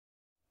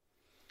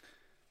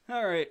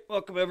All right,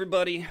 welcome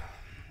everybody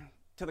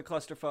to the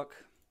clusterfuck,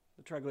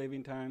 the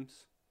Triglavian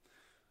Times.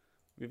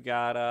 We've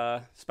got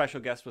a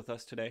special guest with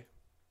us today.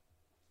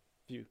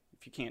 If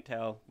you can't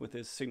tell, with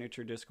his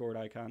signature Discord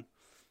icon.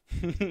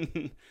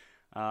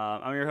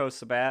 I'm your host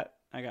Sabbat.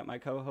 I got my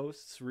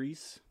co-hosts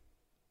Reece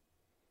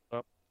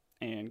Up.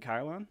 and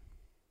Kylon,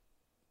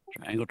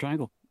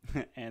 Triangle.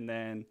 and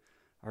then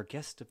our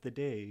guest of the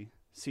day,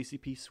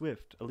 CCP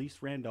Swift, Elise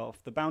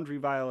Randolph, the Boundary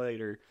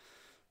Violator.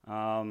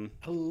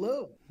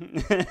 Hello.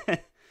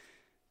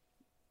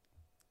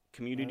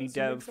 Community I'm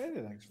dev.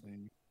 excited,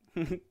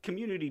 actually.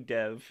 Community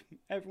dev.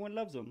 Everyone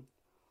loves him.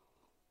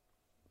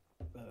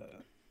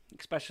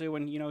 Especially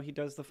when, he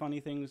does the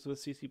funny things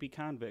with CCP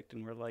Convict.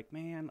 And we're like,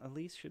 man,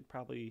 Elise should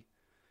probably,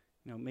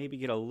 maybe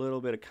get a little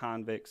bit of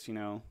Convict's,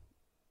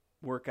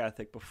 work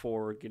ethic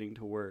before getting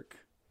to work.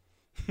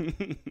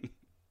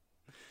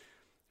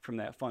 From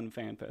that fun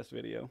FanFest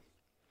video.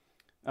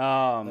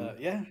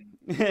 Yeah.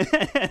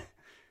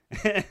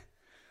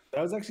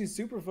 That was actually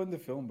super fun to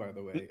film, by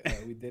the way.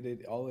 We did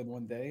it all in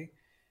one day.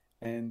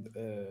 And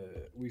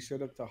we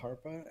showed up to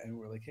Harpa and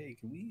we're like, hey,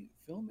 can we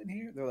film in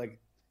here? They're like,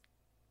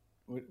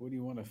 what do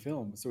you want to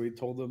film? So we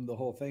told them the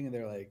whole thing and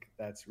they're like,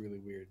 that's really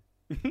weird.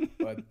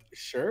 But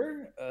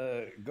sure,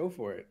 go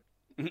for it.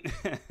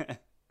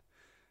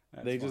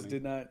 They just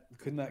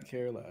could not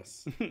care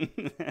less.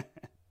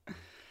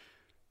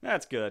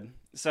 That's good.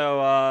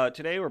 So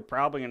today we're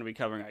probably going to be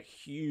covering a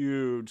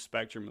huge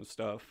spectrum of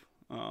stuff.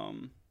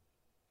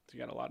 So we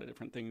got a lot of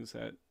different things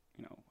that,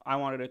 I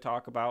wanted to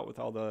talk about with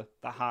all the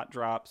hot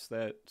drops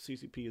that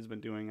CCP has been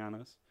doing on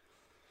us.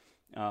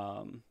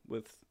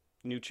 With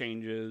new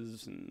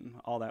changes and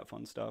all that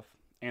fun stuff.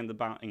 And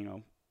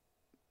the,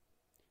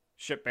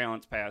 ship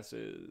balance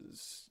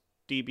passes,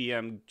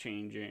 DBM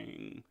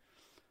changing,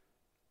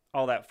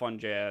 all that fun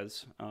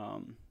jazz,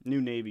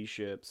 new Navy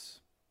ships,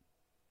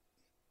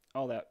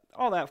 all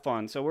that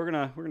fun. So we're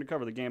gonna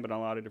cover the gambit on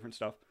a lot of different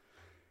stuff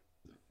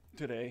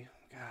today.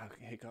 God,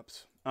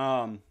 hiccups.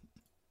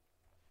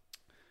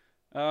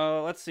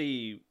 Let's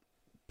see.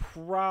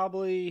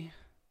 Probably.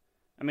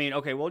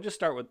 Okay. We'll just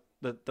start with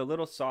the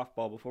little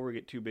softball before we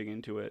get too big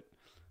into it.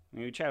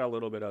 We chat a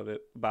little bit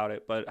about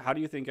it, but how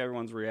do you think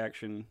everyone's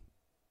reaction,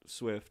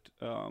 Swift,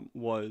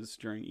 was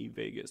during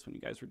Vegas when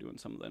you guys were doing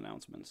some of the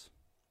announcements?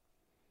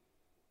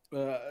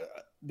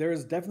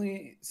 There's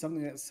definitely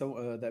something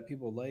that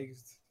people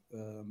liked.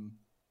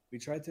 We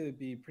tried to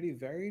be pretty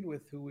varied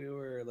with who we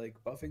were like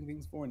buffing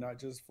things for, not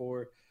just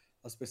for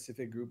a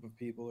specific group of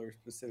people or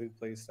specific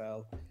play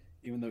style.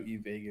 Even though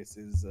Vegas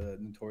is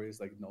notorious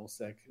like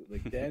nullsec,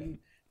 like then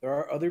there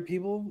are other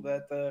people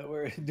that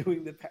were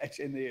doing the patch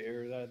and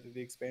the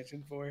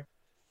expansion for.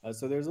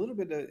 So there's a little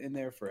bit in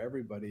there for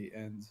everybody,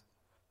 and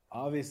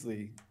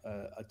obviously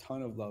a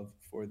ton of love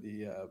for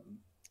the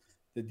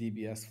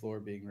DBS floor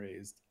being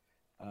raised.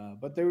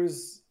 But there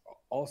was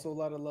also a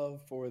lot of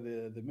love for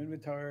the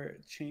Minotaur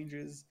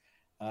changes,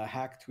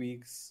 hack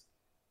tweaks,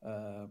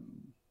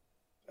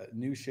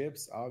 new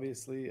ships.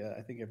 Obviously,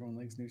 I think everyone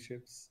likes new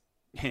ships.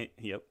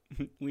 Yep,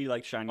 we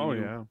like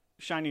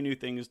shiny new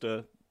things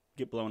to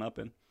get blown up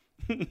in.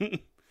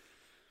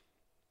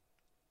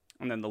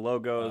 And then the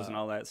logos and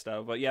all that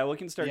stuff. But yeah, we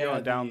can start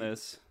going down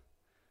this.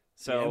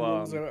 So the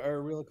emblems are a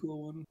real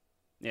cool one.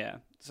 Yeah.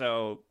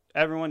 So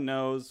everyone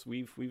knows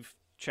we've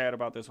chat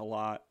about this a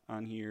lot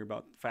on here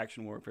about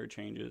faction warfare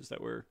changes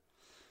that we're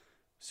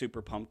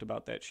super pumped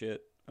about that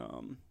shit.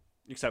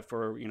 Except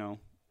for,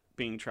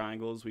 being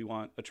triangles, we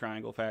want a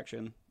triangle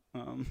faction.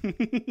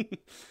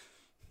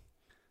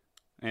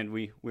 And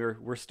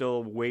we're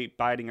still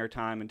biding our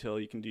time until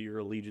you can do your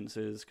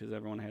allegiances because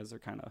everyone has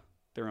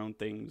their own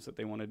things that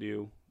they want to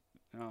do.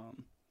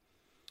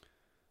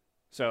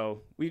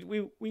 So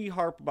we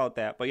harp about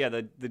that, but yeah,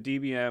 the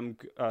DBM,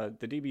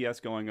 the DBS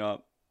going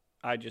up.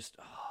 I just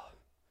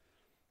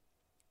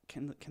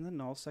can the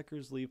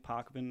nullsecers leave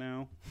Pakvin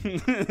now?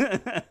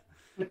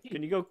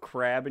 Can you go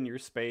crab in your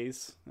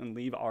space and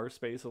leave our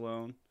space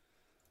alone?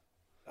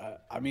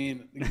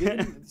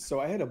 So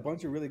I had a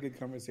bunch of really good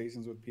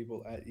conversations with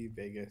people at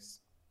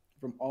Vegas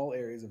from all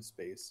areas of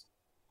space.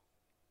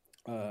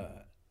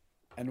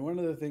 And one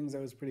of the things that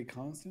was pretty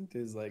constant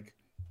is like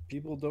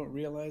people don't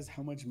realize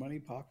how much money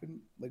Pakvin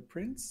like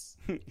prints.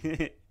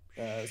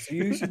 So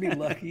you should be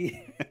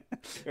lucky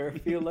or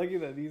feel lucky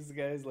that these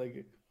guys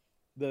like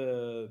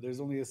there's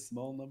only a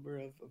small number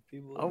of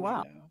people. Oh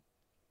wow.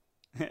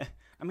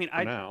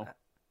 Now.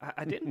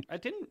 I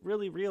didn't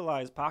really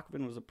realize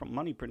Pakvin was a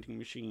money printing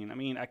machine.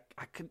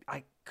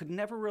 I could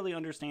never really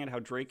understand how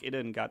Drake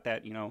Iden got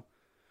that,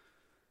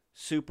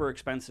 super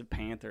expensive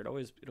Panther. It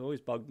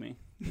always bugged me.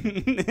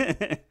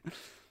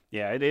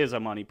 Yeah, it is a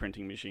money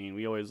printing machine.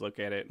 We always look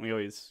at it and we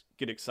always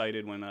get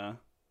excited when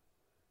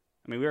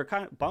we were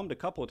kind of bummed a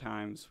couple of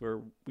times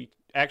where we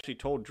actually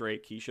told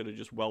Drake he should have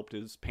just whelped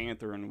his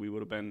Panther and we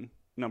would have been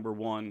number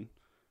one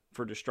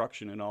for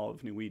destruction in all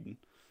of New Eden.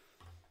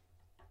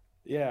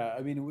 Yeah,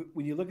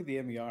 when you look at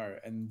the MER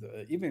and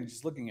even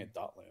just looking at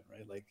Dotland,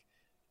 right? Like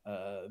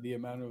the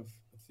amount of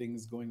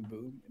things going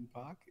boom in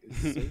POC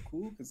is so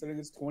cool considering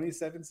it's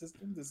 27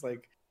 systems. It's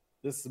like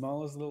the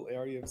smallest little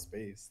area of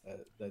space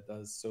that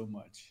does so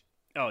much.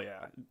 Oh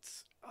yeah,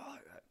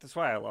 that's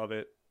why I love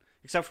it.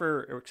 Except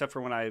for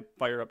when I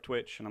fire up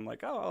Twitch and I'm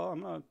like, oh,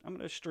 I'm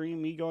gonna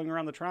stream me going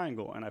around the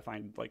triangle, and I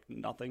find like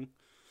nothing.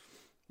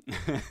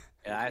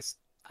 Yeah,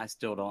 I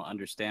still don't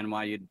understand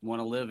why you'd want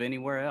to live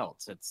anywhere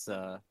else. It's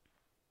for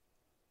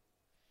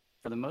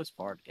the most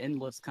part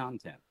endless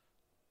content.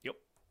 Yep.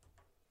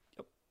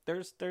 Yep.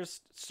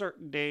 There's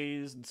certain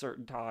days and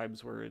certain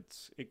times where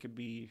it could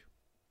be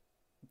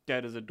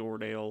dead as a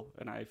doornail,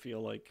 and I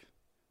feel like,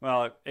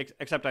 well,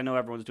 except I know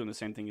everyone's doing the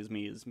same thing as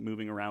me, is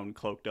moving around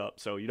cloaked up,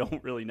 so you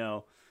don't really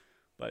know.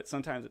 But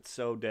sometimes it's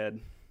so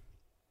dead.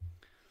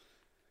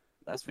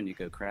 That's when you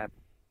go crap.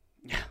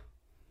 Yeah.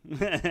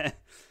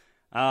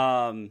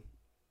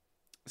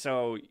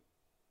 So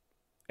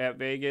at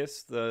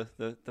Vegas,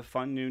 the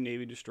fun new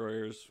Navy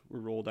destroyers were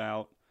rolled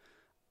out.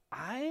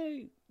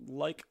 I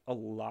like a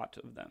lot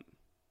of them.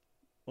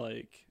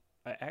 Like,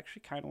 I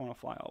actually kind of want to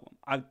fly all of them.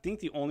 I think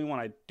the only one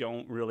I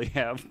don't really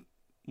have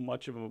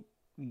much of a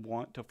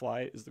want to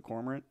fly is the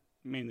Cormorant,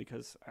 mainly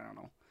because, I don't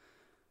know,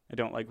 I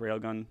don't like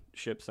railgun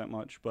ships that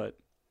much, but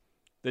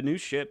the new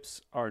ships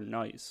are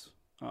nice.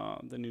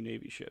 The new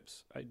Navy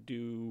ships. I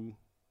do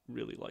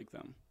really like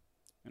them,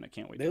 and I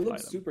can't wait They to fly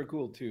look them. super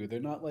cool too.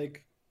 They're not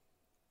like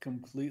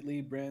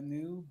completely brand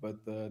new,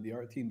 but the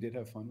art team did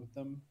have fun with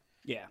them.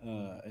 Yeah.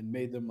 And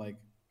made them like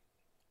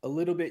a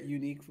little bit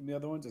unique from the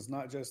other ones. It's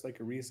not just like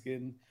a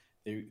reskin.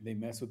 They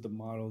mess with the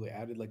model. They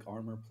added like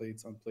armor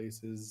plates on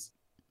places.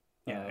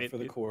 Yeah, For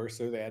the core,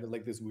 so they added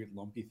like this weird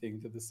lumpy thing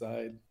to the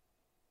side.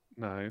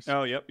 Nice.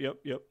 Oh, yep.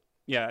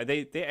 Yeah,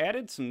 they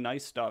added some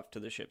nice stuff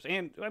to the ships,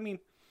 and I mean,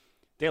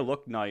 they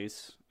look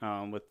nice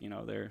with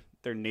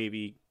their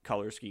navy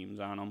color schemes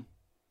on them,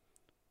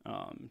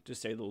 to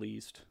say the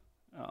least.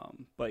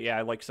 But yeah,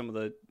 I like some of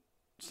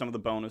the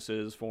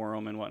bonuses for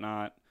them and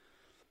whatnot.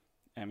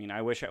 I mean,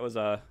 I wish I was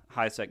a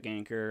high sec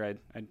ganker.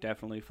 I'd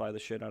definitely fly the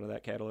shit out of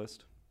that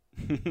catalyst.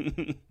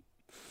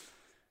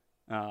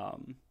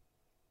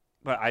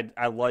 But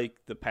I like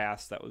the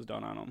pass that was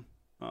done on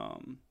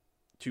them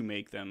to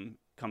make them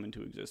come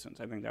into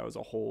existence. I think that was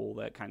a hole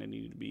that kind of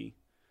needed to be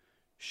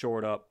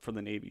shored up for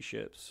the Navy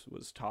ships,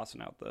 was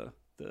tossing out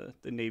the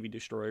Navy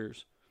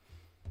destroyers.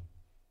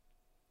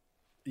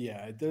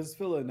 Yeah, it does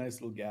fill a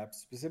nice little gap,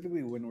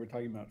 specifically when we're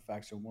talking about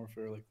faction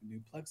warfare, like the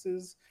new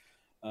plexes,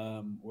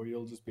 where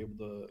you'll just be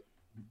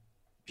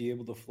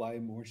able to fly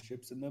more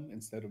ships in them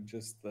instead of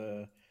just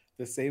the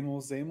same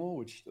old,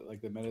 which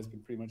like the meta has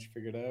been pretty much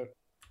figured out.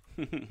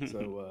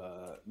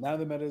 So now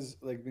the meta's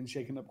like been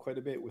shaken up quite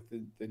a bit with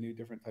the new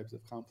different types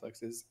of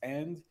complexes,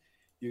 and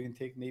you can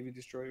take Navy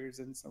destroyers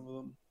in some of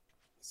them.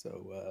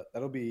 So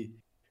that'll be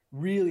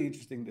really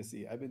interesting to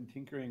see. I've been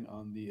tinkering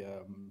on the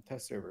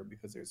test server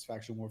because there's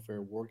faction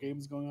warfare war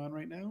games going on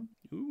right now.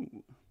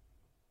 Ooh.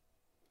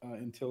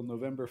 Until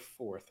November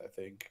 4th, I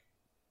think.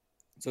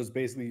 So it's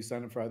basically you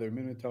sign up for either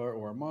Minotaur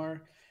or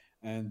Mar,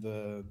 and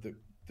the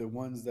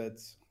ones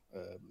that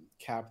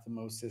cap the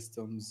most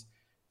systems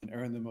and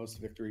earn the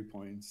most victory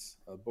points,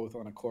 both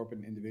on a corp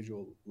and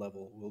individual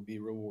level, will be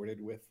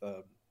rewarded with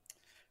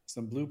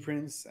some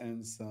blueprints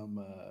and some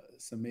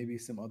maybe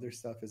some other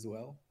stuff as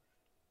well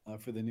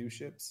for the new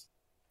ships.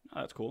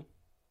 Oh, that's cool.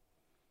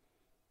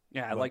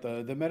 Yeah, I But like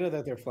the meta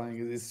that they're flying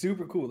is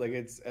super cool. Like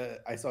it's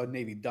I saw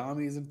Navy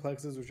Dommies and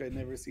Plexes, which I'd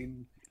never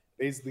seen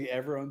basically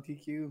ever on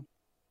TQ.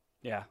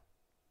 Yeah.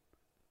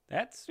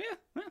 That's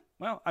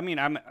well, I mean,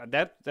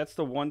 that's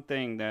the one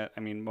thing that, I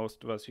mean,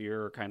 most of us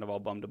here are kind of all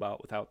bummed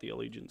about without the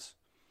allegiance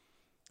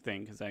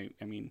thing, because I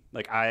mean,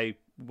 like, I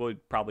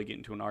would probably get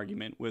into an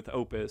argument with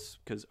Opus,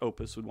 because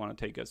Opus would want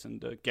to take us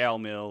into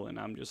Galmill, and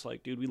I'm just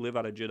like, dude, we live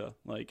out of Jeddah.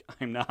 Like,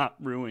 I'm not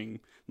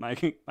ruining my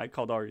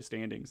Caldari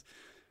standings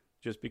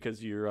just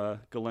because you're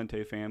a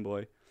Galente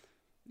fanboy.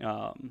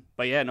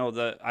 But yeah,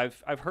 no,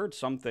 I've heard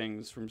some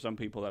things from some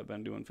people that have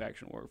been doing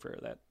faction warfare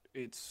that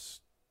it's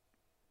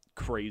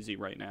crazy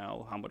right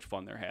now how much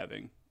fun they're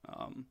having,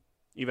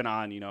 even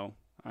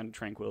on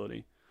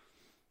Tranquility.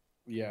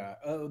 Yeah,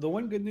 the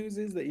one good news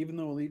is that even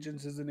though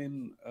Allegiance isn't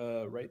in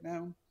right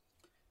now,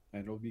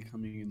 and it'll be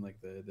coming in like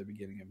the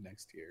beginning of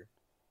next year,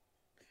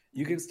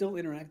 you can still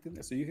interact in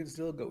this. So you can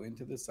still go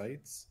into the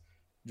sites,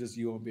 just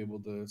you won't be able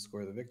to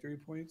score the victory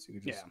points. You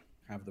can just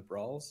have the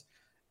brawls,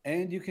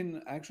 and you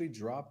can actually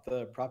drop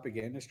the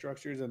propaganda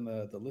structures and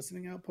the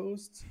listening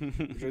outposts,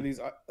 which are these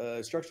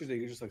structures that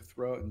you can just like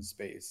throw out in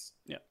space.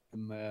 Yeah,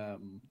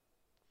 and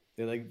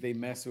they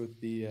mess with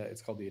the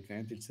it's called the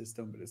advantage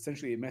system, but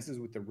essentially it messes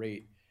with the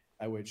rate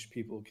at which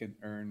people can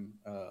earn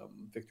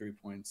victory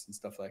points and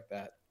stuff like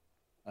that.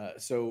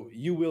 So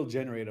you will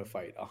generate a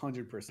fight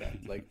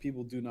 100%. Like,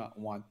 people do not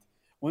want,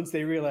 once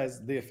they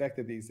realize the effect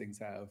that these things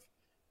have,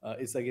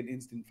 it's like an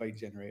instant fight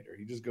generator.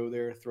 You just go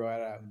there, throw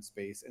it out in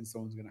space, and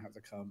someone's going to have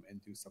to come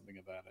and do something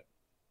about it.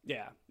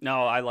 Yeah,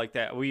 no, I like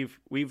that. We've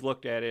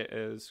looked at it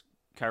as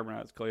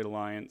Carbonite's Clade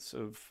Alliance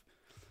of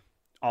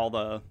all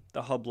the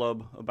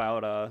hublub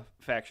about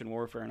faction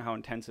warfare and how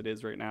intense it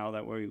is right now,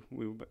 that we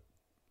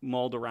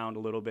mulled around a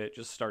little bit,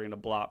 just starting to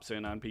blops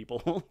in on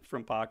people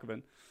from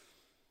Pokemon.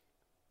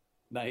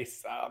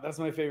 Nice. That's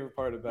my favorite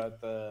part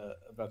about the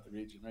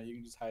region, right? You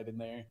can just hide in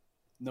there.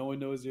 No one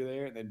knows you're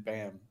there, and then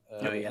bam.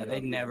 Oh yeah, you're they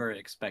up here. never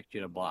expect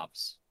you to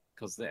blops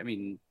because I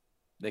mean,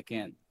 they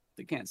can't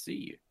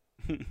see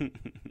you.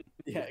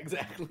 Yeah,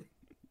 exactly.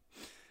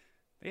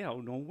 They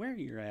don't know where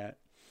you're at.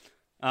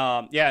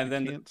 Yeah, and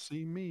then can't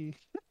see me.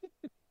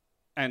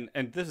 and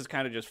this is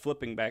kind of just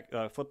flipping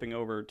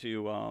over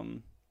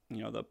to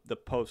the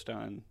post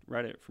on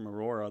Reddit from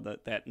Aurora,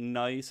 that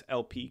nice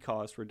LP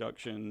cost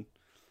reduction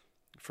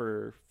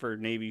for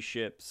Navy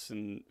ships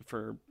and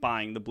for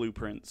buying the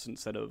blueprints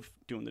instead of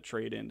doing the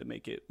trade in to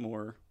make it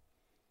more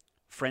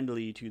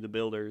friendly to the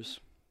builders.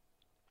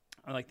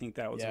 I think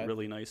that was a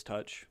really nice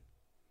touch.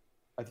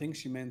 I think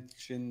she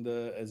mentioned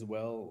as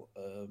well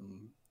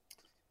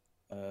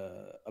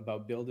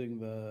about building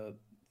the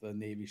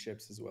Navy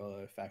ships as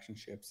well, faction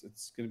ships.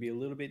 It's going to be a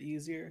little bit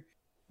easier.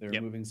 They're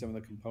removing some of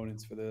the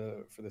components for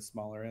the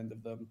smaller end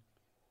of them.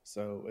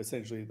 So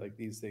essentially, like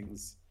these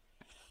things,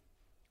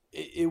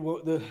 it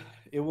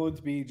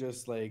won't be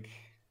just like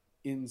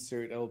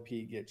insert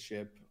LP get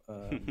ship.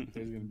 There's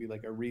going to be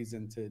like a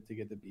reason to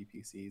get the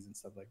BPCs and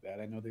stuff like that.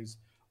 I know there's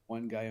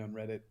one guy on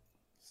Reddit,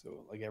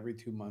 so like every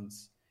 2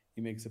 months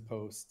he makes a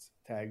post,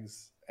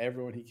 tags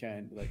everyone he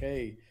can, like,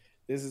 hey,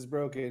 this is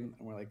broken,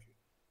 and we're like,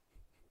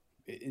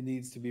 it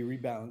needs to be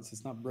rebalanced.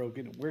 It's not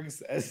broken. It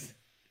works as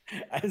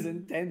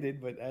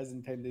intended, but as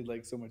intended,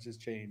 like so much has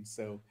changed.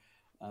 So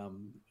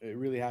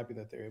really happy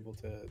that they were able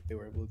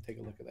to take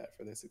a look at that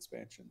for this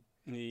expansion.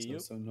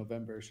 Yep. So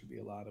November should be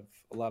a lot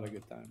of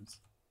good times.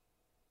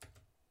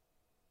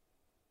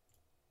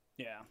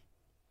 Yeah.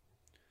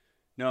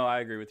 No, I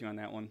agree with you on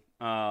that one.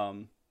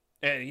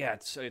 Yeah,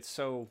 it's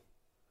so,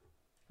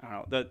 I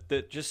don't know,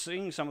 the just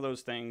seeing some of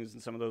those things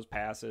and some of those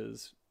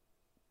passes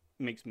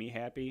makes me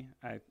happy.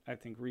 I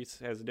think Reece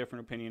has a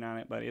different opinion on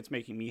it, but it's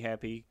making me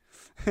happy.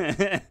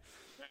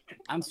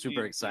 I'm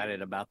super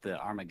excited about the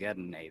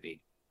Armageddon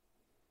Navy.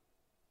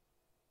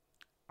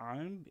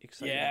 I'm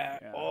excited. Yeah.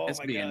 Oh it's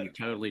my being God.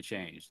 totally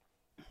changed.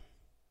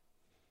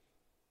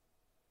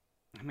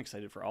 I'm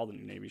excited for all the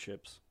new Navy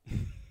ships.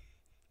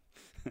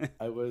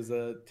 I was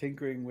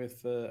tinkering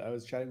with, I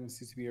was chatting with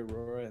CCP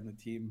Aurora and the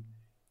team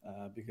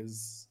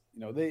because,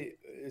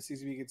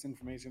 CCP gets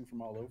information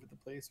from all over the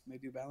place when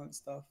they do balance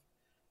stuff.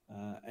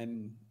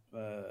 And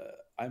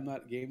I'm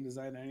not game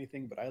design or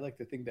anything, but I like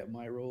to think that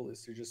my role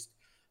is to just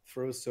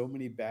throw so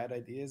many bad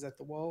ideas at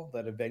the wall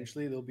that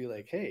eventually they'll be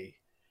like, hey,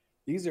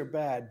 these are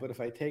bad, but if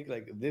I take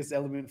like this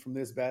element from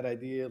this bad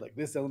idea, like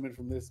this element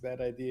from this bad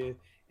idea,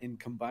 and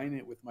combine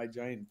it with my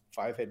giant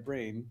 5-head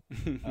brain,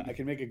 I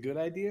can make a good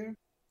idea.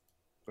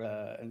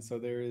 And so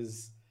there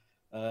is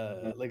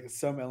like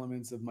some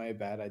elements of my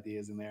bad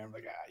ideas in there. I'm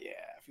like, yeah,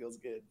 feels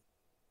good.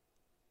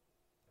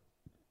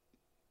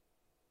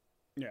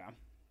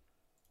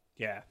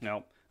 Yeah,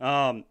 no.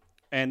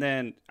 And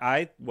then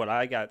what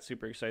I got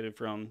super excited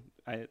from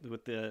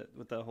with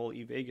the whole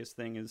E-Vegas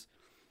thing is,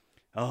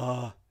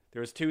 there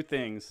was two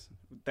things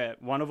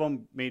that one of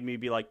them made me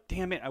be like,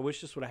 damn it, I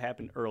wish this would have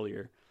happened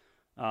earlier.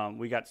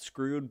 We got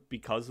screwed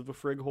because of a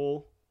frig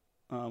hole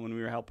when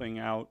we were helping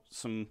out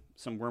some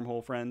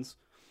wormhole friends.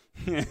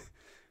 A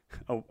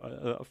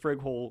frig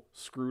hole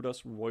screwed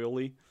us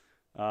royally.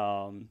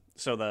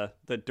 So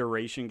the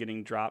duration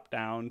getting dropped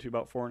down to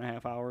about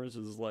 4.5 hours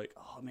is like,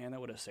 oh man,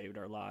 that would have saved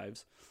our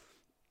lives.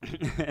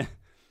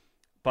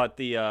 But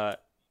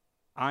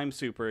I'm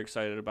super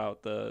excited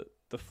about the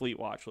fleet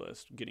watch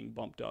list getting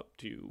bumped up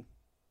to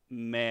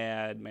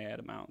mad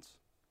amounts.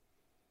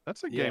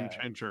 That's a game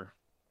changer.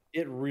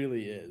 It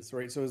really is,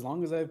 right? So as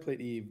long as I've played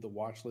Eve, the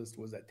watch list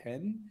was at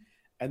 10,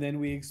 and then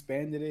we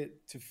expanded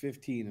it to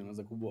 15, and I was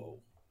like,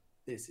 whoa,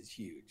 this is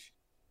huge.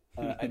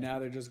 And now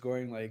they're just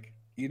going like,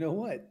 you know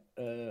what?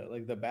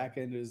 Like the back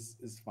end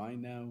is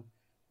fine now.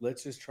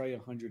 Let's just try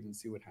 100 and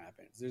see what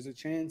happens. There's a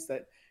chance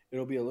that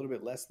it'll be a little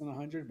bit less than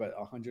 100, but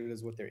 100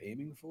 is what they're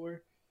aiming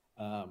for.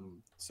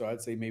 So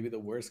I'd say maybe the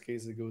worst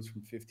case it goes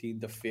from 15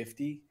 to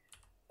 50.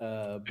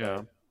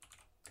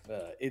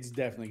 It's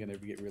definitely going to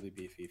get really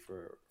beefy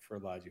for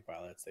Logi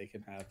pilots. They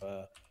can have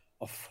a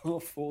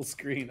full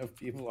screen of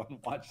people on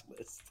watch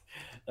list.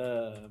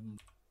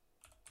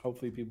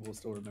 Hopefully people will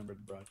still remember the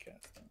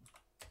broadcast.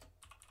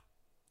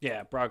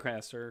 Yeah,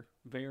 broadcasts are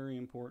very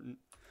important.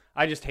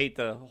 I just hate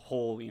the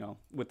whole,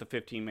 with the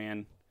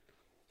 15-man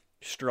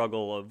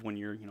struggle of when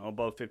you're,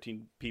 above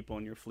 15 people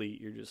in your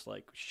fleet, you're just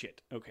like,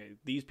 shit, okay,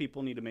 these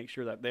people need to make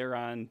sure that they're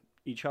on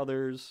each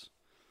other's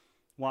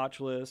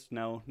watch list.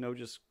 No,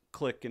 just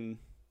click and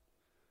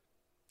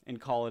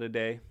call it a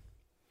day.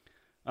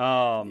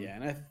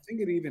 And I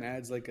think it even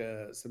adds like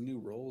some new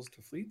roles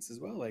to fleets as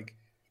well. Like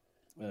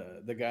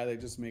the guy that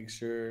just makes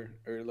sure,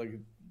 or like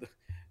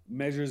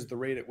measures the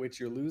rate at which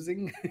you're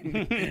losing.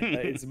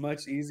 It's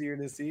much easier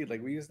to see.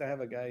 Like we used to have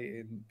a guy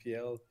in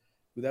PL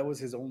who that was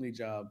his only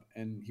job,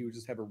 and he would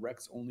just have a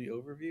Rex only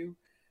overview,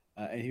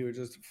 and he would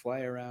just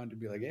fly around and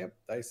be like, yep,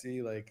 I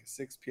see like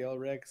 6 PL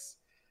Rex,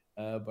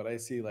 but I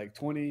see like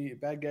 20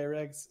 bad guy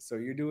Rex, so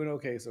you're doing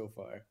okay so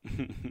far.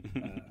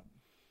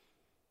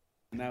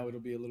 now it'll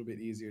be a little bit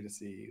easier to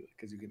see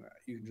because you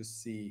can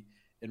just see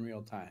in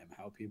real time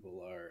how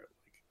people are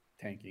like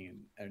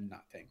tanking and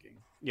not tanking.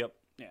 Yep.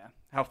 Yeah.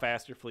 How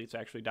fast your fleet's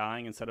actually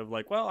dying instead of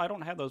like, well, I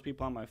don't have those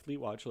people on my fleet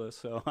watch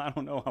list, so I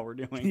don't know how we're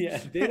doing. Yeah,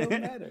 they don't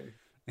matter.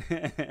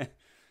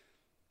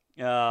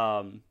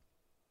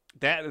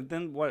 That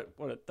then what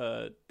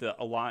the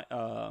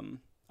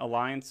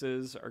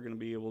alliances are going to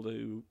be able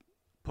to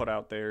put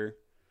out there,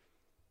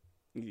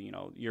 you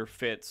know, your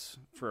fits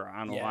for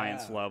on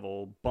alliance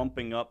level,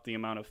 bumping up the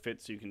amount of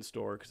fits you can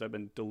store, because I've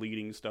been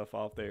deleting stuff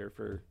off there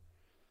for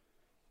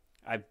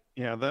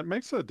Yeah, that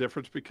makes a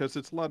difference because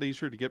it's a lot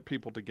easier to get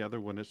people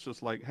together when it's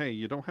just like, hey,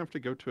 you don't have to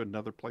go to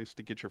another place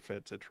to get your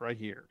fits. It's right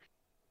here,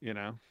 you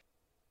know?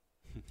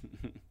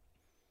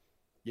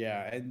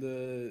 Yeah,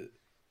 and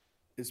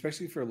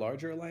especially for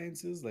larger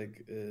alliances,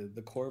 like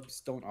the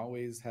corps don't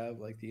always have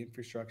like the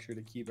infrastructure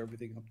to keep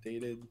everything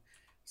updated.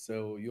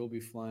 So you'll be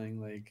flying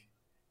like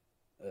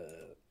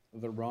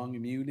the wrong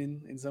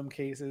Munin in some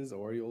cases,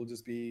 or you'll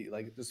just be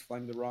like just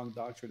flying the wrong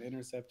Doctrine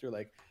Interceptor,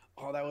 like,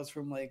 oh, that was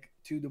from like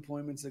 2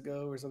 deployments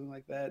ago or something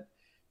like that.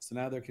 So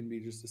now there can be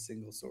just a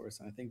single source.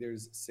 And I think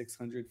there's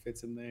 600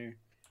 fits in there.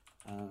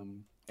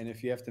 And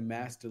if you have to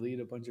mass delete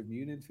a bunch of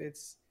Munin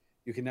fits,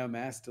 you can now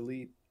mass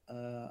delete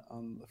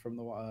from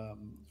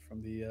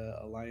the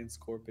Alliance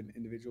Corp and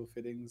individual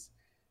fittings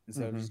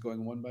instead of just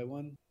going one by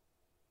one.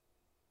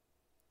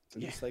 So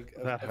just like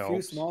a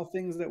few small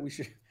things that we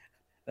should,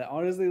 that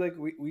honestly, like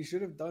we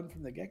should have done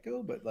from the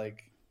get-go, but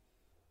like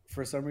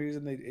for some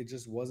reason it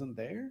just wasn't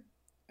there.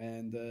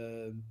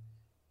 And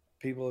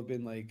people have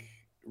been like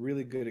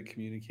really good at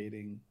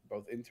communicating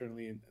both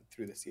internally and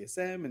through the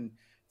CSM and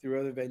through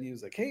other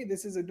venues, like, hey,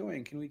 this is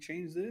annoying, can we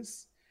change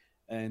this?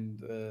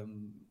 And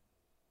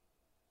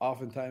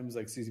oftentimes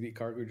like CCP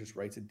Cargo just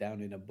writes it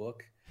down in a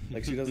book.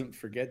 Like she doesn't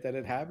forget that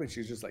it happened.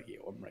 She's just like,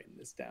 yo, I'm writing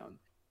this down.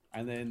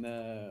 And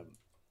then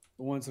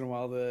once in a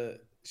while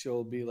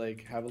she'll be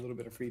like, have a little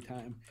bit of free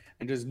time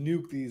and just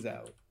nuke these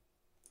out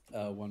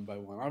one by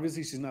one.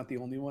 Obviously she's not the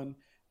only one,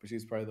 but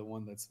she's probably the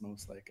one that's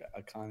most like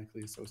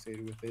iconically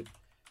associated with it.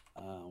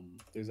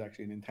 There's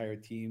actually an entire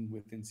team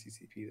within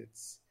CCP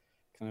that's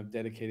kind of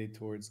dedicated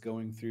towards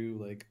going through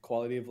like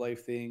quality of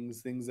life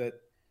things that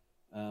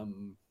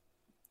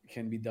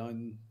can be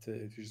done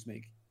to just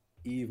make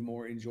Eve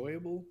more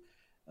enjoyable.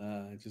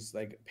 Just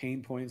like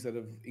pain points that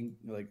have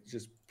like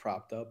just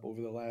propped up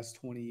over the last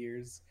 20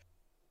 years,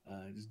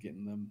 just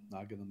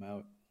knocking them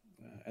out.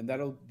 And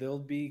they'll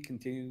be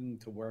continuing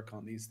to work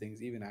on these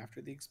things even after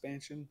the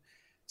expansion.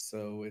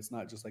 So it's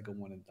not just like a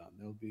one and done.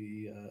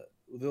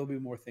 There'll be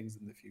more things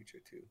in the future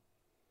too.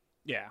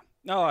 Yeah.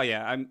 Oh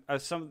yeah. I'm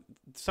some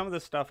of the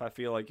stuff I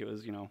feel like it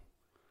was, you know,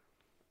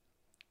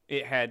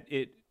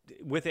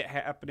 with it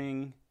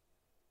happening,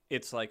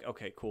 it's like,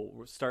 okay, cool.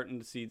 We're starting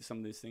to see some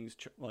of these things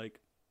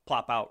like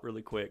plop out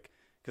really quick.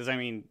 Because I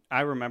mean,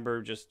 I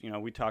remember just, you know,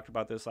 we talked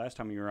about this last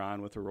time you were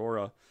on with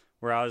Aurora,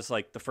 where I was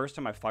like, the first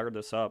time I fired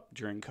this up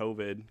during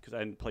COVID, because I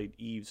hadn't played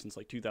Eve since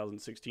like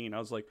 2016, I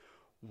was like,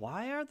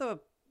 why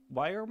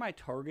are my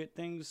target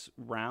things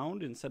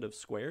round instead of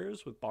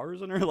squares with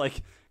bars in her?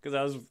 Like, because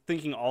I was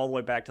thinking all the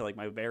way back to like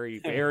my very,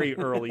 very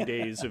early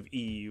days of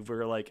Eve,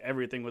 where like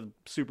everything was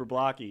super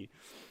blocky,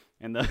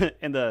 and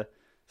the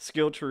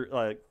skill tree,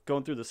 like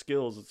going through the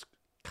skills, it's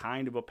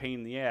kind of a pain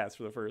in the ass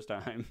for the first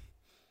time.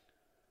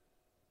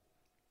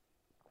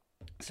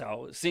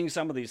 So seeing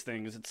some of these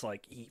things, it's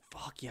like,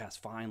 fuck yes,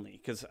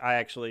 finally, because I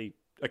actually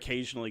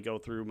occasionally go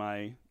through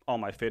all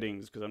my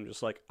fittings because I'm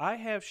just like, I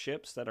have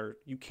ships that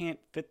you can't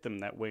fit them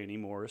that way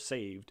anymore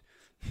saved.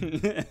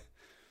 Like,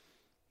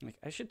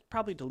 I should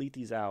probably delete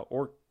these out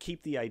or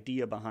keep the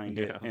idea behind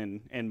it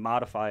and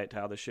modify it to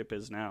how the ship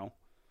is now.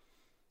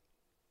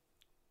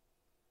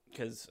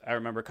 Because I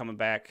remember coming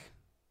back,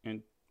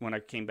 and when I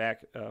came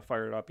back,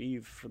 fired up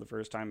Eve for the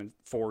first time in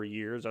 4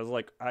 years, I was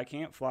like, I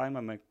can't fly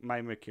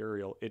my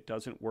Mercurial. It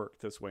doesn't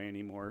work this way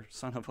anymore.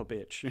 Son of a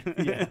bitch.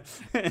 Yeah.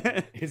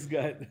 It's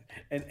got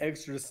an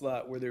extra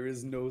slot where there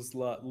is no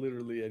slot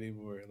literally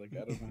anymore. Like,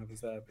 I don't know how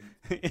this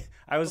happened.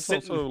 It's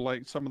also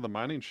like some of the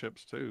mining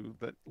ships too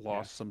that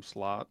lost some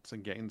slots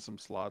and gained some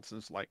slots.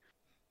 And it's like,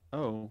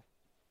 oh,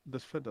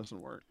 this fit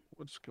doesn't work.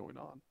 What's going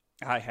on?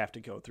 I have to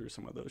go through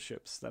some of those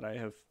ships that I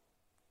have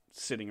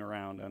sitting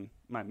around on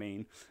my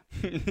main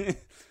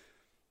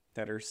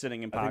that are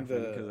sitting in pocket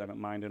because I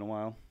haven't mined in a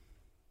while.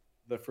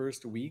 The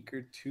first week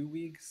or 2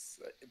 weeks,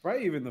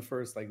 probably even the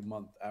first like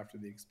month after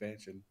the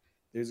expansion,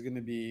 there's going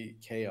to be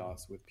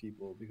chaos with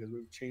people because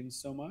we've changed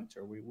so much,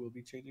 or we will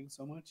be changing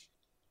so much.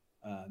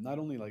 Not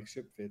only like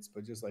ship fits,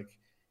 but just like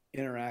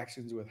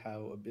interactions with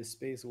how Abyss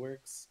Space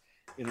works,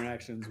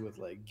 interactions with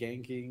like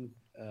ganking.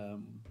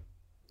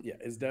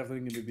 It's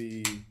definitely going to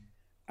be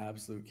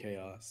absolute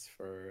chaos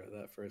for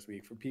that first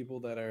week for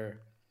people that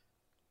are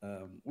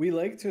we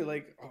like to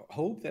like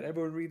hope that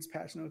everyone reads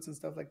patch notes and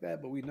stuff like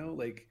that, but we know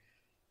like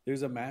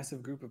there's a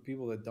massive group of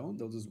people that don't.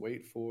 They'll just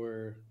wait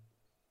for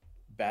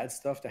bad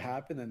stuff to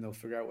happen and they'll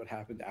figure out what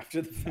happened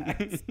after the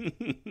fact.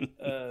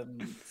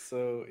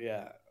 So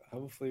yeah,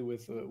 hopefully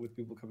with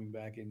people coming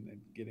back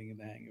and getting in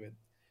the hang of it,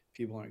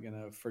 people aren't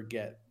gonna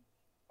forget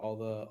all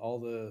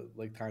the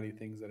like tiny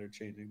things that are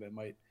changing that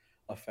might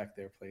affect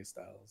their play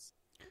styles.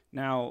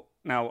 Now,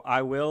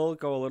 I will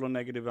go a little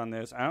negative on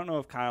this. I don't know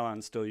if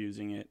Kylon's still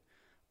using it.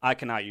 I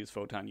cannot use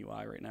Photon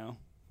UI right now.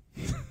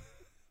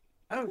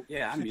 Oh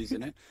yeah, I'm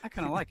using it. I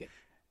kind of like it.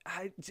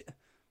 I,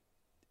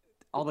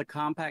 All the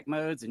compact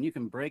modes, and you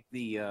can break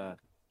the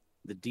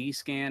D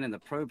scan and the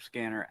probe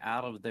scanner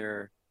out of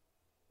their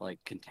like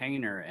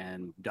container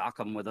and dock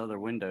them with other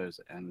windows,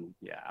 and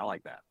yeah, I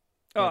like that.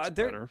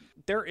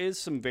 there is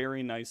some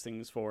very nice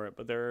things for it,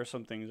 but there are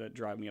some things that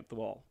drive me up the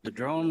wall. The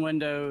drone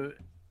window,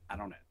 I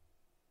don't know,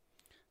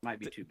 might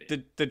be too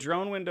big. The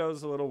drone window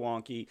is a little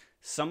wonky.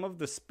 Some of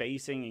the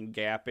spacing and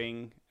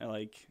gapping,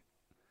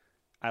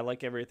 I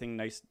like everything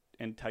nice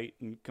and tight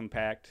and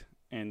compact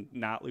and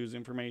not lose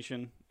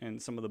information.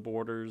 And some of the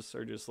borders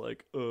are just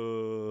like,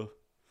 One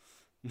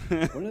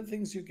of the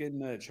things you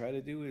can try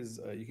to do is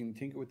you can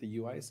tinker with the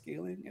UI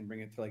scaling and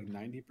bring it to like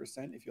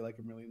 90% if you like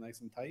them really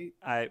nice and tight.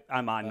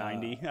 I'm on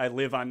 90. I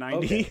live on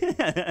 90.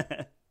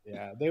 Okay.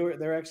 Yeah,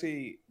 they're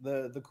actually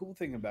the cool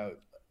thing about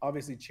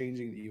obviously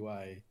changing the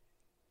UI.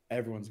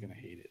 Everyone's gonna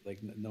hate it.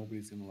 Like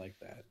nobody's gonna like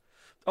that.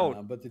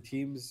 But the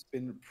team's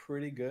been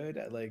pretty good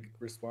at like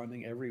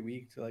responding every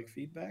week to like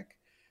feedback.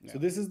 Yeah. So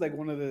this is like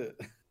one of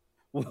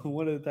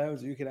the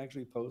times you can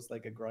actually post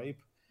like a gripe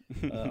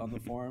on the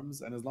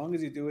forums, and as long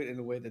as you do it in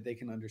a way that they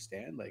can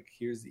understand, like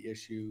here's the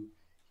issue,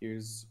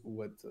 here's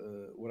what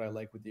I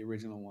like with the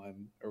original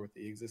one or with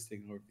the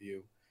existing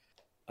overview.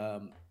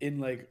 In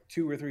like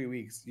 2 or 3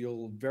 weeks,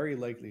 you'll very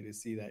likely to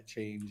see that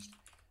changed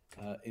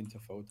into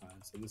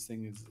Photon. So this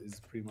thing is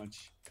pretty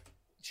much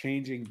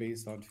changing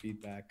based on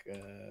feedback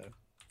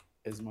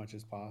as much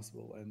as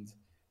possible, and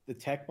the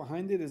tech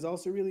behind it is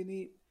also really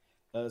neat.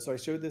 So I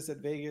showed this at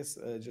Vegas,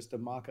 just a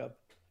mock-up.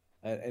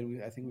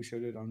 And I think we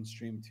showed it on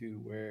stream too,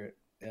 where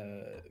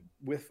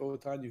with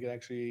Photon, you could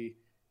actually,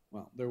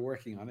 well, they're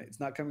working on it. It's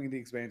not coming in the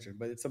expansion,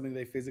 but it's something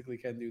they physically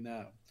can do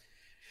now,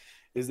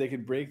 is they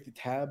can break the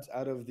tabs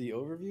out of the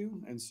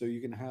overview. And so you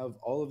can have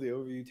all of the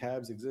overview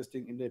tabs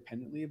existing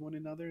independently of one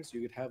another. So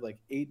you could have like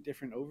 8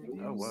 different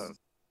overviews. Oh, wow.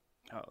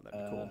 Oh, that'd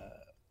be cool.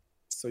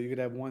 So you could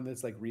have one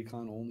that's like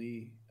recon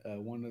only,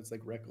 one that's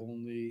like rec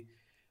only,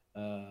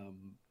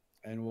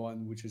 and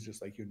one which is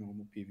just like your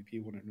normal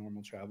PvP one or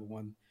normal travel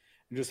one.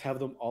 And just have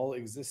them all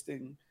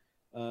existing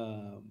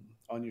on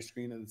your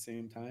screen at the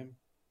same time.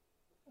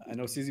 I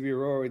know CCP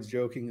Aurora is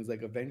joking, is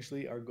like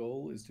eventually our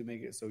goal is to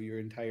make it so your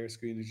entire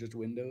screen is just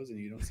windows and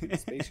you don't see the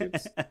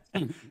spaceships.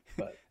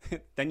 But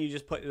then you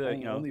just put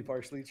only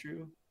partially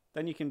true.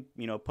 Then you can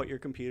put your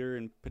computer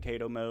in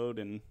potato mode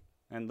and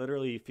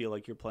literally feel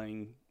like you're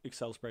playing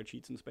Excel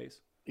spreadsheets in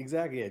space.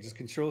 Exactly. Yeah, just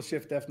Control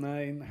Shift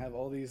F9, have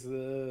all these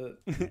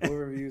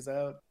overviews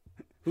out.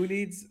 Who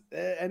needs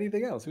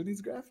anything else? Who needs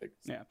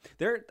graphics? Yeah,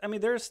 there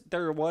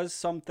was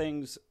some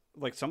things,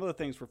 like some of the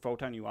things for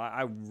Photon UI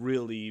I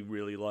really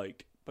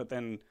liked, but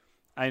then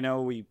I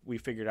know we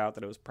figured out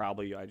that it was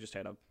probably I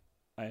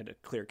had to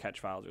clear catch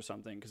files or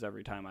something, because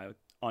every time I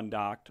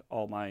undocked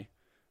I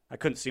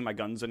couldn't see my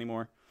guns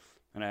anymore,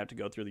 and I had to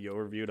go through the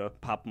overview to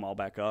pop them all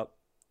back up.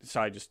 So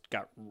I just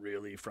got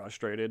really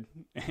frustrated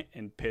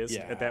and pissed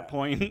at that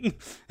point.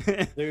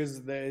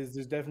 There's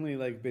definitely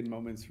like been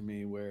moments for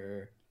me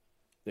where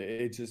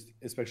it just,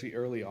 especially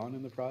early on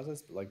in the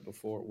process, but like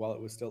before, while it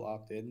was still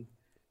opt-in,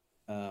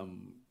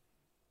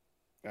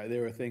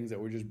 there were things that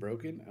were just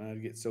broken, and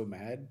I'd get so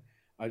mad.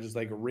 I just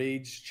like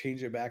rage,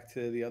 change it back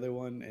to the other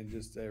one, and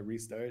just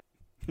restart.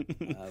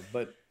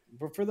 But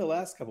for the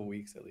last couple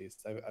weeks, at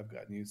least, I've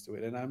gotten used to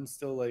it, and I'm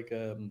still like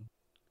a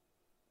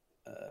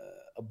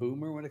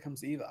boomer when it comes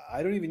to Eve.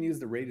 I don't even use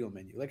the radial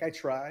menu. Like I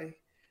try.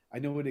 I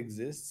know it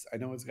exists. I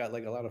know it's got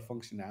like a lot of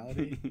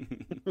functionality,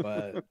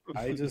 but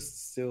I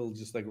just still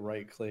just like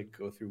right click,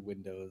 go through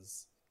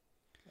Windows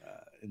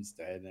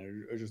instead,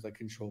 or just like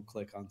control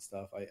click on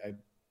stuff. I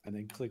and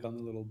then click on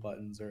the little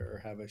buttons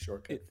or have a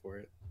shortcut for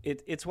it.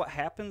 It's what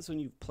happens when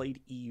you've played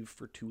Eve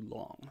for too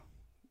long.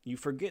 You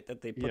forget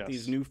that they put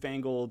these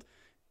newfangled,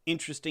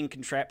 interesting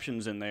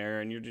contraptions in there,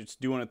 and you're just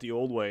doing it the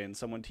old way, and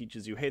someone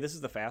teaches you, hey, this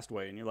is the fast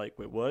way, and you're like,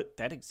 wait, what?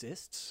 That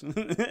exists?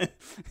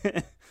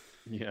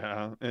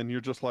 Yeah, and you're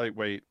just like,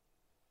 wait,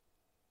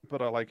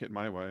 but I like it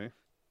my way.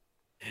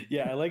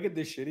 Yeah, I like it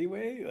the shitty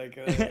way. Like,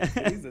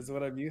 please, that's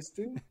what I'm used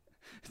to.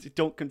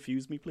 Don't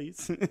confuse me,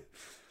 please.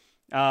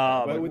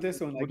 But with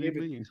this one, I gave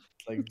it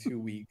like 2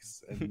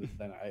 weeks, and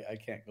then I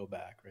can't go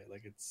back, right?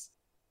 Like it's...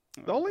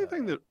 The only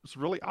thing that's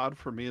really odd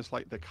for me is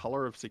like the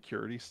color of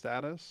security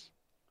status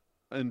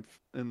and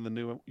in the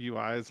new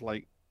UI is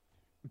like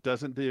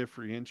doesn't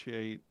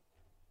differentiate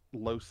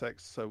low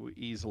sex so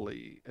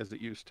easily as it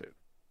used to.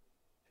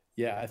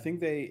 Yeah, I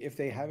think if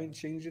they haven't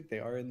changed it, they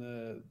are in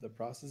the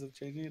process of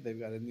changing it. They've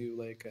got a new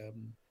like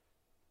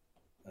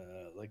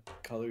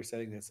color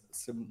setting that's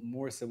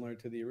more similar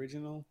to the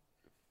original,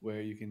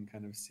 where you can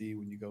kind of see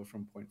when you go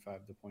from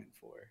 0.5 to 0.4.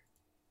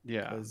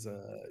 Yeah. Because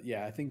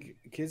I think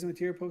Kids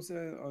Materia posted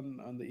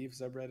on the Eve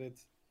subreddit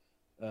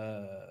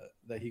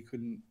that he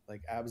couldn't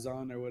like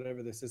Abzon or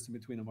whatever the system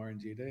between Amar and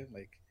Jita,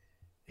 like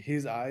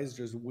his eyes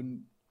just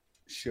wouldn't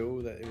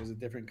show that it was a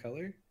different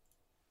color,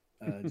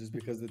 just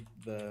because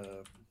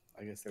the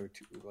I guess they were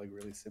two like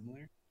really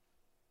similar.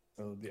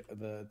 So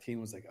the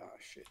team was like, oh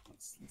shit,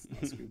 let's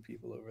not screw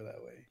people over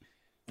that way,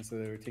 and so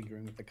they were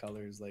tinkering with the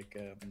colors, like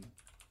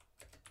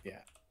yeah.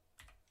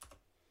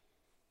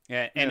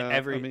 Yeah, and Yeah,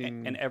 every I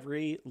mean- and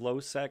every low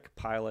sec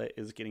pilot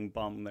is getting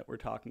bummed that we're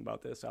talking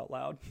about this out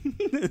loud.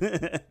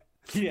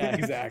 Yeah,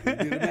 exactly.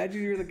 Dude,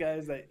 imagine you're the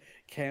guys that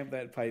camp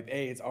that pipe.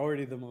 A, it's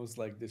already the most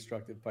like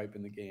destructive pipe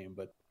in the game,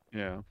 but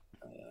Yeah.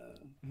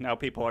 Now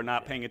people are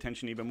not paying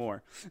attention even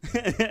more.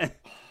 there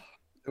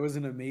was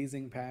an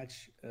amazing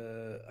patch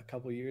a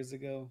couple years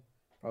ago,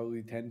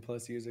 probably 10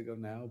 plus years ago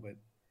now, but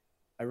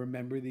I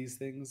remember these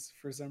things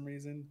for some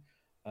reason,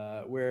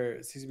 where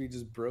CCP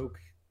just broke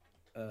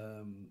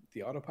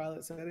the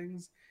autopilot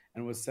settings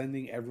and was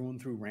sending everyone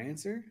through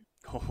Rancer.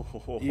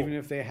 Even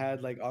if they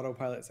had like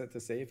autopilot set to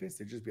safest,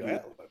 they'd just be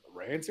like, oh,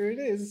 Rancer it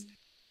is.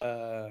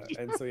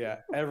 And so yeah,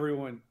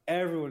 everyone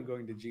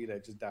going to G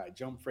that just died.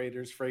 Jump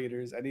freighters,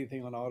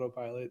 anything on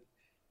autopilot.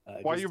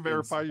 Why just you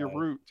verify your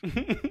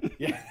inside. route?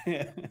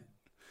 Yeah.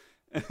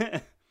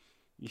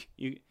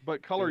 you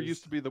But color It was-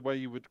 used to be the way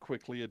you would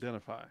quickly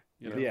identify.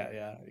 You know?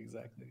 Yeah,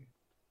 exactly.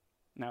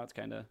 now it's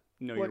kind of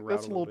know Like, your route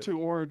that's a a little bit. too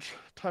orange.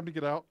 Time to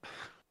get out.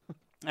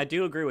 I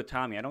do agree with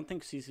Tommy. I don't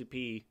think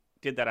CCP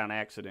did that on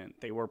accident.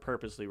 They were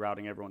purposely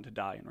routing everyone to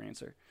die in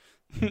Rancer.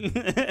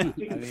 I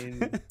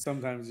mean,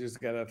 sometimes you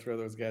just gotta throw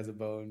those guys a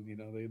bone. You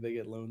know, they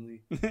get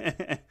lonely.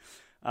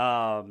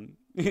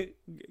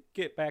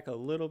 Get back a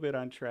little bit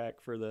on track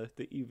for the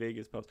E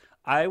Vegas post.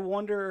 I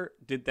wonder,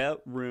 did that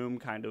room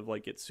kind of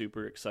like get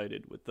super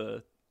excited with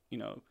the,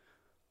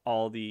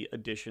 all the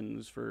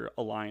additions for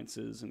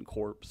alliances and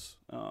corps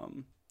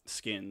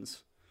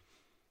skins?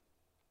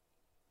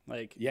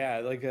 Like,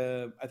 Yeah, like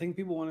I think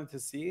people wanted to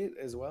see it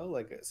as well.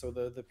 Like, so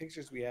the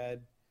pictures we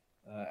had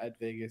at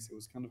Vegas, it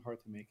was kind of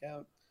hard to make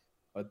out,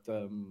 but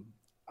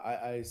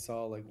I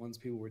saw like once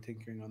people were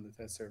tinkering on the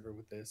test server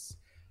with this.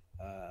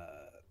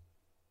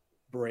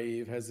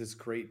 Brave has this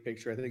great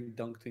picture. I think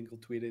Dunk Tinkle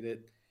tweeted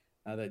it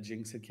that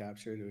Jinx had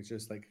captured. It was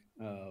just like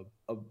a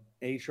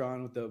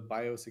Atron with the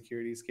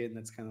biosecurity skin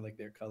that's kind of like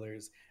their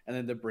colors, and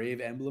then the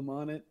Brave emblem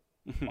on it.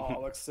 Oh,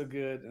 it looks so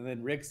good. And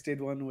then Rix did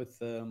one with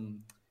the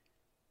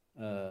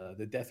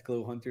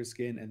Deathglow Hunter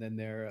skin, and then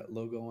their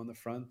logo on the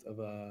front of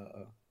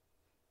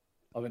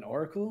an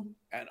Oracle.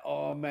 And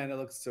oh man, it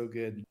looks so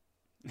good.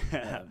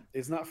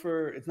 It's not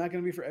going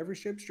to be for every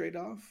ship straight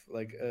off.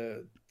 Like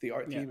the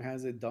art team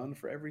has it done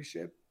for every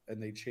ship,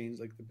 and they change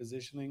like the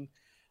positioning.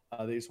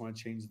 They just want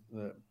to change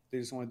they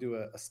just want to do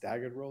a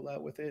staggered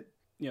rollout with it.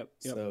 Yep.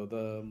 So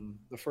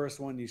the first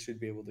one, you should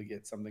be able to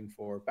get something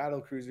for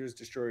battle cruisers,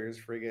 destroyers,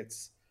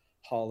 frigates,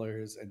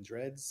 haulers, and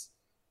dreads,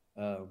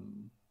 all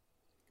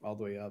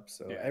the way up.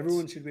 So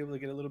everyone should be able to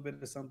get a little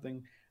bit of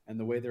something. And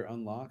the way they're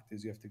unlocked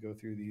is you have to go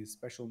through these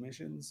special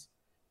missions.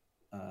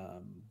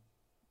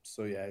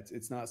 So yeah,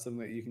 it's not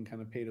something that you can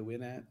kind of pay to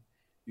win at.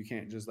 You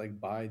can't just like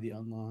buy the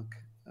unlock.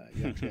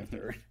 You actually have to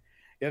earn.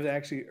 You have to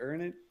actually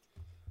earn it.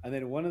 And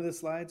then one of the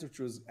slides, which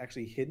was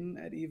actually hidden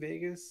at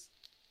eVegas,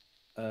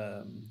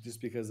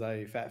 just because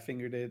I fat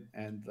fingered it,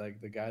 and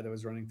like the guy that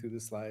was running through the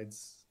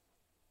slides,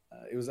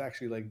 it was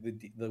actually like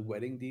the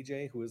wedding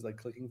DJ who was like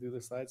clicking through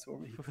the slides for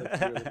me. He clicked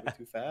through a little bit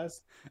too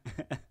fast.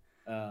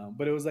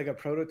 But it was like a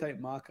prototype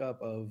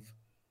mock-up of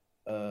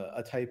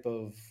a type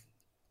of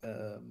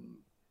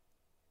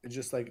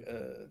just like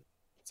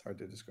it's hard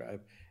to describe.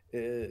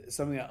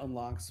 Something that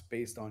unlocks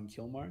based on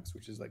kill marks,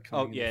 which is like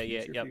coming in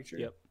the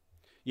future.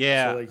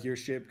 Yeah. So like your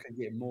ship could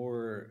get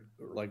more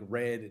like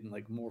red and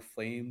like more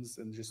flames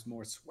and just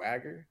more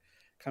swagger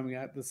coming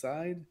out the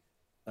side.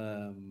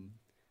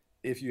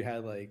 If you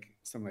had like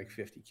something like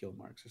 50 kill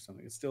marks or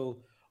something, it's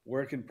still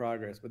work in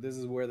progress, but this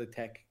is where the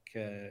tech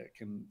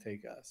can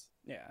take us.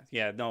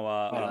 Yeah. No.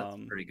 That's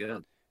pretty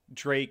good.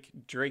 Drake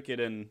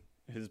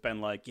has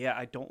been like, yeah,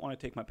 I don't want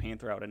to take my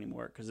Panther out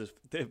anymore because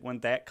when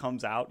that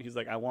comes out, he's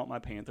like, I want my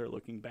Panther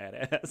looking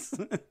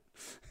badass.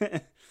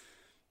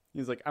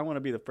 He's like, I want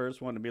to be the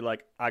first one to be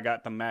like, I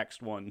got the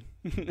maxed one.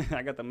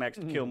 I got the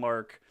maxed kill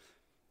mark.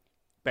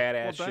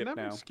 Badass ship now.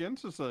 Dynamic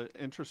skins is an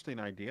interesting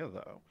idea,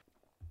 though.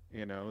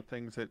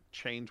 Things that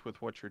change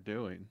with what you're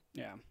doing.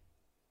 Yeah.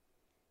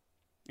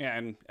 Yeah,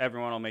 and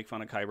everyone will make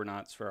fun of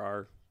Kybernauts for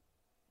our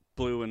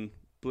blue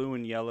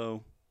and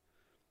yellow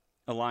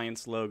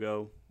Alliance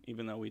logo,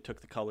 even though we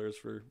took the colors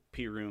for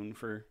P-Rune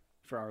for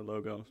our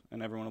logo.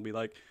 And everyone will be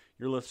like,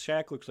 your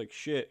shack looks like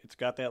shit. It's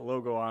got that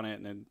logo on it,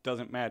 and it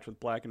doesn't match with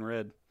black and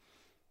red.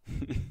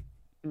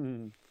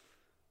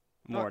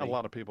 Not a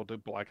lot of people do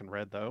black and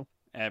red, though.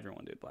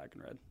 Everyone did black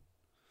and red.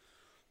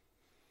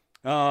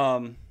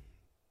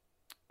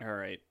 All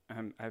right,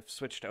 I've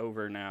switched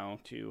over now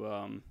to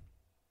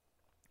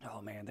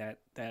oh man,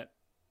 that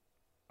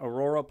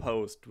Aurora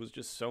post was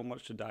just so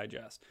much to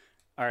digest.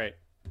 All right,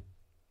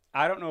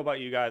 I don't know about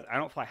you guys. I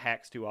don't fly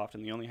hacks too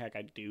often. The only hack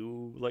I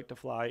do like to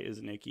fly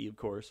is Nikki, of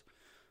course.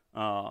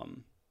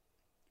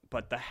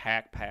 But the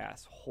hack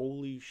pass,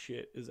 holy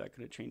shit, is that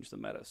going to change the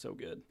meta so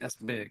good? That's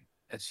big.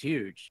 It's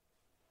huge.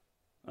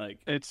 Like,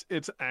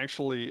 It's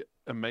actually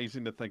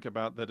amazing to think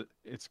about that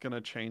it's going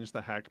to change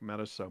the hack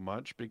meta so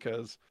much,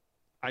 because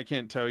I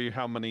can't tell you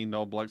how many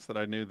Noblex that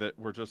I knew that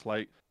were just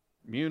like,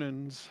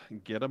 Munins,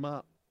 get them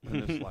up.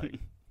 And it's like,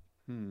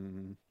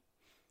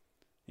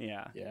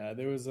 yeah. Yeah,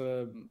 there was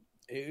a.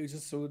 It was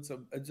just so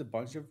it's a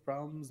bunch of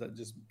problems that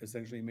just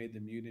essentially made the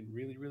mutant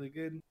really really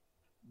good.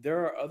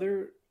 There are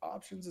other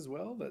options as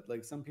well that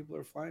like some people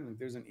are fine. Like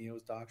there's an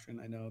EOS doctrine.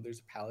 I know there's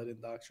a Paladin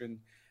doctrine,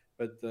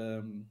 but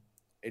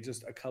it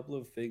just a couple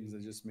of things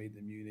that just made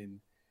the mutant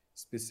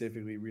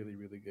specifically really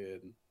really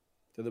good,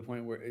 to the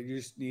point where you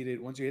just needed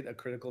once you hit a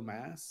critical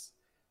mass,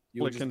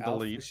 you would click just and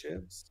alpha delete.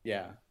 ships.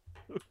 Yeah,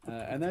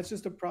 and that's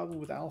just a problem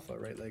with alpha,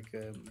 right? Like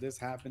this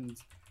happened,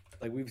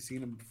 like we've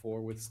seen them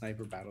before with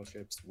sniper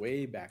battleships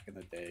way back in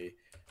the day,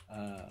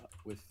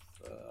 with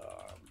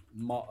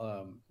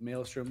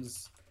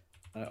maelstroms,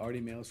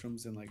 already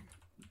maelstroms in like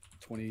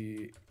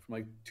 20 from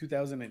like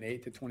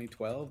 2008 to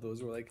 2012.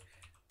 Those were like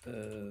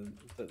the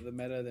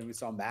meta. Then we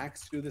saw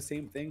Max do the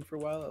same thing for a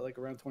while, like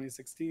around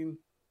 2016.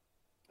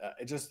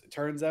 It just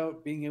turns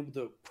out being able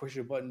to push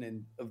a button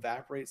and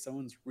evaporate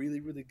someone's really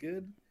really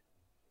good.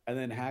 And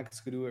then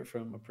hacks could do it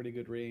from a pretty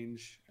good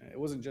range. It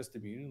wasn't just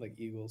immune, like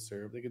Eagle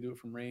serve. They could do it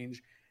from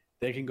range.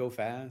 They can go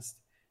fast.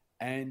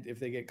 And if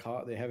they get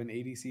caught, they have an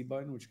ADC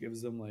button, which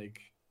gives them like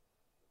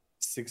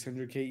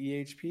 600k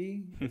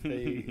EHP if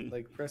they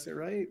like press it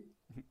right.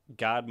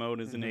 God mode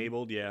is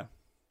enabled. Yeah.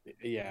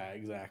 Yeah,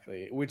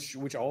 exactly.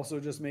 Which also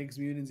just makes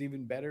mutants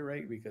even better,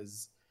 right?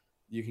 Because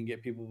you can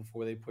get people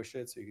before they push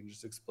it, so you can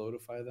just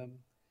explodify them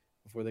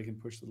before they can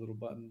push the little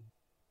button.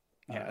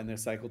 Yeah. And their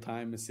cycle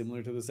time is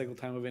similar to the cycle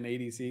time of an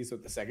ADC, so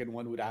the second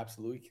one would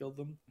absolutely kill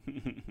them.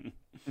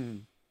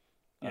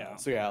 Yeah.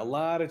 So yeah, a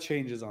lot of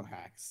changes on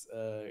hacks,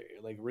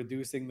 like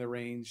reducing the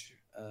range,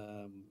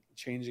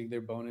 changing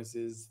their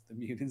bonuses. The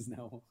mutants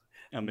now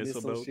A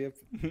missile boat. ship,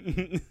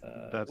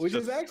 Which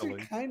is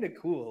actually kind of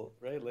cool,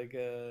 right? Like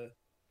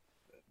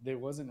there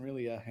wasn't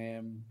really a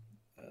ham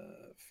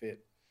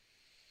fit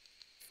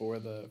for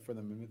the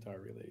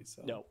Mimitar really.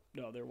 So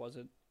No, there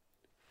wasn't.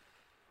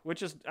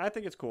 Which is, I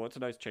think it's cool. It's a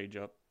nice change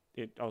up.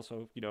 It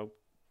also,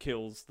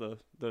 kills the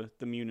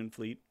mutant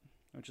fleet,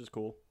 which is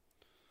cool.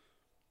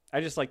 I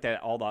just like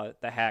that all the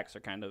hacks are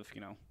kind of,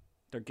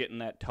 they're getting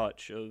that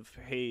touch of,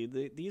 hey,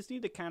 these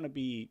need to kind of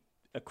be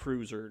a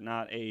cruiser,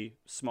 not a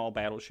small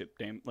battleship.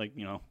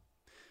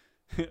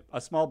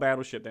 A small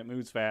battleship that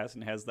moves fast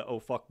and has the oh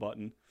fuck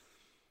button.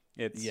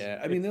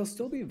 I mean, they'll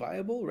still be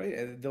viable, right?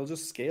 And they'll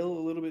just scale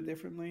a little bit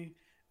differently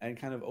and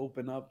kind of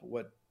open up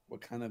what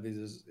kind of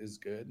is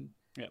good.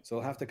 Yeah. So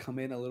they'll have to come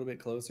in a little bit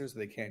closer, so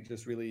they can't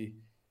just really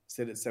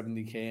sit at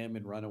 70 km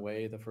and run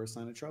away the first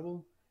sign of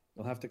trouble.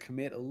 They'll have to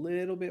commit a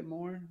little bit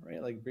more,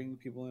 right? Like bring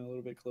people in a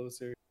little bit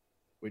closer,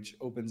 which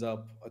opens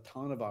up a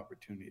ton of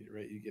opportunity,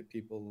 right? You get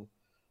people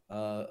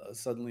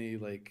suddenly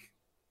like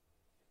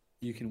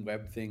you can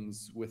web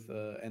things with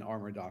an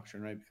armor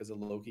doctrine, right? Because a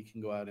Loki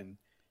can go out and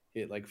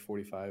hit like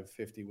 45,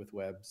 50 with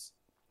webs.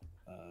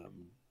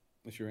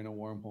 If you're in a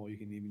wormhole, you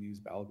can even use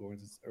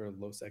Balgorns, or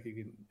low sec,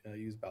 you can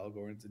use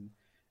Balgorns and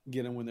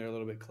get them when they're a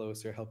little bit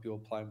closer, help you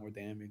apply more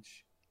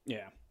damage.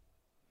 Yeah.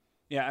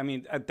 Yeah, I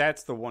mean,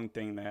 that's the one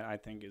thing that I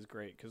think is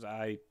great, because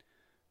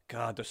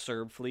the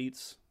Serb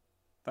fleets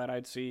that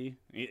I'd see,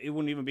 it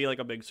wouldn't even be like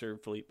a big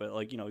Serb fleet, but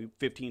like,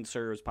 15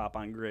 Serbs pop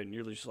on grid, and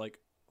you're just like,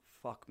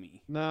 fuck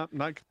me. No,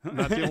 not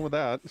dealing with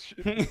that.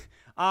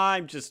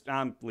 I'm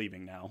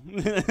leaving now.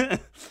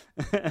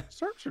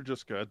 Serbs are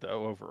just good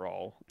though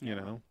overall,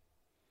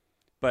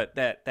 But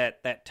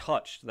that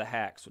touch to the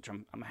hacks, which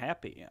I'm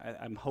happy.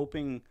 I'm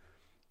hoping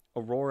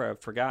Aurora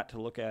forgot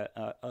to look at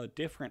a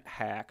different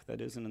hack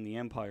that isn't in the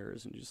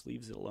Empires and just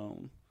leaves it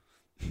alone.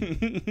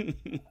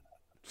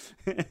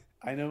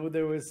 I know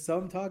there was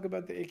some talk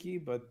about the Icky,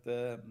 but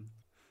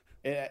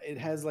it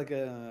has like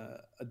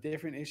a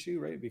different issue,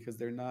 right? Because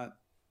they're not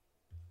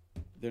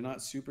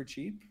super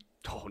cheap.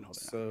 Oh no!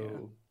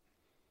 So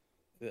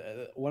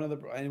one of the,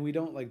 and we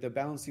don't, like, the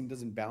balance team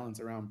doesn't balance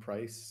around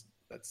price.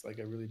 That's like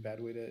a really bad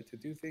way to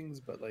do things.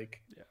 But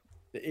like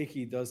the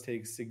Icky does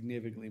take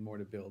significantly more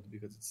to build,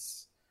 because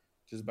it's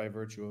just by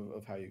virtue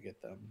of how you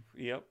get them.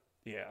 Yep.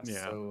 Yeah.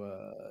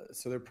 So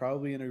they're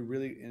probably in a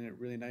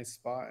really nice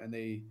spot, and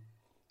the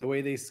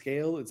way they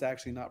scale, it's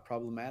actually not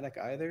problematic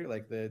either.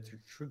 Like the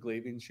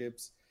Triglavian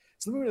ships,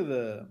 similar to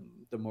the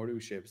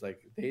Mordu ships,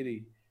 like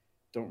they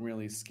don't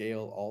really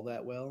scale all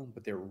that well,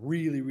 but they're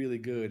really really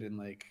good in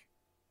like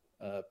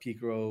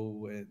peak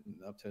row and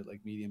up to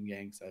like medium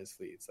gang size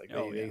fleets. Like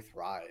they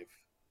thrive.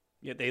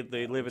 Yeah,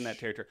 they live in that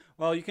territory.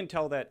 Well, you can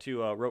tell that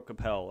to Rote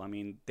Capel. I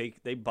mean,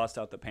 they bust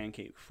out the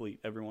pancake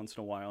fleet every once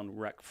in a while and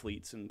wreck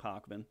fleets in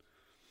Pokemon.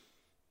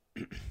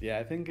 Yeah,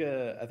 I think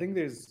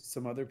there's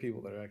some other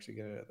people that are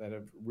actually that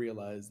have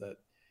realized that,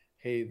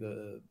 hey,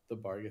 the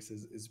Bargus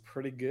is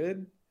pretty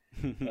good,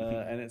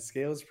 and it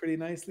scales pretty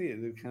nicely.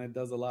 It kind of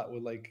does a lot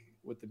with like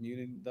what the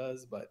mutant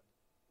does, but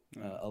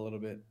a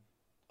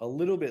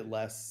little bit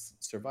less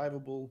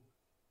survivable,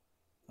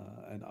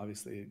 and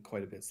obviously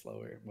quite a bit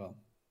slower. Well,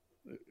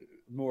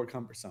 more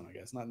cumbersome, I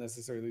guess. Not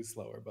necessarily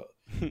slower, but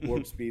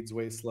warp speed's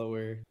way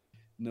slower.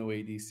 No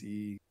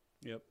ADC.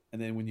 Yep.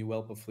 And then when you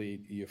whelp a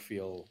fleet, you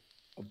feel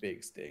a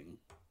big sting.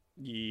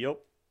 Yep.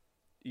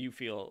 You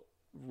feel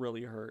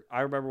really hurt.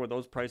 I remember when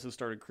those prices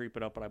started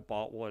creeping up and I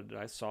bought one and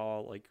I saw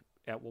like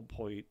at one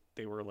point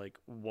they were like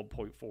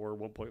 1.4,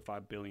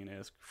 1.5 billion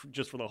isk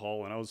just for the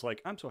hull. And I was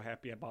like, I'm so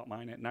happy I bought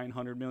mine at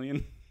 900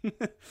 million.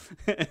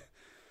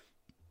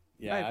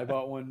 Yeah, I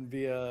bought one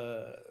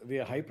via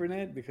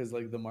Hypernet because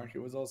like the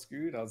market was all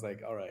screwed. I was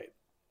like, all right,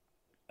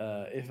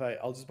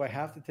 I'll just buy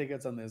half the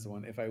tickets on this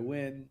one. If I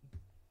win,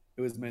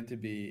 it was meant to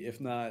be. If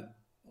not,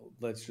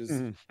 let's just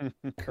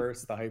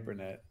curse the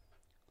Hypernet,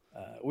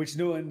 which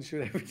no one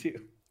should ever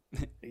do.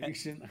 You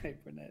shouldn't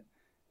Hypernet.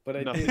 But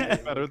I Nothing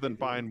did. better than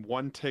buying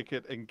one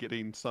ticket and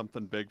getting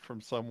something big from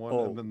someone,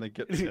 and then they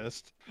get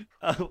pissed.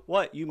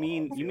 What you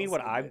mean? Oh, You mean feels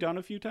what so I've good. done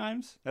a few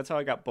times? That's how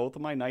I got both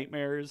of my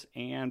nightmares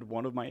and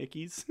one of my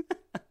ickies.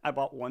 I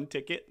bought one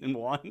ticket and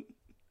one.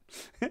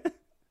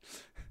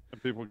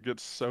 And people get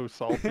so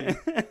salty.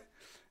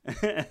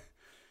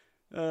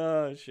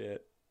 Oh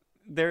shit!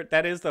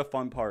 That is the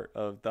fun part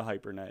of the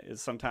Hypernet.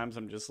 Is sometimes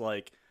I'm just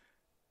like,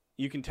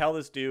 you can tell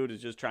this dude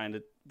is just trying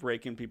to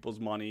rake in people's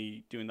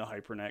money, doing the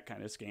Hypernet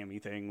kind of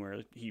scammy thing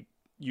where he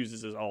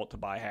uses his alt to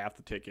buy half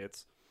the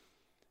tickets,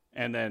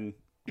 and then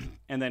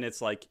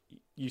it's like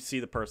you see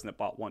the person that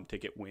bought one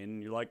ticket win,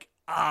 and you're like,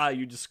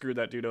 you just screwed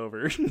that dude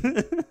over.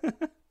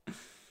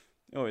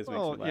 Always makes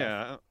me laugh.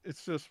 Yeah,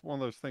 it's just one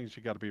of those things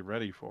you got to be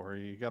ready for.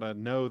 You got to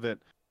know that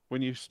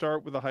when you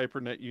start with a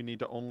Hypernet, you need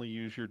to only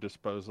use your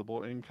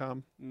disposable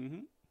income,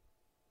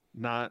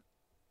 not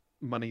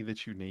money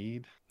that you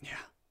need. Yeah.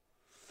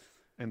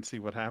 And see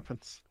what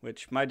happens.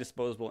 Which my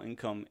disposable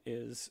income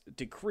is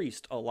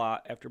decreased a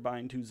lot after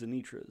buying 2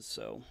 Zenitras,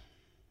 so.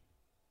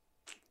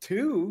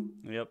 2?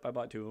 Yep, I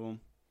bought 2 of them.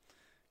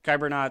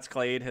 Kybernauts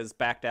Clade has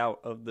backed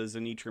out of the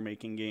Zenitra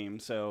making game,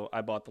 so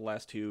I bought the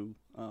last 2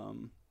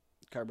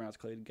 Kybernauts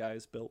Clade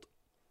guys built.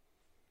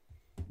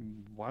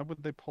 Why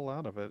would they pull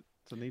out of it?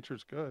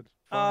 Zenitra's good.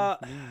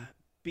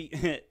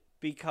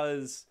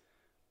 Because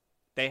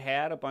they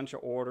had a bunch of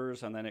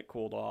orders and then it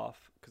cooled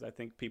off, because I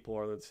think people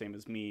are the same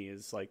as me,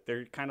 is like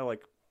they're kind of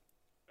like,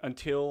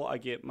 until I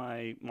get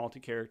my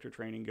multi-character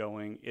training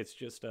going, it's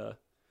just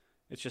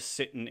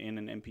sitting in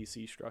an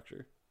NPC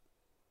structure.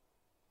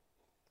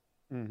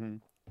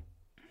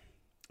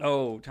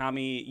 Oh,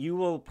 Tommy, you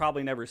will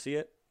probably never see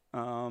it.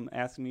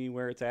 Ask me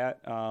where it's at.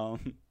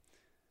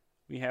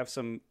 We have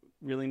some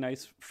really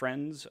nice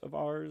friends of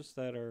ours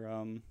that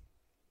are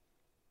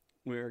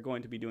we're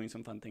going to be doing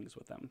some fun things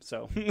with them,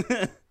 so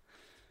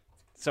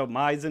So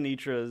my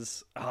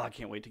Zenitras, I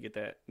can't wait to get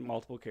that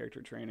multiple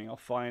character training. I'll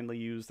finally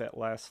use that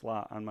last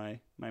slot on my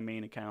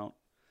main account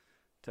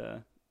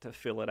to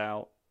fill it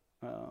out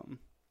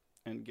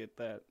and get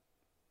that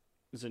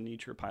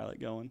Zenitra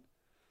pilot going.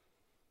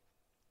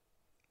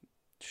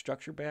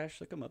 Structure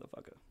bash like a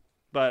motherfucker.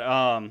 But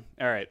all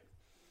right.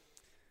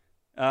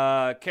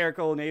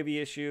 Caracal Navy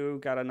issue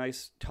got a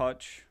nice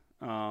touch.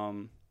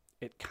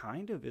 It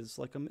kind of is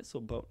like a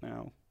missile boat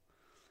now.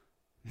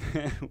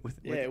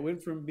 It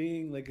went from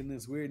being like in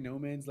this weird no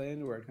man's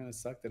land where it kind of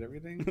sucked at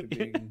everything to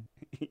being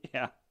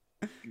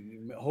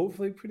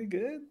hopefully pretty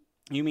good.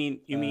 You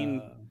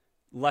mean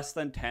less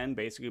than 10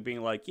 basically being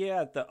like,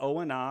 yeah, the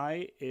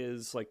O&I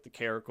is like the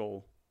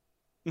Caracal.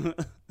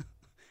 The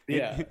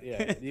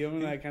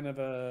O&I kind of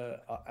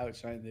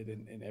outshined it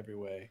in every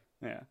way.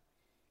 Yeah.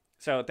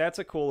 So that's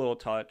a cool little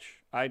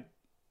touch. I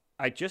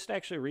just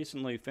actually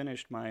recently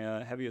finished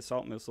my heavy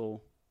assault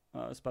missile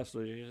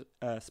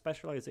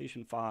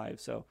specialization 5,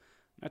 so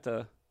I have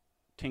to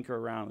tinker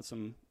around with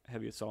some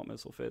heavy assault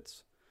missile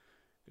fits,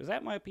 because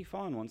that might be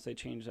fun once they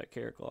change that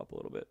Caracal up a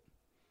little bit.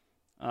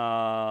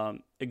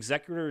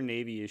 Executor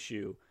Navy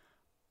issue.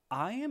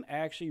 I am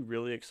actually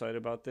really excited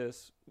about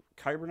this.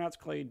 Kybernauts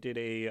Clay did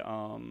a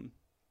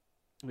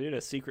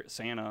Secret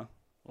Santa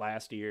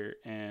last year,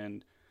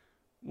 and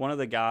one of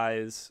the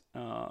guys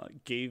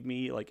gave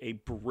me like a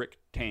brick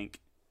tank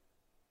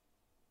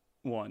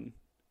one.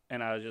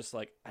 And I was just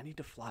like, I need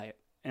to fly it.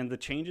 And the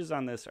changes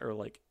on this are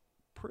like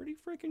pretty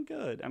freaking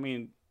good. I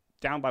mean,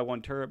 down by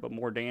 1 turret, but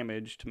more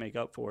damage to make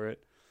up for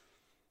it.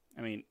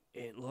 I mean,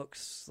 it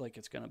looks like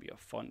it's going to be a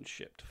fun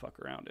ship to fuck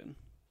around in.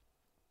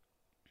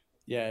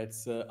 Yeah,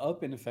 it's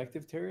up in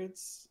effective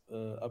turrets,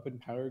 up in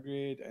power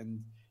grid,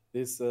 and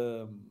this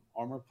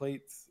armor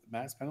plate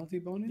mass penalty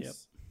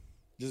bonus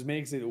just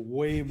makes it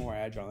way more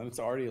agile. And it's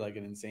already like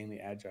an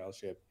insanely agile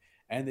ship.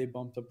 And they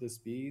bumped up the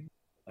speed.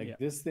 Like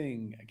this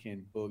thing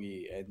can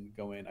boogie and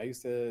go in. I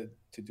used to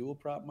dual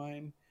prop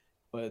mine,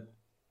 but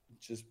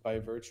just by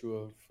virtue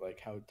of like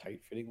how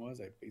tight fitting was,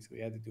 I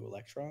basically had to do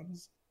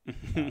electrons,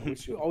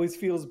 which always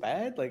feels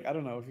bad. Like, I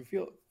don't know, if you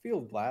feel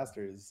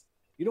blasters,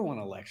 you don't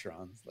want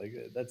electrons. Like,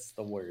 that's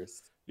the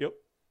worst. Yep.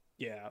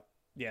 Yeah.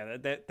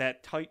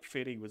 That tight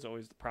fitting was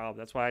always the problem.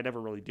 That's why I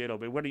never really did it.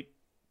 But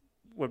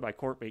when my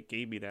court mate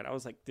gave me that, I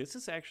was like, this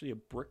is actually a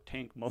brick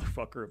tank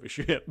motherfucker of a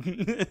ship.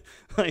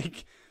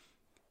 Like,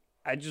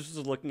 I just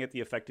was looking at the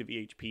effective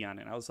EHP on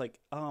it. And I was like,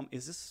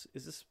 is this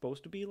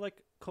supposed to be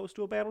like close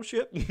to a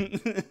battleship?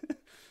 Yeah,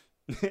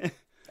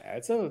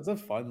 it's a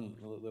fun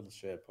little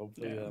ship.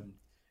 Hopefully, Yeah.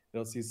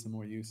 it'll see some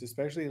more use,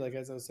 especially like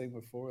as I was saying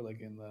before,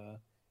 like in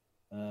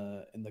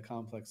the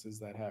complexes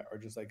that are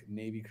just like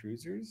Navy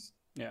cruisers.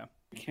 Yeah.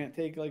 You can't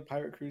take like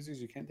pirate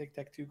cruisers. You can't take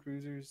Tech 2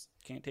 cruisers.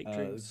 Can't take It's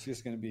trigs.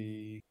 just gonna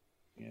be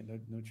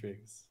no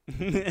trigs.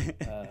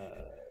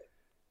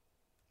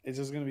 It's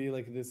just gonna be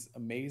like this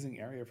amazing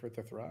area for it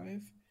to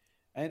thrive,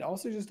 and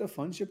also just a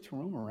fun ship to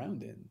roam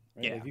around in.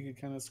 Right? Yeah. Like you could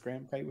kind of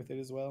scram kite with it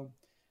as well.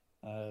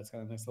 It's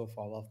kind of a nice little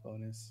fall off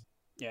bonus.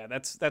 Yeah,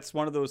 that's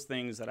one of those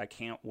things that I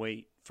can't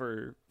wait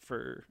for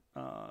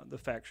the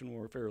faction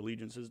warfare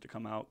allegiances to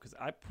come out, because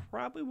I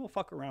probably will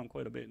fuck around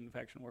quite a bit in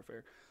faction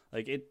warfare.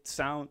 Like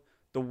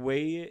the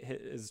way it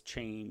has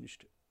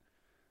changed,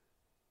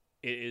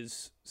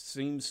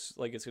 seems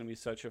like it's gonna be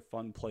such a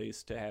fun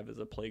place to have as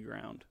a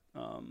playground,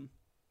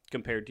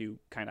 compared to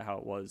kind of how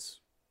it was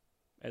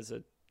as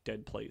a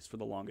dead place for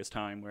the longest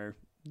time, where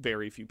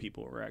very few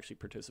people were actually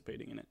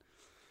participating in it.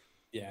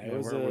 Yeah, It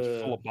was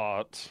full of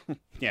bots.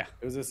 Yeah,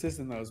 it was a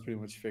system that was pretty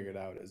much figured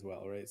out as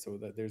well, right? So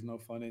that there's no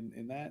fun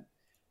in that.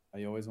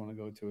 You always want to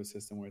go to a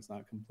system where it's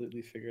not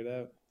completely figured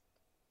out.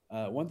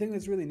 One thing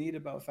that's really neat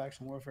about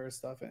faction warfare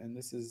stuff, and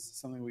this is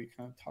something we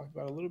kind of talked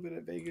about a little bit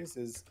at Vegas,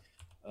 is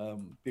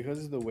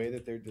because of the way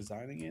that they're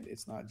designing it,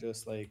 it's not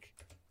just like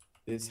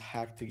this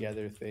hacked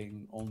together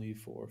thing only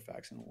for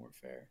faction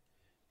warfare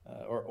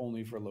or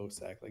only for low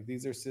sec. Like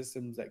these are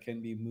systems that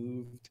can be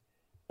moved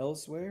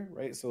elsewhere,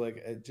 right? So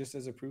like just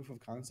as a proof of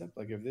concept,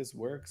 like if this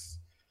works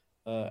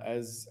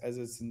as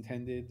it's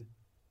intended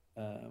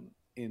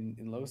in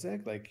low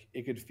sec, like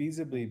it could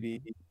feasibly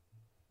be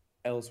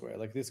elsewhere.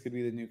 Like this could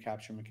be the new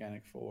capture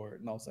mechanic for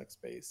null sec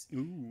space.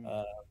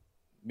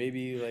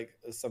 Maybe like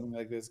something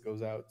like this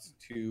goes out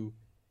to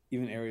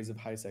even areas of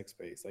high sec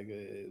space. Like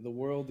the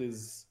world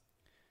is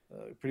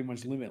pretty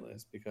much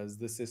limitless because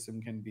the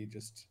system can be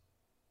just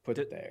put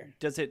there.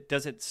 Does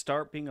it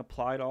start being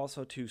applied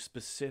also to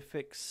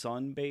specific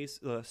sun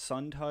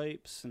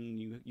types, and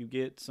you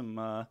get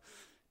some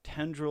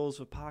tendrils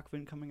of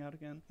Pakvin coming out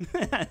again?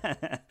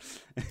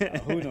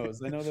 Who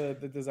knows? I know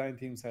the design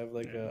teams have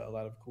like a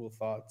lot of cool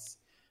thoughts.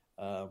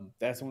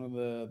 That's one of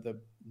the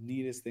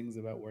neatest things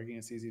about working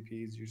at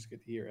CCPs. You just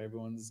get to hear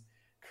everyone's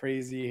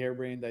crazy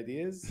harebrained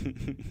ideas,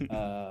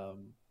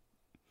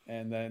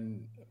 and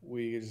then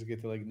we just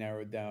get to like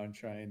narrow it down,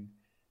 try and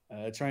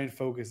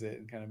focus it,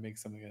 and kind of make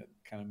something that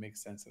kind of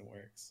makes sense and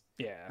works.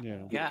 Yeah.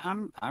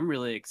 I'm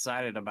really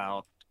excited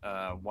about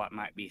what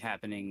might be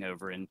happening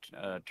over in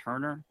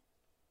Turner.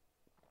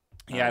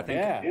 Yeah, I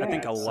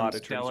think a lot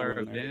of stellar trigs are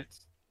in there.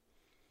 events.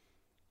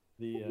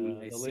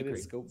 The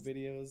latest scope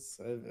videos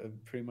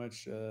have pretty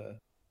much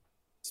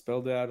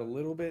spelled it out a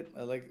little bit.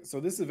 So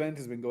this event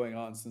has been going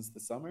on since the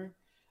summer,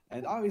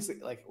 and obviously,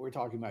 like we're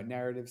talking about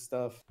narrative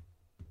stuff.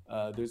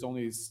 There's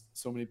only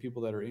so many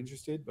people that are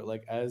interested, but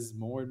like as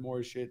more and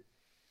more shit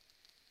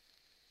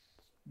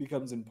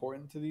becomes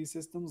important to these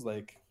systems,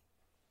 like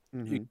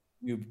new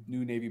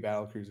Navy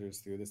battle cruisers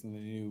through this and the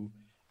new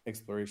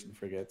exploration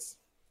frigates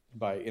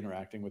by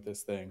interacting with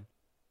this thing.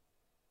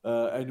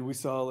 And we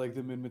saw like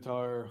the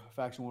Minmatar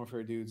faction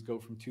warfare dudes go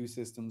from 2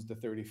 systems to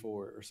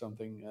 34 or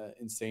something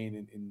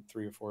insane in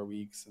 3 or 4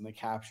 weeks, and they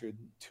captured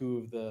 2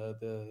 of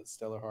the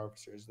stellar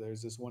harvesters.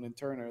 There's this one in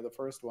Turner, the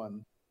first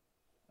one,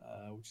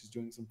 which is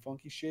doing some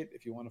funky shit.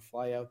 If you want to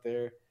fly out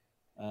there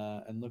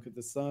and look at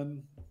the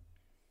sun,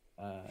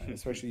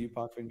 especially you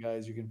Pakvin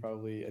guys, you can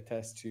probably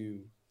attest to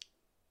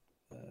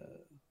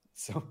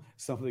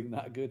something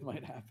not good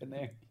might happen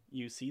there.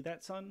 You see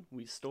that sun?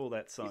 We stole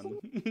that sun.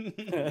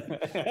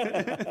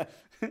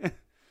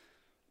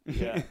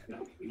 Yeah.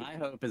 My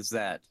hope is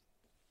that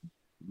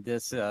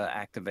this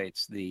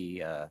activates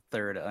the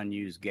third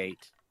unused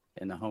gate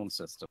in the home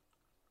system.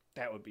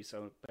 That would be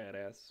so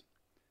badass.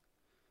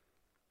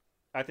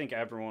 I think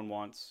everyone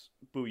wants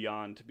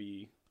Bouillon to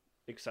be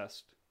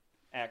accessed,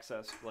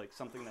 like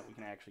something that we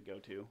can actually go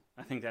to.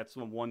 I think that's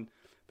the one.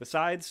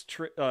 Besides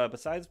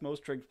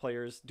most Trig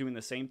players doing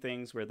the same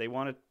things where they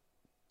want a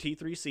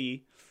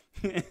T3C,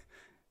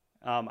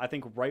 I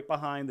think right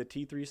behind the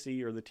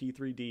T3C or the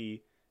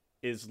T3D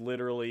is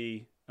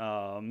literally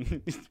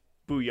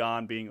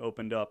Bouillon being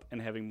opened up and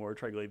having more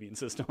Triglavian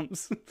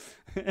systems.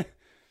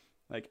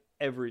 Like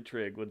every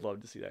Trig would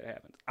love to see that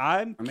happen.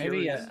 Or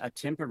maybe a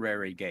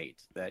temporary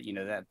gate that,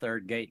 that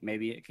third gate,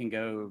 maybe it can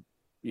go,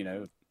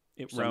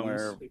 it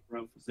somewhere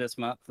roams this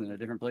month and a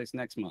different place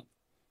next month.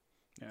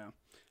 Yeah.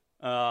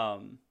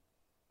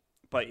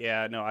 But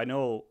yeah, no, I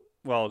know.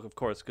 Well, of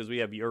course, because we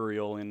have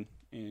Uriel in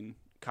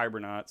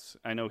Kybernauts.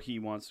 I know he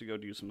wants to go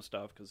do some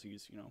stuff because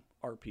he's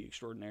RP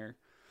extraordinaire.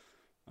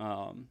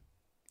 I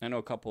know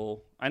a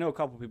couple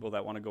people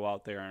that want to go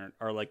out there and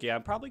are like, yeah,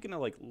 I'm probably gonna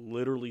like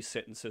literally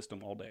sit in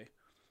system all day.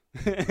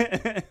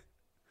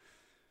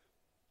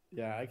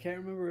 Yeah, I can't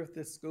remember if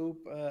this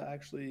scope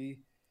actually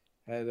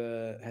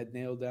had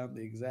nailed down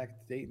the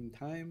exact date and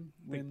time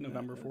when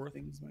November 4th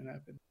things might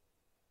happen.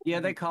 Yeah,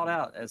 they called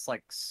out. It's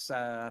like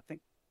I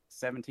think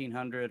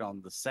 1700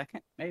 on the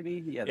second,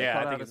 maybe. Yeah, they Yeah,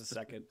 called I out think a it's the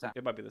specific second. time.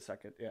 It might be the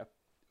second. Yeah.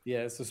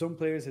 Yeah, so some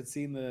players had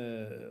seen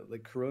the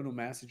like coronal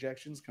mass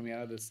ejections coming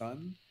out of the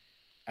sun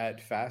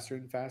at faster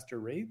and faster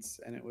rates,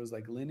 and it was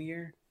like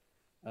linear,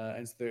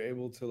 and so they're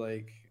able to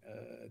like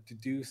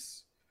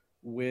deduce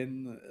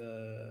when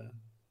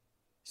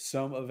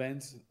some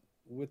event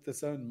with the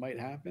sun might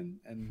happen,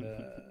 and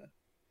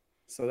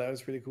so that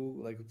was pretty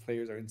cool. Like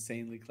players are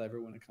insanely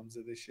clever when it comes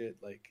to this shit.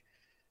 Like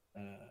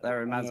That I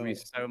reminds know, me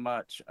so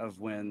much of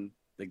when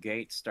the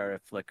gates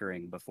started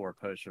flickering before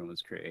Potion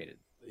was created.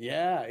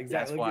 yeah,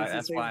 exactly. Like, it's the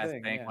That's same why I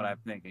thing. think Yeah. what I'm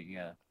thinking.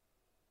 Yeah.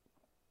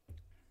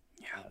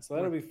 So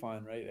that'll be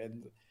fun, right?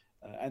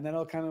 And then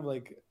I'll kind of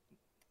like,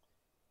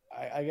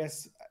 I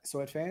guess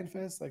so at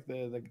FanFest, like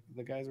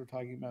the guys were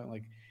talking about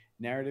like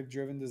narrative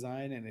driven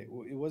design, and it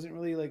wasn't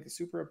really like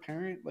super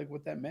apparent like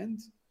what that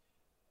meant.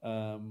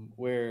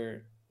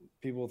 Where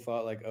people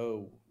thought like,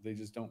 oh, they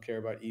just don't care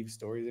about Eve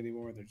stories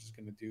anymore. They're just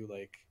gonna do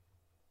like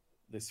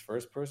this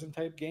first person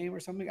type game or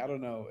something. I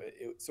don't know.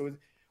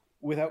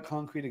 Without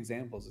concrete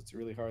examples, it's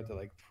really hard to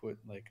like put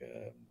like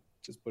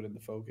just put in the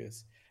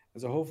focus.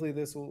 And so hopefully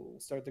this will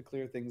start to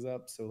clear things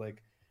up. So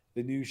like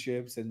the new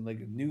ships and like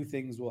new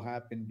things will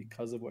happen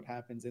because of what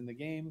happens in the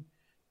game,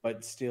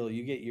 but still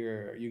you get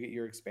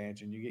your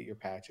expansion, you get your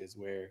patches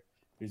where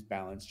there's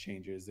balance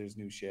changes, there's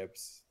new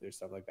ships, there's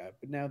stuff like that.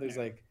 But now there's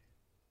like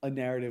a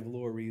narrative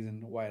lore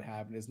reason why it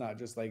happened. It's not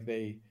just like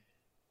they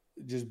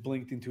just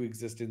blinked into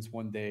existence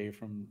one day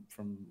from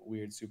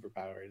weird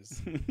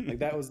superpowers. Like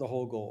that was the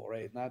whole goal,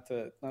 right? Not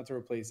to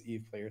replace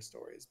Eve player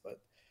stories,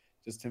 but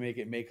just to make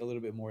it make a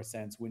little bit more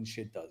sense when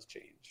shit does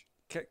change.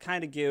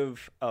 Kind of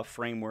give a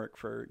framework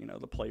for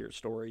the player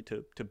story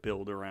to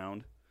build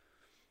around.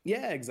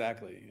 Yeah,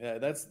 exactly. Yeah,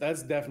 that's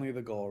definitely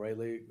the goal, right?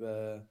 Like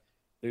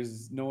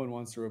there's no one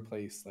wants to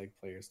replace like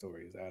player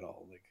stories at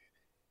all. Like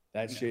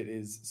that shit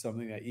is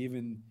something that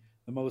even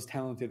the most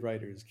talented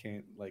writers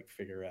can't like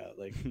figure out.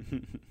 Like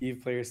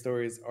Eve player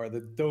stories are the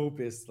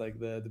dopest. Like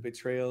the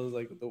betrayals,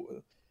 like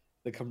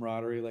the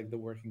camaraderie, like the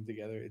working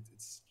together.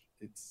 It's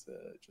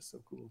just so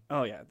cool.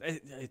 Oh yeah,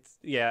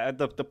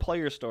 the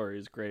player story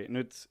is great,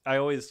 and I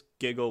always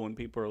giggle when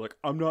people are like,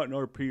 "I'm not an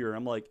RPer."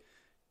 I'm like,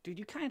 dude,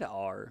 you kind of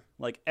are.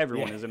 Like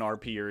everyone is an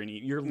RPer, and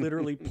you're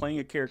literally playing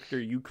a character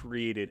you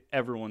created.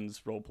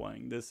 Everyone's role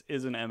playing. This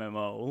is an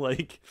MMO.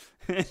 Like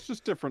it's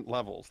just different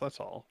levels. That's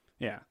all.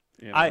 Yeah.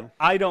 You know?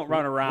 I don't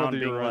run around whether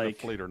being you're like in a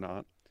fleet or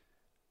not.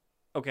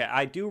 Okay,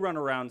 I do run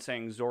around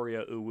saying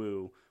Zoria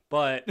Uwu,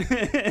 but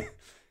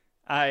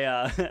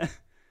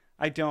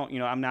I don't,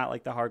 I'm not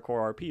like the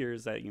hardcore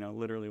RPers that,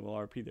 literally will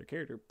RP their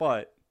character,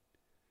 but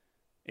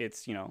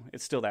it's,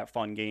 it's still that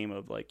fun game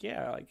of like,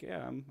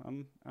 I'm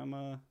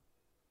a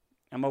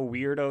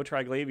weirdo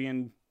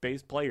Triglavian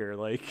based player,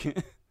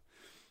 like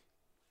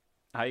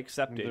I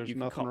accept it. There's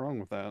nothing wrong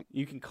with that.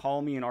 You can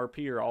call me an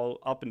RPer all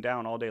up and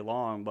down all day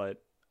long,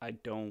 but I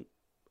don't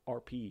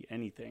RP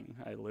anything.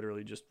 I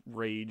literally just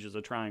rage as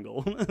a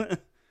triangle.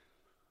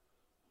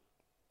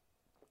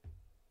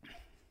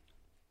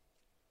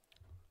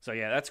 So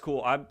yeah, that's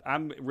cool.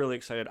 I'm really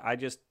excited. I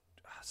just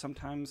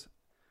sometimes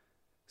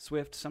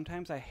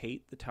I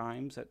hate the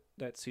times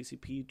that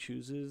CCP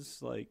chooses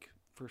like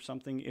for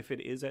something if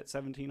it is at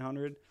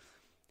 1700.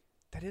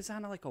 That is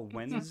on like a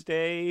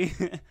Wednesday.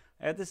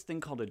 I had this thing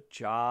called a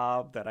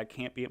job that I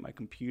can't be at my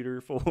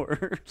computer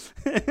for.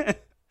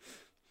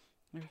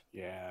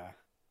 Yeah.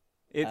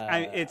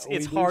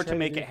 It's hard to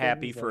make it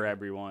happy for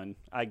everyone.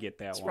 I get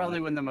that. It's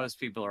probably when the most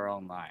people are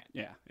online.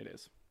 Yeah, it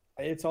is.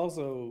 It's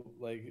also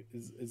like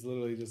it's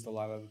literally just a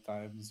lot of the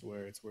times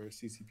where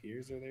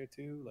CCPers are there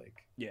too.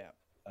 Like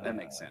that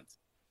makes sense.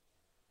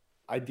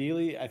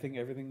 Ideally, I think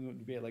everything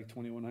would be at like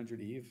 2100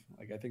 Eve.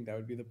 Like I think that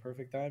would be the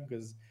perfect time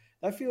because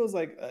that feels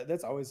like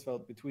that's always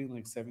felt between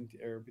like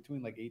 17 or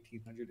between like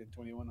 1800 and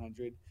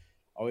 2100.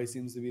 Always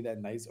seems to be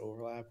that nice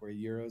overlap where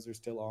Euros are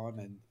still on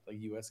and like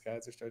US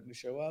guys are starting to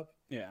show up.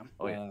 Yeah.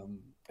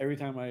 Every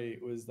time I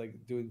was like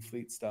doing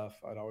fleet stuff,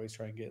 I'd always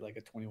try and get like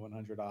a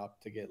 2100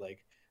 op to get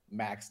like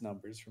max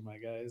numbers for my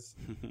guys.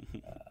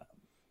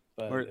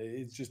 But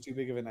it's just too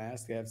big of an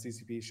ask to have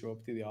CCP show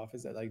up to the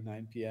office at like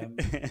 9 p.m.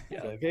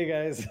 Like, hey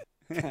guys,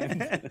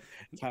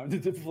 time to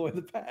deploy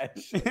the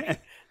patch.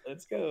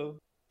 Let's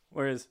go.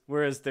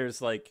 Whereas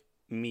there's like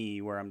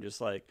me where I'm just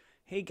like,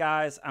 hey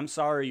guys, I'm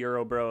sorry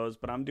Euro bros,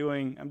 but I'm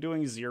doing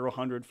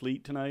 0-100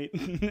 fleet tonight.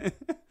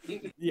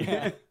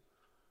 Yeah.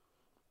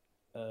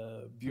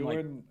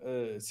 Bjorn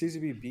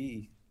CCP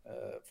B,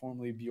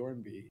 formerly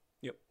Bjorn B.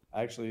 Yep.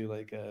 Actually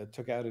like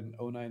took out an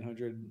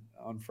 0900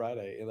 on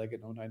Friday, like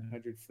an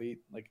 0900 fleet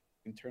like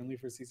internally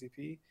for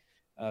CCP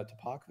to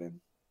Pakvin.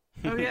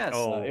 Oh yes.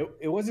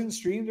 It wasn't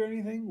streamed or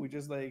anything. We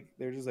just like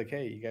they're just like,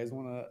 hey, you guys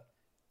want to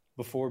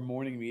before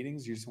morning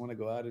meetings, you just want to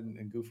go out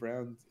and goof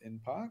around in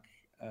Pak.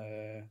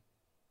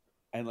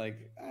 And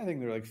like I think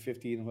there were like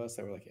 15 of us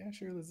that were like, yeah,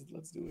 sure,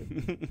 let's do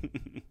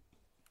it.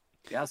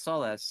 Yeah, I saw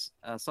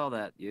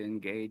that you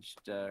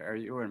engaged, or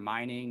you were in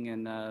mining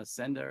in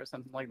Senda or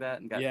something like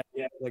that, and got yeah,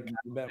 like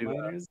combat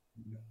miners.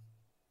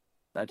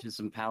 that to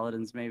some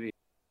paladins maybe.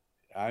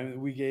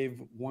 We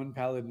gave one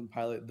paladin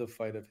pilot the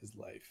fight of his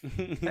life.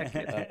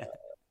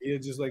 He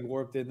had just like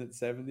warped in at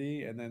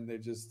 70, and then they're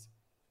just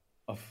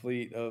a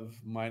fleet of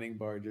mining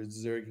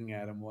barges zerging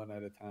at him one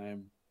at a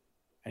time,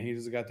 and he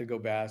just got to go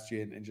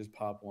bastion and just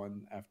pop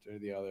one after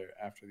the other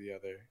after the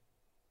other.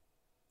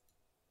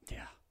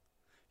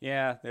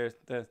 Yeah. There's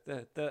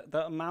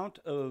the amount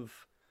of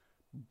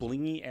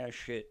blingy ass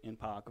shit in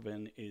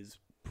Pokemon is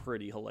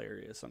pretty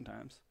hilarious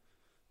sometimes.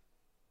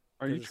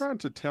 Are you trying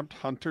to tempt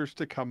hunters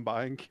to come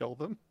by and kill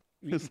them?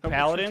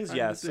 Paladins,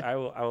 yes. I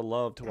would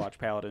love to watch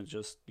Paladins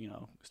just,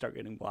 start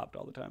getting blopped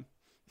all the time.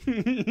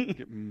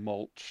 Get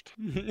mulched.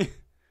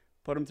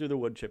 Put them through the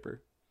wood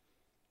chipper.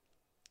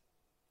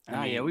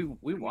 Yeah,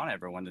 we want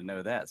everyone to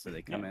know that, so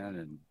they come in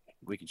and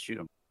we can shoot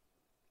them.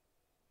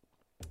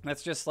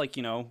 That's just like,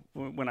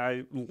 when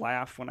I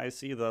laugh when I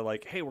see the,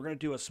 like, hey, we're going to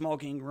do a small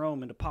game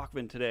roam into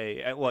Pochven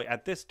today,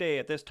 at this day,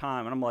 at this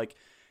time. And I'm like,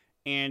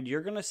 and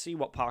you're going to see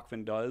what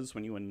Pochven does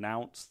when you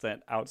announce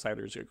that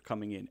outsiders are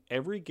coming in.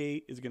 Every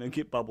gate is going to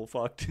get bubble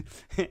fucked,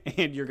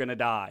 and you're going to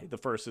die the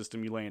first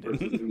system you land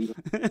in.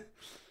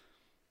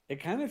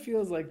 It kind of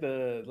feels like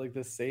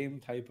the same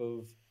type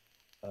of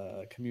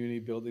community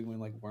building when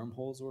like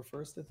wormholes were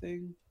first a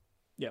thing.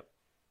 Yep.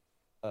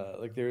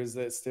 Like there is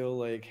that still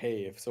like,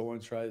 hey, if someone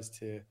tries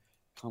to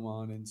come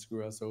on and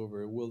screw us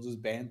over, we'll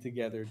just band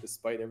together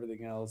despite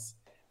everything else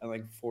and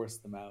like force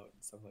them out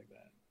and stuff like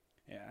that.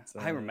 Yeah, So,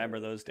 I remember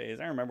those days.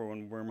 I remember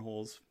when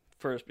wormholes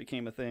first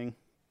became a thing.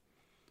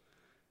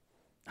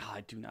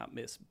 I do not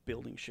miss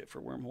building shit for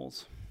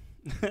wormholes.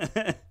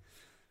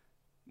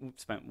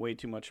 Spent way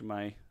too much of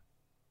my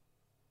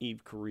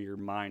Eve career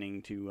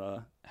mining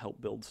to help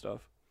build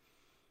stuff.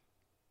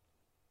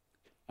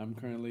 I'm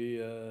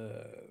currently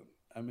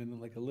I'm in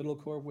like a little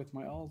corp with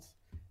my alt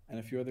and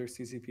a few other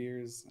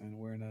CCPers, and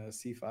we're in a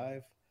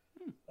C5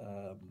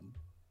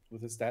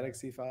 with a static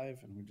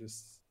C5, and we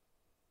just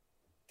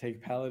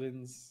take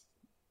paladins,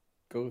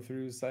 go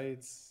through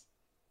sites.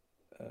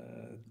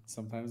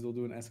 Sometimes we'll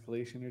do an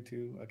escalation or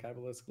two, a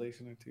capital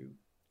escalation or two.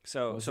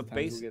 So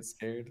we'll get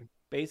scared.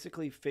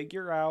 Basically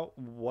figure out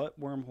what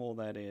wormhole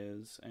that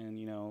is, and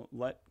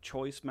let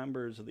choice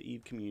members of the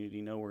Eve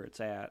community know where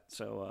it's at.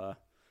 So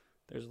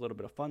there's a little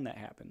bit of fun that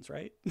happens,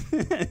 right?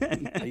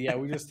 Yeah,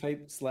 we just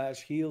type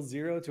 /heal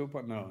 0 to a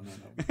point. No.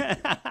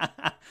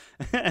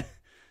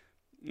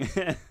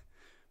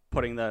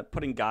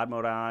 Putting God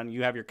mode on.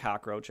 You have your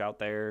cockroach out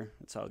there.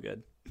 It's all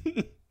good.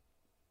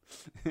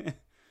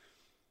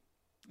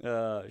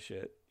 Oh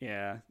shit.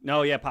 Yeah.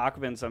 No, yeah,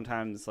 Pokemon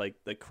sometimes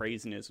like the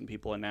craziness when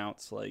people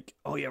announce like,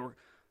 oh yeah,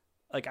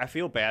 I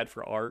feel bad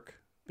for Arc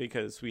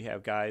because we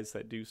have guys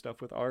that do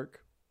stuff with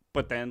Arc.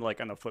 But then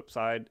like on the flip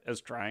side, as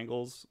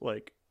triangles,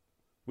 like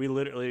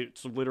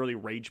it's literally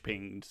rage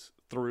pinged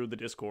through the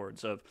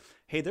Discords of,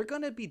 hey, they're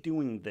gonna be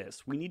doing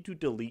this. We need to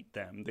delete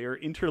them. They're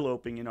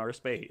interloping in our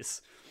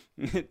space.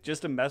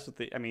 Just to mess with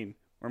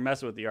we're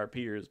messing with the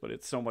RPers, but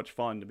it's so much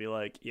fun to be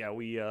like, yeah,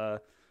 we're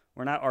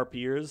not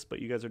RPers, but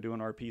you guys are doing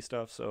RP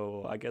stuff,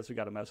 so I guess we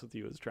got to mess with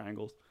you as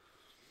triangles.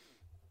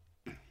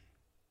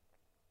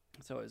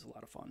 It's always a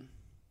lot of fun.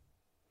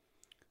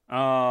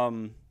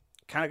 Kind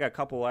of got a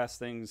couple last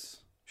things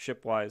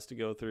ship-wise to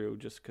go through,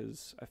 just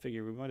because I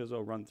figure we might as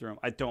well run through them.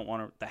 I don't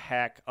want the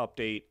hack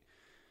update.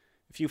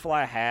 If you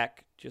fly a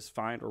hack, just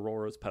find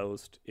Aurora's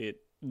post.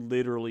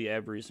 Literally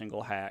every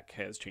single hack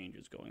has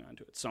changes going on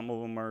to it. Some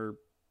of them are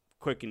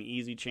quick and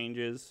easy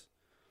changes.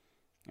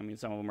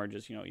 Some of them are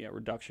just,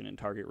 reduction in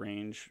target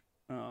range.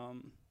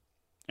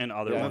 And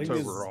other ones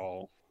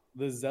overall.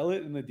 The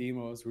Zealot and the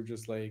Demos were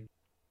just like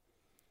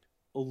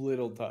a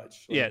little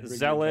touch. Like, yeah,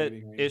 Zealot,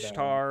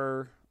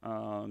 Ishtar,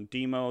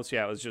 Demos.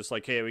 Yeah, it was just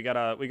like, hey, we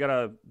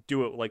gotta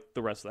do it like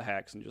the rest of the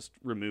hacks and just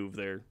remove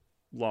their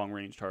long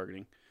range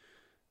targeting.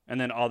 And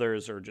then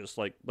others are just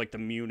like the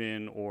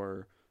Munin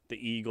or the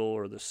Eagle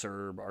or the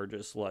Serb are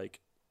just like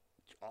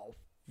a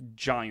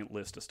giant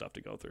list of stuff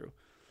to go through.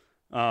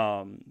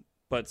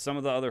 But some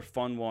of the other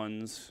fun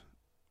ones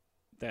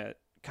that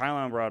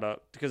Kylon brought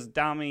up, because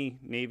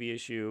Dami Navy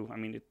issue,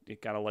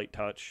 it got a light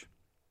touch.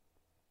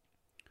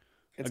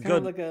 It's kind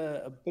of like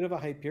a bit of a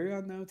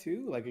Hyperion now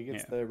too. Like it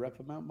gets the rep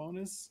amount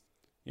bonus.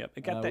 Yep,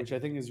 it got that, which I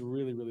think is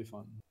really, really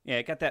fun. Yeah,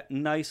 it got that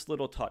nice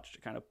little touch to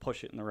kind of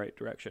push it in the right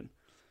direction.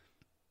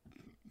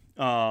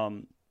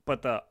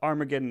 But the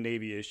Armageddon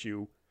Navy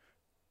issue,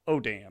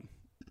 oh damn,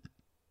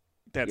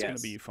 that's gonna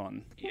be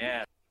fun.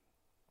 Yeah,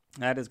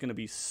 that is gonna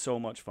be so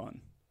much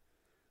fun.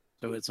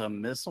 So it's a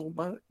missile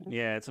boat?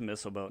 Yeah, it's a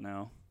missile boat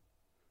now.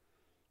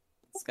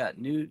 It's got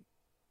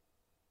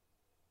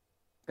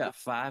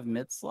 5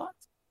 mid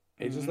slots.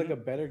 It's just like a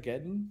better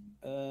Geddon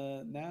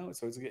now.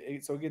 So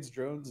it gets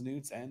drones,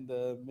 newts, and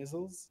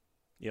missiles.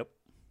 Yep.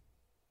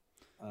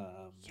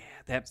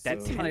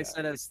 Somebody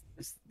said it's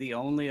the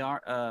only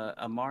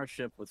a Mars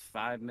ship with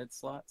 5 mid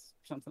slots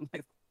or something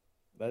like that.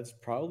 That's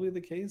probably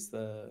the case.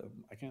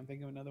 I can't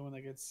think of another one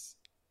that gets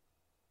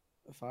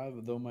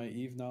 5, though my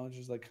Eve knowledge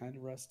is like kind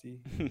of rusty.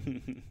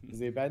 Does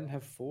the Abaddon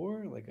have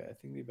 4? Like I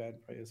think the Abaddon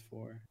probably has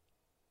 4.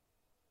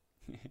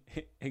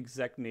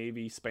 Exec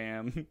Navy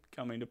spam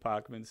coming to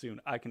Pokemon soon.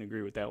 I can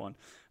agree with that one.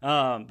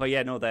 But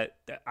yeah, no, that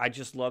I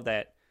just love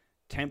that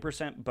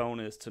 10%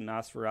 bonus to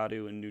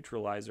Nosferatu and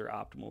Neutralizer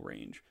optimal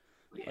range.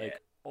 Yeah.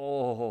 Like,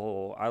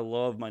 oh, I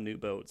love my new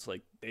boats.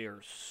 Like, they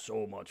are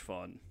so much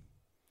fun.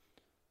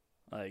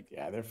 Like,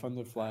 Yeah, they're fun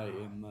to fly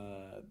in.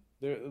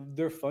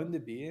 They're fun to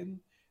be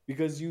in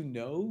because you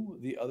know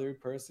the other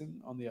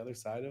person on the other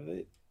side of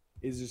it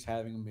is just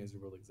having a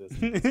miserable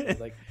existence. Right?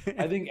 Like,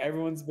 I think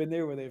everyone's been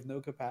there where they have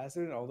no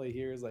capacitor and all they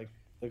hear is like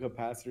the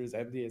capacitor is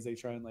empty as they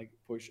try and like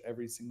push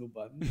every single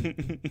button.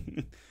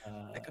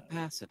 The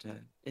capacitor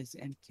is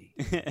empty.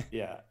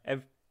 Yeah.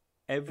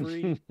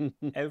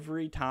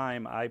 Every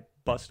time I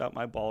bust out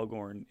my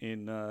Balgorn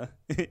in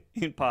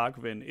in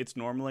Pokemon, it's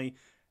normally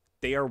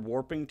they are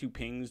warping to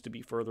pings to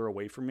be further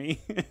away from me,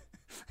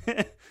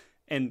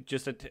 and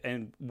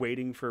and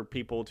waiting for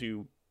people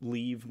to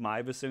leave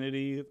my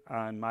vicinity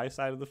on my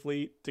side of the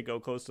fleet to go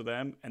close to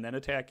them, and then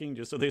attacking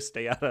just so they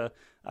stay out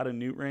of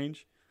newt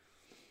range.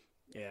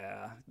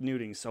 Yeah,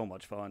 newting's so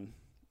much fun.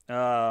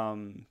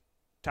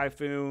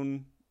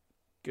 Typhoon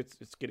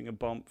it's getting a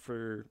bump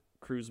for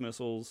cruise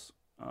missiles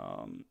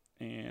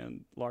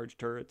and large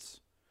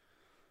turrets,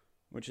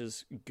 which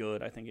is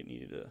good. I think it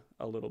needed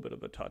a little bit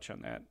of a touch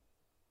on that.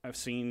 I've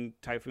seen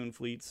Typhoon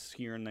fleets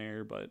here and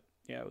there, but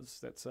yeah,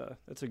 that's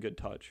a good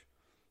touch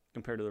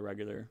compared to the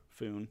regular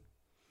Foon.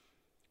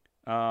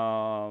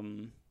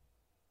 The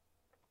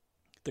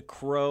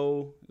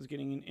Crow is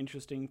getting an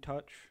interesting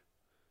touch.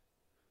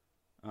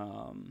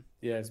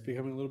 Yeah, it's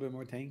becoming a little bit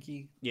more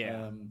tanky.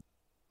 Yeah.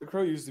 The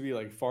Crow used to be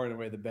like far and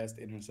away the best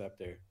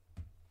interceptor.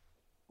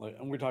 Like,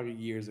 and we're talking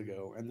years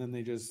ago, and then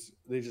they just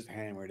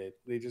hammered it.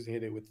 They just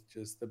hit it with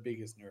just the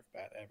biggest Nerf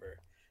bat ever,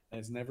 and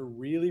it's never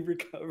really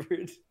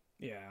recovered.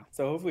 Yeah.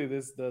 So hopefully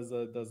this does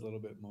a little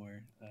bit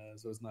more,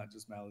 so it's not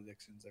just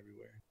maledictions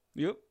everywhere.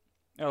 Yep.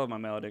 I love my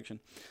malediction.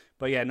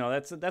 But yeah, no,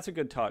 that's a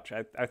good touch.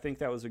 I think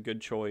that was a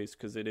good choice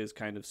because it is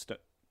kind of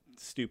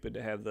stupid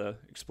to have the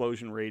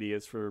explosion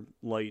radius for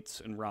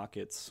lights and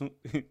rockets.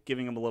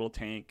 Giving them a little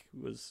tank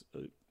was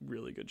a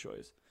really good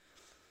choice.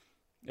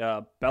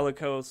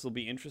 Bellicose will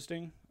be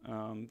interesting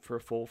for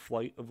a full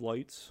flight of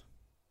lights,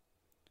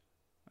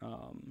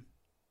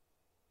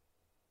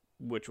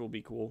 which will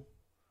be cool.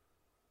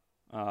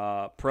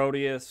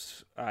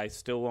 Proteus, I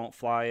still won't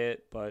fly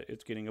it, but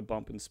it's getting a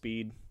bump in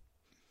speed.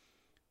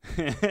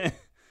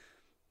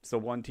 It's the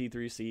one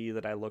T3C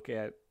that I look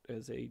at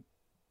as a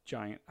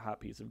giant hot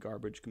piece of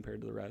garbage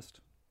compared to the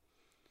rest.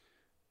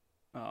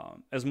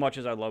 As much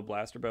as I love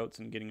blaster boats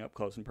and getting up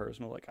close and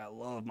personal, like I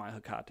love my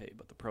Hecate,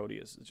 but the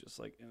Proteus is just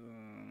like.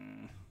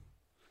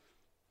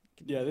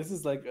 Yeah, this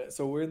is like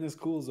so we're in this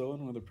cool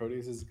zone where the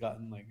Proteus has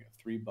gotten like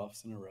 3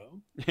 buffs in a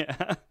row.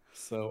 Yeah.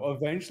 So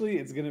eventually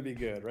it's gonna be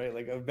good, right?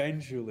 Like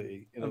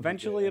eventually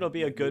it'll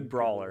be a good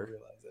brawler.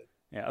 Realize it.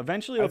 Yeah,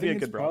 eventually it'll be a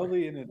good brawler.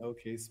 Probably in an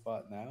okay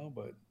spot now,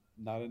 but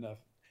not enough.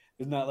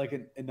 There's not like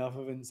enough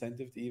of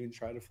incentive to even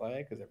try to fly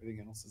it because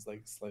everything else is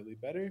like slightly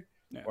better,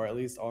 or at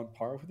least on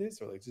par with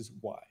this, or like just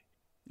why.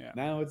 Yeah.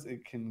 Now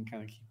it can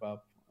kind of keep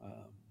up.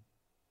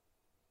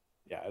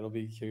 Yeah, it'll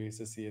be curious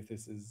to see if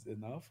this is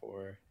enough,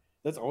 or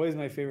that's always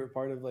my favorite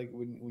part of like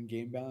when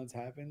game balance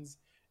happens.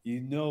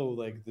 You know,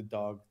 like the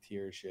dog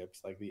tier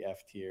ships, like the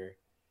F tier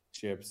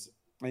ships,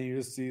 and you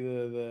just see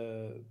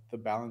the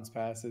balance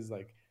passes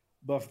like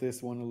buff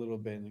this one a little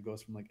bit, and it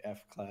goes from like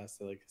F class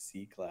to like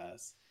C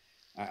class,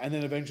 and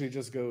then eventually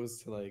just goes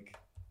to like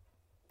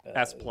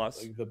S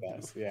plus, like the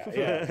best. Yeah,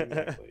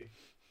 exactly.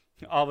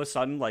 All of a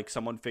sudden, like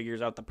someone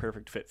figures out the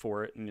perfect fit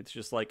for it, and it's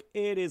just like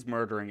it is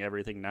murdering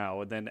everything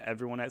now. And then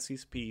everyone at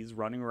CCP is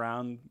running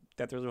around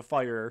that there's a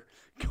fire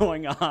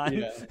going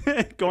on,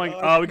 going,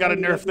 "Oh, we gotta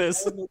nerf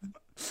this."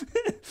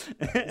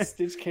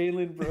 Stitch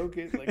Kylon broke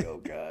it. Like, oh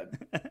god.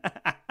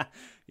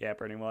 Yeah,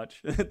 pretty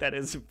much. That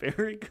is a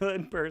very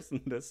good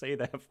person to say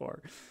that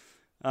for.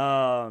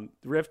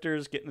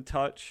 Rifter's getting a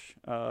touch.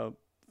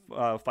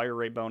 Fire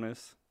rate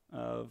bonus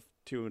of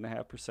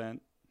 2.5%.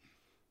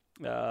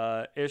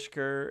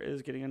 Ishkur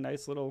is getting a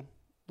nice little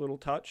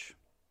touch.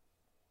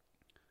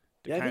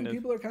 Yeah, I think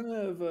people are kind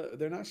of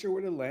they're not sure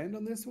where to land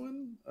on this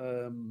one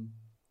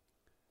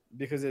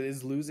because it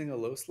is losing a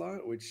low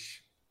slot,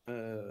 which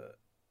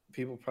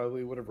people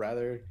probably would have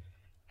rather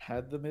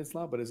had the mid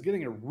slot, but it's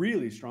getting a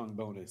really strong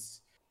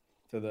bonus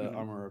to the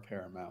armor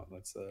repair amount.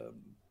 That's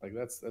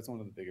that's one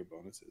of the bigger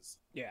bonuses.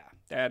 Yeah,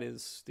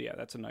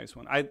 that's a nice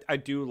one. I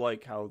do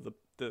like how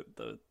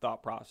the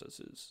thought process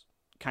is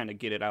kind of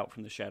get it out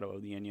from the shadow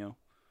of the Inyo.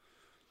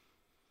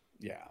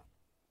 Yeah.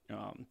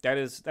 That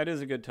is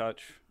a good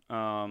touch.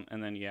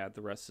 And then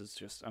the rest is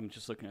just I'm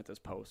just looking at this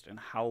post and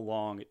how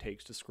long it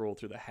takes to scroll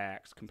through the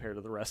hacks compared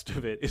to the rest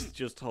of it is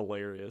just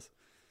hilarious.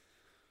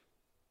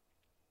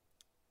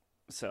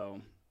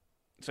 So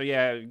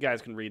yeah, you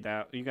guys can read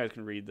that. You guys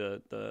can read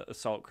the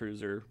assault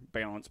cruiser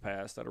balance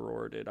pass that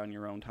Aurora did on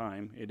your own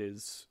time. It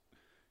is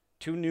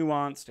too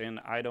nuanced, and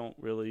I don't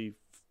really.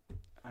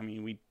 I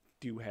mean, we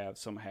do have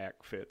some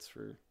hack fits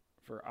for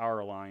our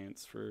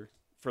alliance for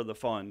the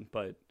fun,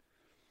 but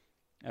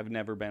I've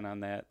never been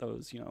on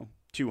those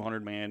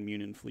 200-man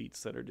Munin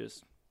fleets that are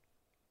just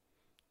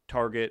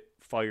target,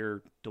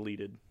 fire,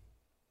 deleted.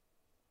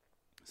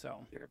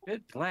 So You're a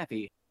bit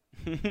flappy.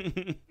 Yeah,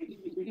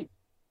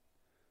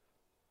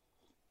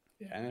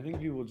 and I think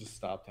people just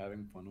stopped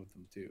having fun with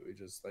them too. It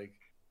just like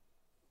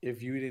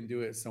if you didn't do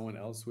it, someone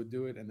else would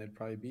do it, and they'd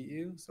probably beat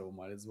you. So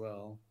might as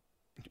well.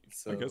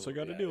 So I guess I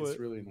got to do it. It's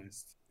really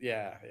nice.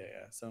 Yeah.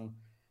 So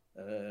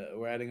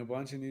we're adding a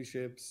bunch of new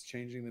ships,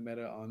 changing the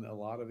meta on a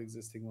lot of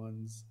existing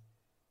ones.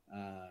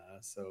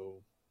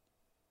 So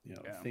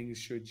things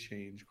should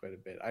change quite a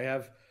bit. I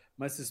have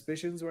my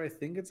suspicions where I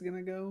think it's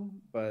gonna go,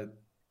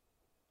 but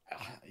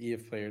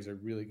EF players are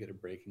really good at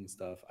breaking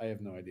stuff. I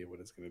have no idea what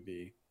it's gonna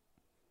be.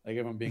 Like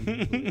if I'm being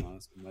completely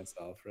honest with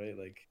myself, right?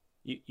 Like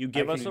you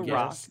give us a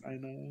rock. I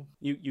know.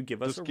 You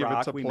give us Just a give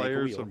rock. it to We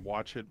players make a and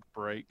watch it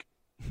break.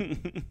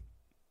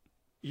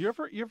 You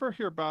ever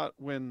hear about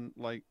when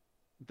like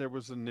there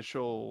was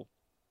initial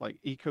like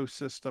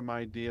ecosystem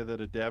idea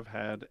that a dev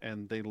had,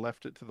 and they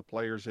left it to the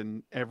players,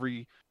 and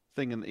everything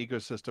in the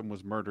ecosystem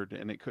was murdered,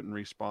 and it couldn't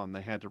respawn.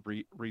 They had to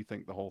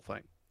rethink the whole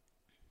thing.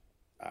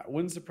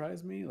 Wouldn't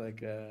surprise me.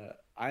 Like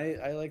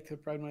I like to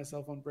pride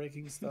myself on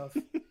breaking stuff,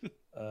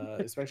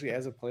 especially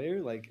as a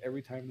player. Like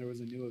every time there was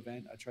a new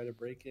event, I try to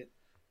break it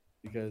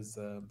because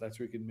that's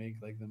where you can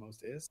make like the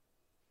most is.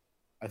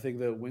 I think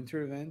the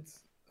winter event,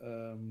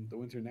 the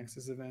Winter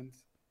Nexus event,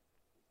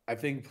 I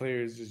think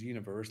players just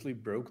universally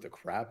broke the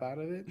crap out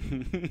of it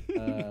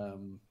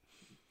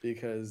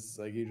because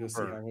like you just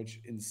see how much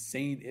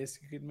insane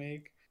ISK you could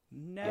make.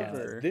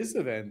 Never. This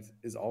event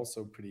is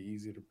also pretty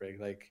easy to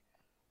break. Like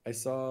I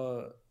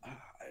saw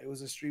it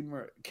was a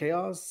streamer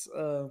Chaos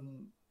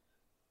and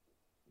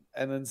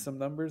then some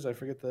numbers. I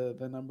forget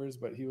the numbers,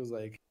 but he was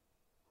like,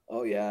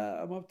 "Oh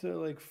yeah, I'm up to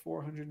like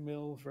 400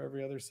 mil for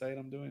every other site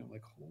I'm doing." I'm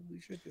like,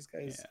 "Holy shit, this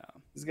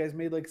guy's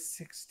made like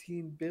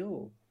 16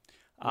 bill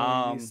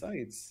on these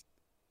sites."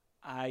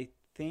 I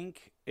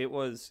think it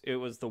was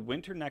the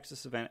Winter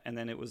Nexus event, and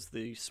then it was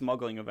the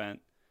smuggling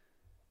event.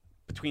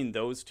 Between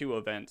those two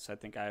events, I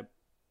think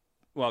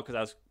because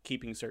I was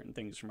keeping certain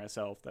things for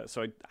myself,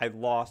 so I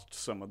lost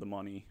some of the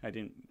money. I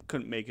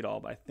couldn't make it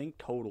all, but I think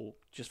total,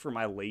 just for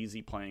my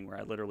lazy playing, where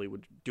I literally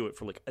would do it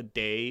for like a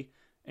day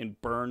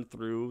and burn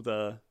through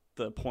the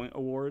point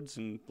awards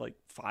in like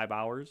 5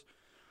 hours.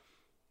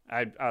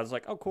 I was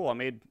like, oh cool, I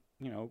made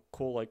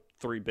like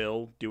 3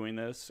 bill doing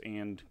this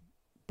and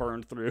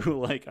burned through.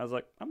 Like I was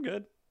like, I'm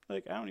good.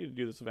 Like I don't need to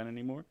do this event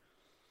anymore.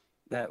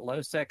 That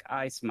low sec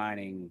ice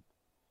mining,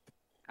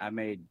 I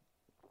made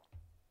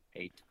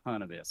a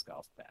ton of ISK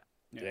off that.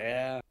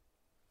 Yeah.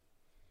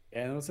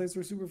 And those sites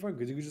were super fun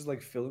because you could just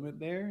like film it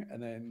there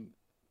and then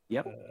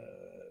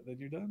then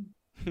you're done.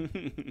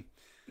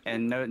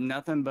 And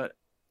nothing but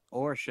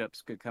ore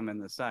ships could come in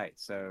the site.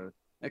 So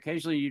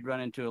occasionally you'd run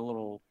into a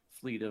little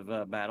fleet of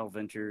battle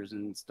ventures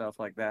and stuff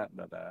like that.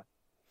 But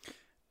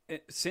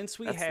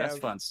that's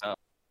fun stuff.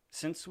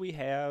 Since we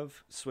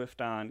have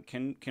Swift on,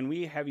 can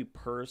we have you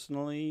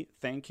personally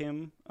thank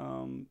him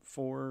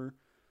for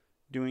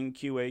doing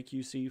QA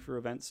QC for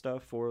event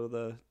stuff for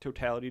the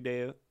Totality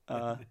Day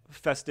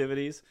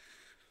festivities?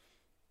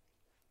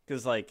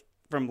 Because like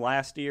from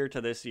last year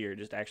to this year,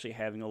 just actually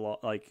having a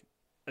lot like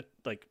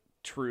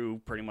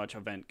true pretty much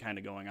event kind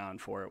of going on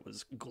for it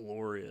was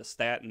glorious.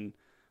 That, and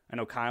I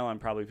know Kylon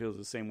probably feels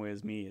the same way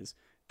as me, is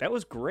that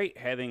was great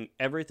having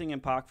everything in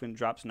Pochven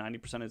drops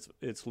 90% of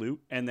its loot,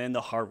 and then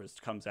the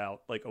harvest comes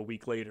out like a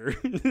week later.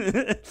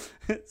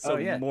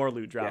 More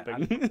loot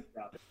dropping.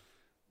 Yeah,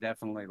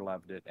 definitely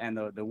loved it. And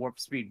the warp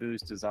speed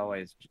boost is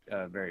always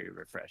very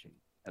refreshing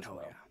as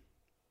well.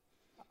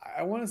 Yeah.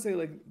 I want to say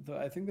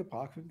I think the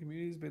Pochven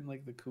community has been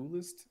like the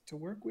coolest to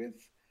work with.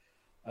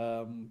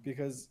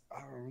 Because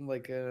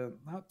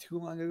not too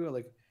long ago,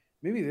 like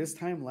maybe this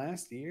time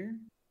last year,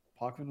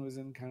 Pochven was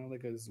in kind of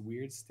like this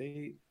weird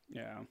state.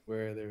 Yeah.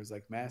 Where there was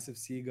like massive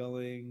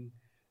seagulling,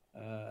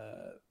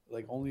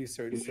 like only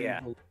certain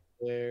people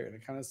there, and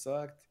it kind of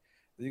sucked.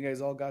 Then you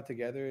guys all got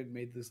together and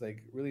made this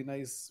like really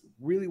nice,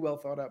 really well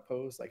thought out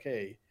post. Like,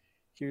 hey,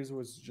 here's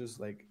what's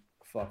just like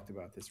fucked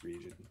about this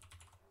region.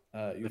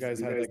 You guys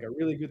had like a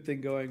really good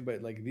thing going,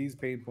 but like these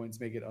pain points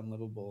make it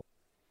unlivable.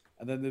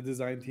 And then the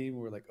design team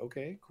were like,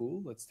 okay,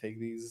 cool, let's take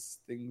these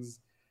things.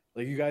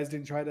 Like you guys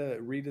didn't try to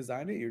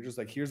redesign it. You're just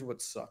like, here's what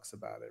sucks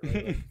about it,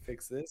 right? Like,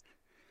 fix this.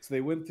 So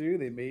they went through,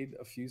 they made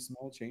a few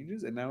small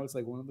changes, and now it's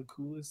like one of the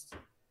coolest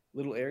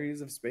little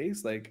areas of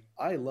space. Like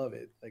I love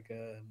it. Like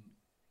it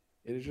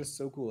is just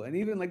so cool. And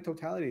even like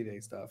Totality Day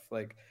stuff,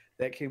 like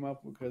that came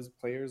up because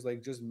players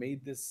like just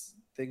made this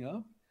thing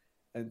up,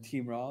 and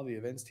Team Raw, the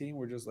events team,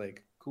 were just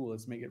like, cool,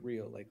 let's make it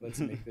real. Like let's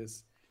make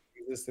this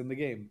exist in the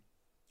game.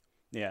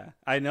 Yeah,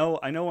 I know.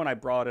 When I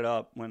brought it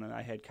up when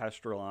I had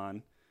Kestrel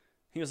on,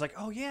 he was like,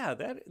 "Oh yeah,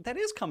 that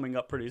is coming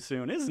up pretty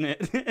soon, isn't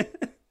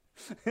it?"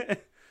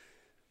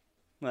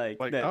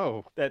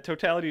 that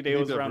Totality Day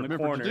was around the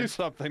corner. To do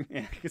something.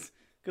 Yeah,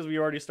 because we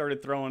already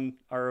started throwing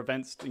our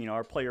events,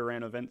 our player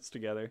ran events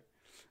together.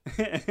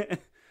 That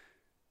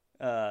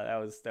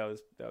was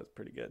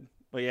pretty good.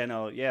 But yeah,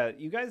 no, yeah,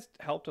 you guys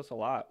helped us a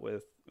lot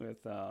with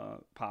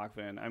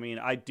Pogvin. I mean,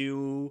 I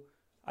do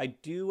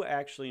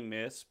actually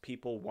miss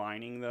people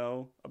whining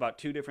though about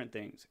two different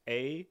things.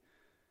 A,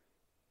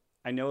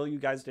 I know you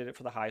guys did it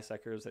for the high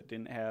sectors that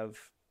didn't have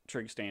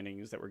trig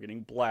standings that were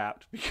getting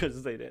blapped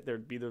because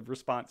there'd be the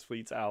response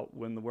fleets out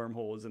when the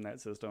wormhole was in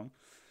that system.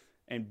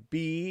 And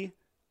B,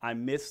 I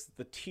miss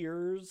the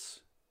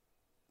tears,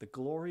 the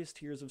glorious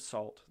tears of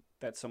salt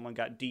that someone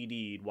got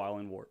DD'd while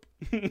in warp.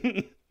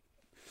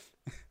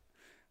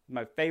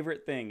 My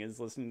favorite thing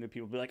is listening to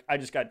people be like, I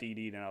just got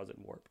DD'd and I was in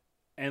warp.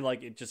 And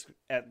like, it just,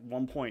 at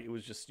one point, it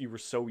was just, you were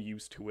so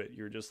used to it.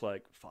 You're just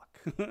like, fuck.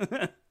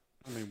 I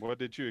mean, what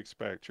did you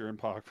expect? You're in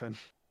Pogfin.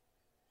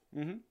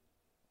 Mm-hmm.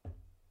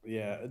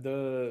 Yeah,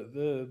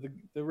 the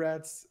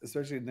rats,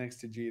 especially next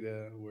to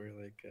Jita, were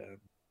like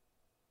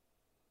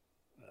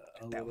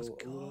That was a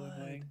little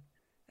annoying. good.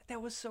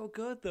 That was so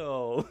good,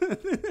 though.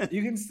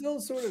 You can still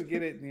sort of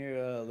get it near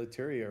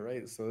Laturia,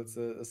 right? So it's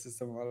a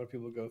system a lot of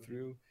people go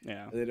through.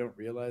 Yeah. They don't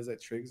realize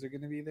that trigs are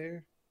going to be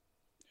there.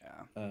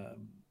 Yeah.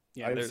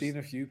 Yeah, I've seen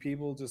a few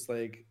people just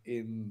like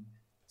in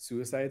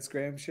suicide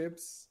scram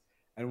ships,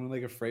 and when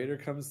like a freighter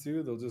comes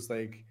through, they'll just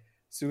like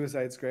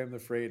suicide scram the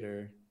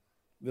freighter.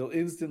 They'll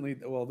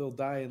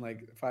die in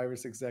like 5 or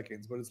 6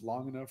 seconds, but it's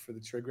long enough for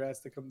the trig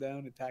rats to come down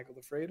and tackle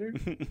the freighter,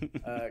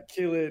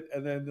 kill it,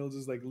 and then they'll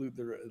just like loot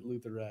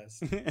the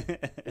rest.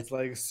 It's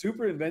like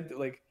super inventive.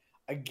 Like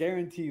I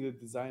guarantee the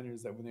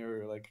designers that when they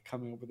were like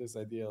coming up with this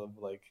idea of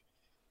like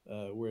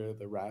where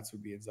the rats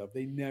would be and stuff,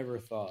 they never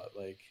thought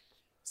like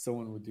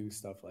someone would do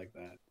stuff like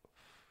that.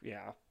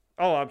 Yeah.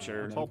 Oh, I'm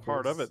sure. It's all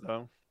part of it,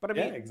 though. But I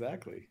mean, yeah,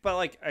 exactly. But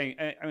like,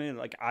 I mean,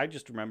 like, I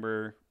just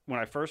remember when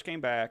I first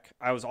came back,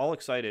 I was all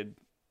excited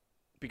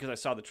because I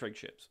saw the trig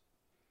ships,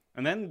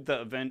 and then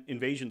the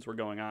invasions were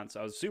going on,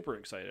 so I was super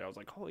excited. I was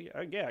like, oh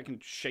yeah, I can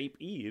shape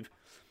Eve.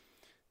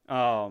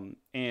 When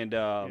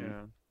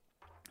I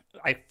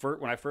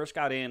first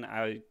got in,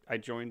 I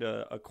joined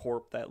a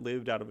corp that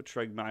lived out of a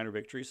trig minor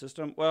victory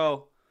system.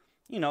 Well,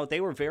 you know,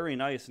 they were very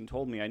nice and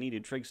told me I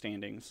needed trig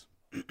standings.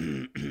 So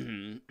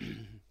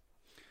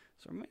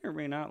I may or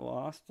may not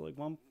lost like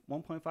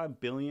 1.5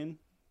 billion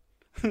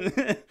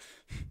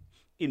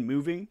in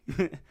moving.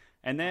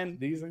 And then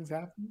these things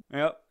happen.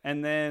 Yep.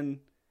 And then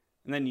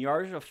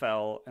Yarja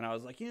fell, and I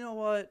was like, you know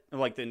what?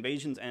 Like the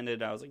invasions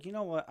ended, I was like, you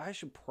know what? I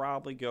should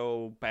probably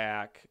go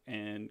back,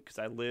 and because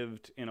I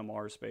lived in a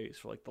Mars space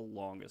for like the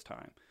longest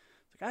time,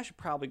 it's like I should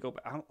probably go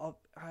back.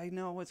 I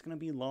know it's gonna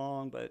be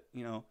long, but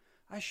you know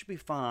I should be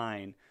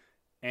fine.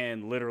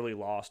 And literally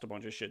lost a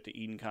bunch of shit to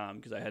EdenCom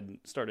because I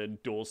hadn't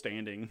started dual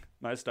standing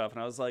my stuff,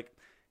 and I was like,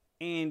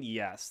 and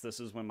yes, this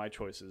is when my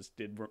choices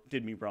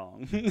did me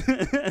wrong.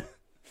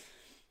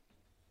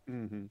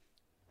 Mm-hmm.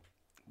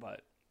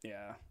 But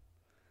yeah,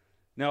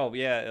 no,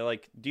 yeah,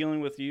 like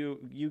dealing with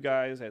you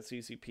guys at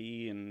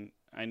CCP, and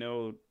I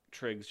know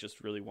Triggs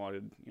just really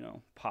wanted, you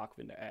know,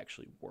 Pogvin to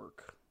actually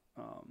work,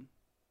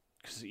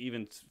 because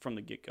even from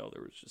the get go,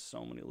 there was just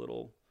so many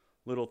little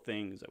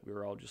things that we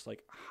were all just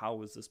like,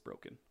 how is this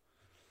broken?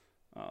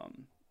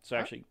 So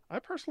actually, I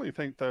personally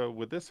think though,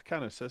 with this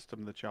kind of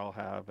system that y'all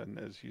have, and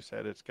as you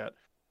said, it's got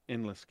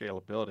endless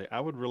scalability. I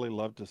would really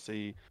love to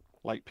see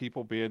like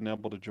people being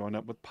able to join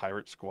up with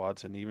pirate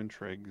squads and even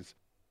trigs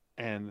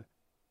and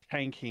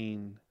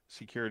tanking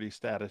security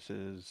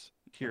statuses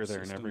here,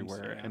 there, and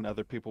everywhere, yeah. and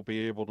other people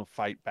be able to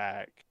fight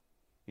back,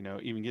 you know,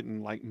 even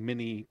getting like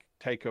mini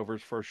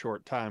takeovers for a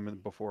short time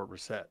and before it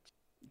resets.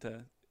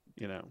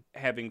 You know,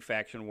 having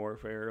faction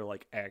warfare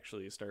like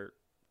actually start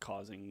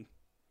causing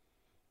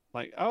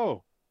like,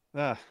 oh,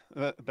 that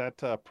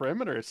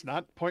perimeter, it's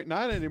not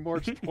 0.9 anymore,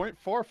 it's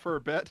 0.4 for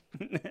a bit.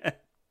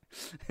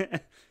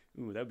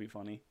 Ooh, that'd be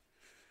funny.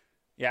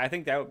 Yeah, I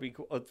think that would be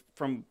cool.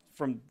 From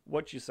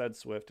what you said,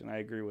 Swift, and I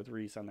agree with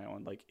Reece on that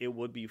one. Like, it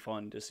would be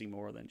fun to see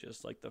more than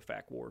just like the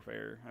fact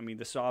warfare. I mean,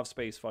 the soft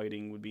space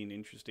fighting would be an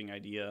interesting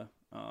idea.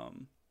 Well,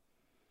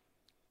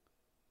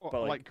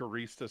 like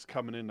Garistas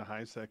coming into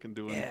HiSec and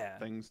doing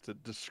things to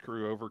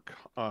screw over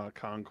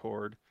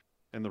Concord,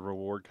 and the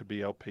reward could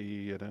be LP.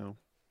 You know,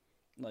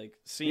 like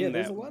seeing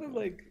there's a lot of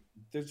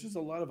there's just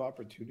a lot of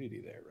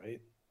opportunity there, right?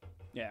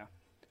 Yeah,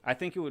 I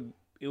think it would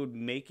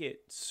make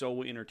it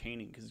so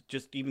entertaining because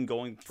just even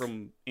going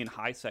from in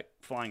HiSec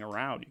flying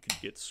around, you could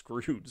get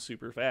screwed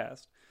super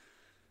fast.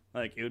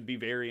 Like it would be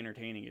very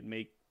entertaining. It'd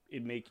make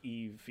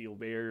Eve feel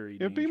very.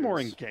 It'd be more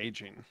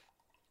engaging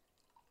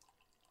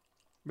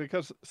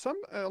because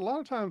a lot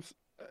of times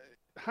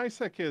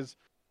HiSec is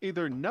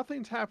either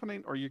nothing's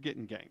happening or you're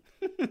getting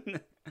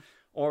ganked,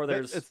 or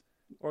there's 50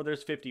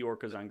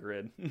 orcas on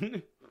grid.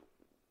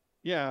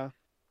 Yeah.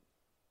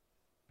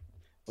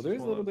 Well,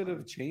 there's a little bit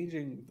of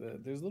changing.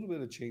 There's a little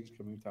bit of change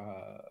coming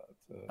to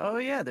oh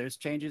yeah, there's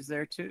changes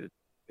there too.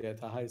 Yeah,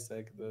 to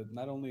HiSec,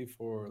 not only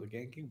for the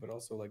ganking, but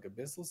also like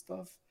abyssal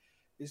stuff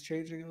is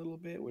changing a little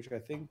bit, which I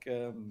think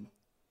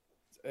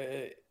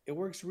it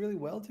works really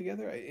well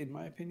together. In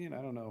my opinion,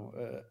 I don't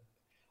know.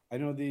 I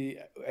know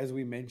as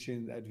we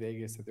mentioned at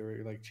Vegas that there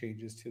were like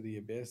changes to the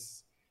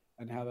abyss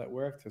and how that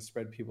worked to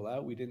spread people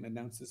out. We didn't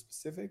announce the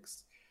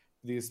specifics,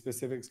 the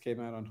specifics came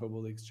out on Hobo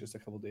Leaks just a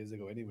couple days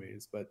ago,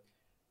 anyways. But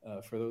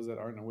for those that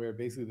aren't aware,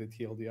 basically the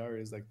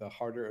TLDR is like the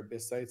harder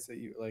abyss sites that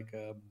you like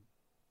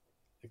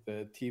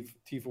the T4s,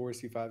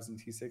 T5s, and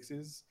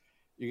T6s.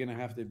 You're gonna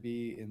have to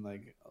be in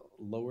like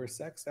lower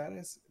sec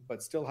status,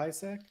 but still high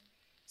sec.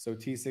 So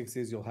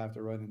T6s you'll have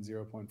to run in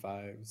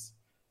 0.5s.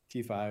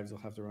 T5s you'll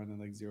have to run in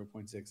like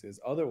 0.6s.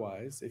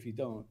 Otherwise, if you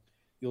don't,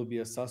 you'll be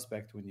a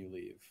suspect when you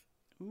leave.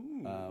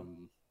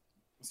 Ooh.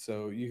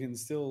 So you can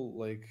still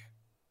like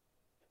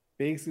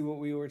basically what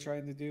we were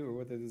trying to do, or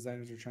what the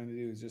designers were trying to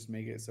do, is just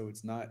make it so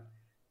it's not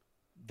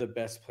the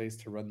best place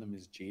to run them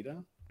is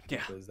Jita,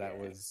 Yeah. because that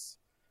was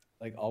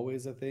like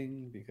always a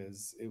thing,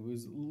 because it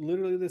was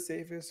literally the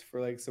safest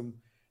for like some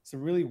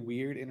really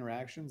weird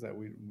interactions that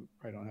we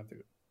probably don't have to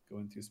go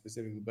into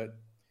specifically, but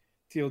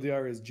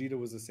TLDR is Jita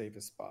was the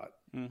safest spot.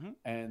 Mm-hmm.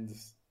 And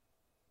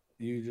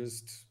you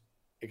just,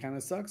 it kind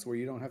of sucks where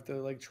you don't have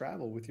to like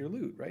travel with your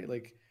loot, right?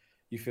 Like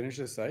you finish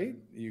a site,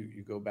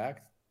 you go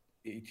back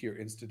to your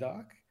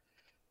Instadock,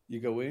 you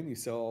go in, you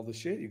sell all the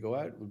shit, you go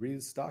out,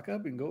 restock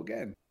up, and go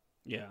again.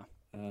 Yeah.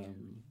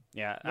 Um,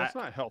 Yeah. That's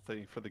not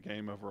healthy for the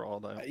game overall,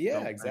 though.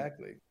 yeah,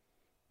 exactly.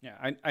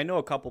 Yeah, I know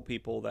a couple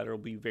people that will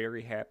be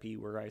very happy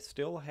where I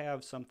still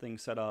have something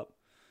set up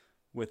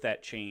with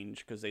that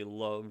change because they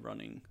love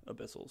running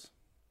abyssals.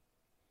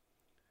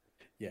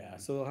 Yeah,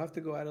 so they'll have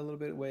to go out a little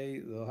bit away.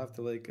 They'll have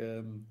to like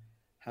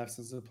have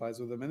some supplies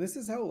with them, and this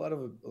is how a lot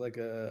of like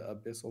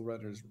abyssal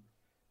runners,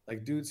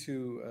 like dudes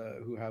who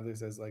have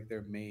this as like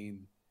their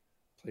main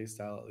play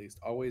style, at least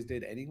always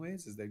did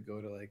anyways, is they'd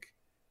go to like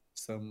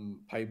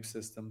some pipe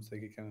systems. They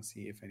could kind of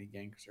see if any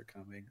gankers are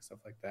coming, stuff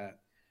like that.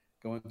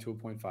 Go into a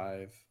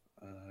 0.5,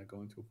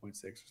 go into a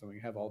 0.6 or something.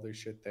 Have all their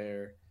shit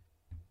there,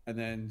 and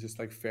then just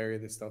like ferry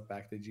this stuff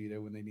back to Jita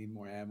when they need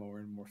more ammo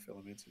and more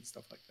filaments and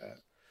stuff like that.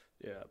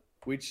 Yeah.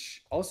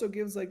 Which also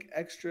gives like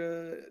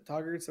extra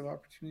targets of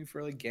opportunity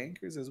for like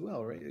gankers as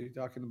well, right? You're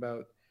talking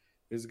about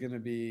there's going to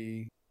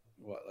be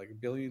what, like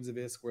billions of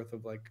ISK worth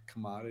of like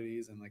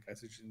commodities and like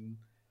isogen,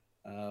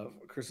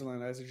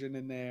 crystalline isogen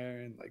in there,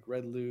 and like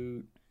red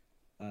loot,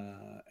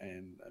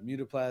 and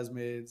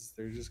mutaplasmids.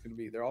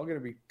 They're all going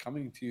to be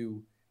coming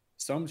to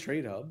some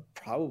trade hub,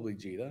 probably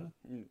Jita.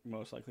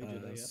 Most likely do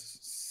that, yeah.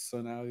 So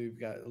now you've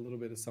got a little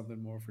bit of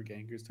something more for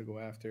gankers to go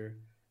after,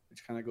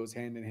 which kind of goes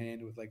hand in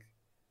hand with like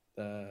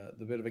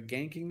the bit of a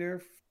ganking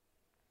nerf.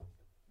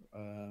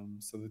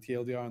 So the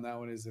TLDR on that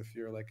one is if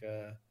you're like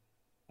a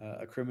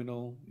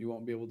criminal, you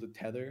won't be able to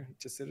tether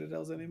to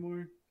citadels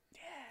anymore.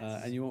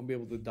 Yes. And you won't be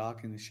able to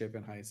dock in a ship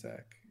in high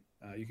sec.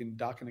 You can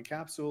dock in a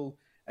capsule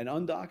and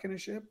undock in a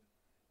ship,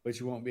 but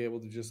you won't be able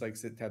to just like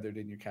sit tethered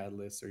in your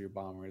catalysts or your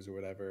bombers or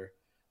whatever,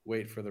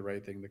 wait for the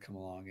right thing to come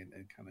along and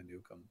kind of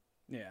nuke them.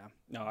 Yeah.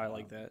 No, I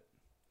like that.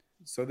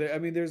 So there, I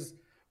mean, there's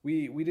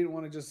we didn't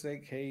want to just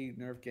say, hey,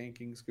 nerf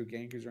ganking, screw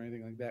gankers or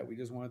anything like that. We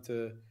just wanted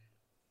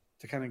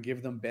to kind of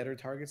give them better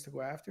targets to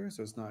go after,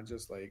 so it's not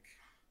just like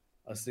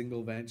a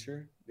single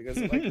venture. Because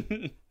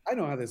like I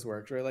know how this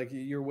works, right? Like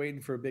you're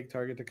waiting for a big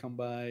target to come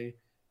by,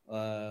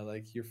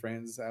 like your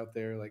friends out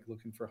there like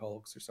looking for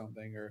hulks or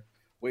something, or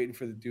waiting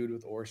for the dude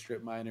with ore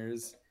strip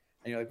miners,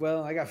 and you're like,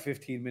 well, I got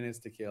 15 minutes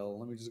to kill.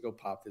 Let me just go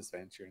pop this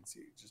venture and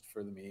see, just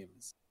for the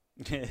memes.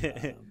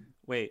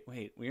 Wait,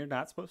 we're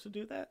not supposed to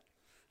do that?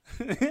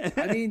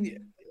 I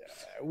mean,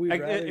 we'd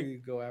rather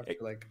go after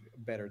like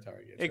better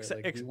targets.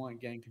 Right? Like we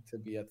want ganking to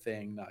be a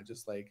thing, not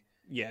just like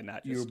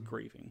not just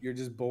griefing. You're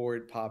just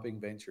bored popping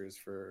ventures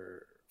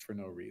for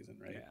no reason,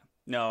 right? Yeah.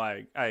 No,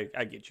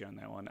 I get you on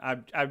that one.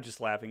 I'm just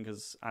laughing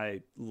because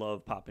I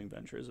love popping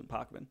ventures and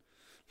Pokemon.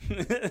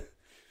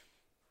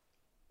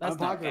 That's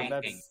not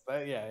ganking.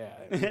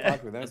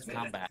 That's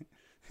combat.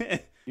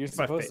 You're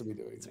supposed to be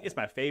doing that. It's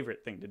my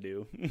favorite thing to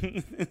do.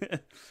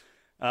 It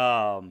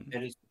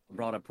has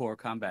brought a poor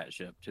combat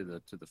ship to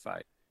the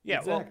fight. Yeah,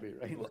 exactly,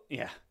 right.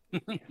 Yeah.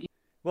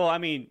 Well, I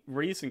mean,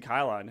 Reece and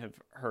Kylon have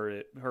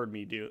heard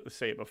me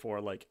say it before.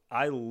 Like,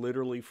 I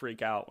literally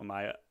freak out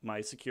when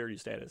my security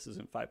status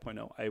isn't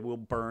 5.0. I will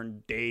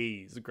burn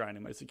days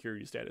grinding my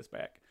security status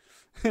back.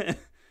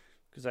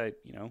 Because I,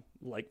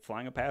 like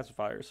flying a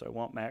pacifier, so I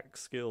want max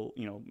skill,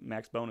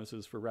 max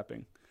bonuses for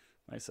repping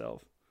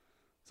myself.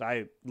 So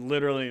I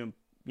literally am,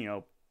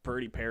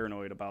 pretty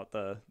paranoid about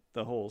the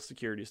whole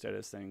security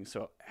status thing.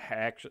 So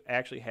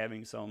actually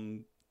having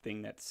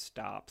something that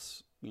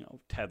stops,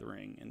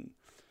 tethering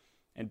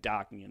and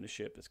docking in the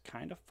ship is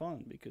kind of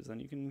fun, because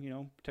then you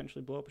can,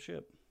 potentially blow up a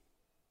ship.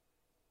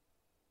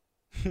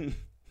 -10.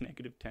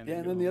 Yeah,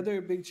 and then the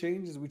other big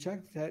change is we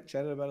chatted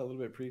about it a little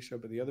bit pre-show,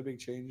 but the other big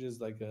change is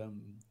like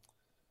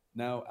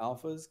now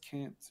alphas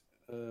can't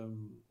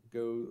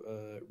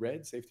go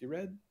red, safety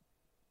red.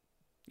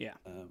 Yeah.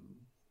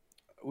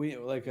 We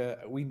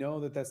know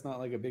that that's not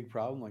like a big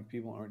problem. Like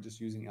people aren't just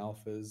using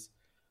alphas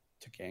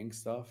to gank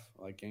stuff.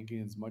 Like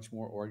ganking is much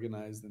more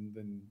organized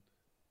than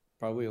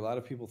probably a lot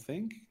of people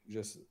think.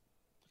 Just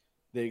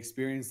they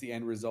experience the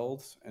end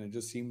result and it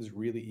just seems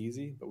really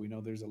easy, but we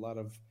know there's a lot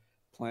of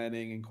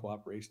planning and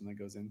cooperation that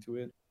goes into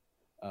it.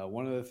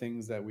 One of the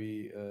things that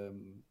we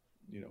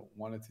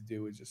wanted to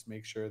do is just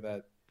make sure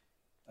that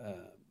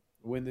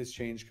when this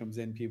change comes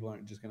in, people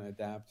aren't just going to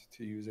adapt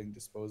to using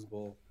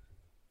disposable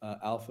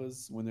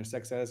alphas when their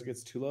sex status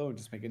gets too low and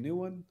just make a new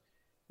one,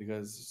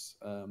 because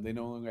they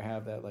no longer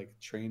have that like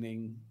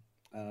training,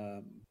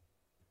 um,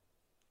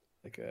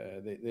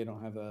 they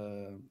don't have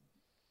a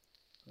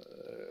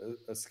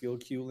skill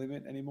queue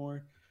limit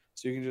anymore.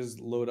 So you can just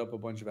load up a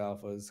bunch of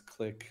alphas,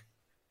 click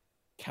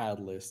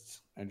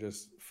catalyst, and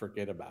just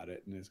forget about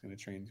it, and it's going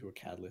to train to a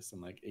catalyst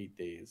in like 8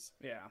 days.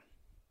 Yeah.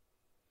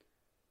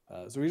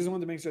 So we just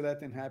wanted to make sure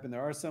that didn't happen.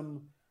 There are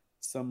some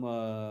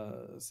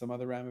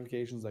other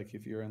ramifications, like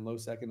if you're in low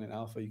second and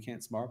alpha, you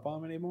can't smart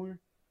bomb anymore,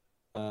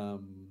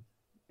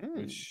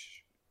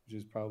 which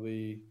is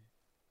probably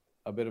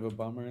a bit of a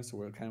bummer. So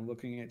we're kind of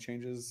looking at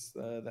changes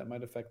that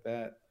might affect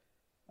that.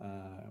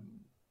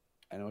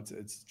 I know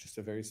it's just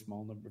a very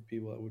small number of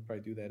people that would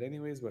probably do that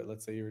anyways, but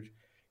let's say you're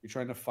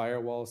trying to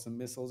firewall some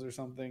missiles or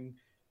something.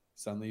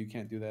 Suddenly you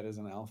can't do that as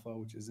an alpha,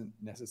 which isn't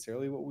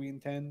necessarily what we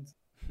intend.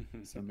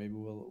 So maybe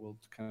we'll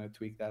kind of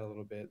tweak that a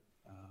little bit.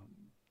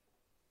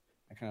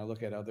 I kind of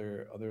look at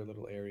other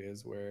little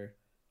areas where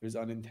there's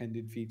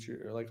unintended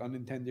feature or like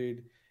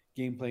unintended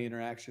gameplay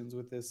interactions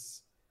with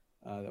this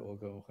that we'll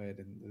go ahead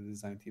and the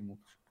design team will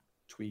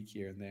tweak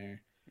here and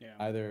there. Yeah.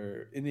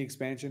 Either in the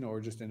expansion or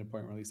just in a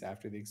point release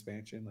after the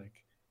expansion.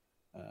 Like,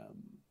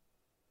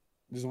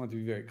 just want to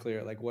be very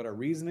clear, like what our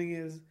reasoning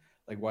is,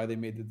 like why they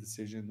made the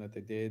decision that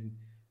they did,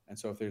 and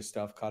so if there's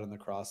stuff caught in the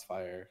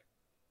crossfire,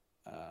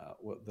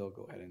 they'll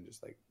go ahead and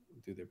just like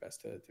do their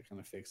best to kind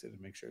of fix it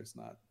and make sure it's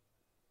not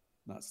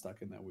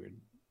stuck in that weird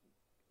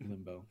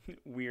limbo.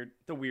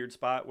 The weird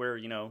spot where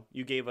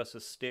you gave us a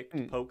stick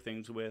to poke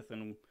things with,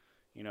 and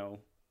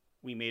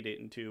we made it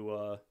into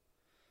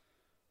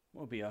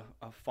what would be a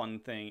fun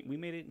thing. We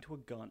made it into a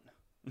gun.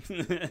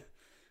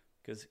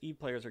 Because Eve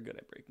players are good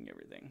at breaking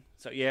everything.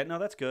 So yeah, no,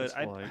 that's good.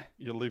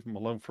 You leave them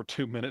alone for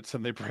 2 minutes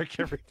and they break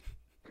everything.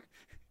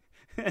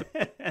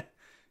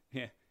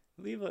 Yeah,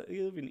 leave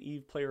an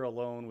Eve player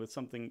alone with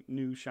something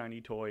new,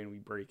 shiny toy, and we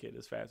break it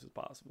as fast as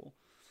possible.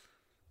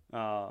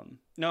 No,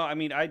 I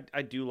mean,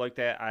 I do like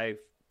that.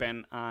 I've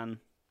been on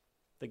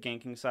the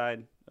ganking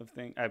side of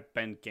things. I've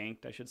been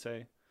ganked, I should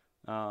say,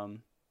 a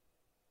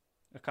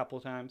couple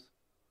of times.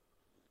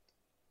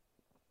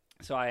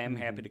 So I am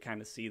happy to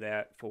kind of see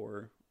that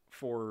for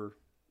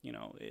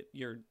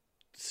you're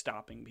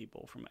stopping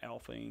people from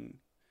alphaing,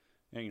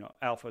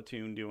 Alpha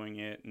Tune doing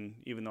it. And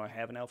even though I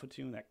have an Alpha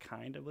Tune, that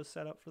kind of was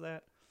set up for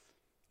that.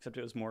 Except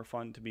it was more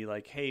fun to be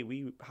like, hey,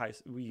 we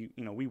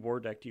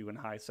war decked you in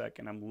high sec,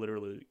 and I'm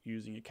literally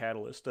using a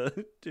catalyst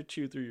to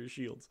chew through your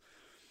shields.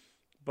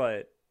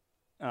 But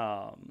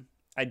I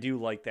do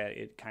like that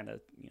it kind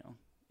of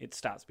it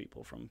stops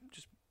people from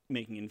just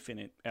making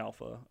infinite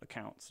alpha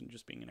accounts and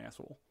just being an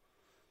asshole.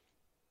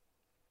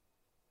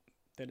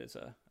 That is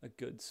a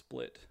good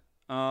split.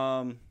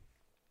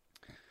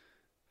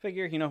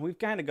 Figure, we've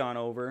kind of gone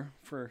over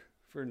for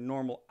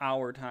normal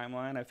hour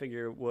timeline. I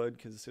figure it would,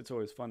 because it's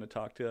always fun to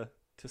talk to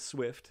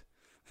Swift.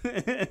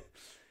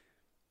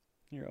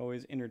 You're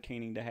always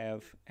entertaining to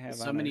have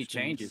so many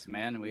changes,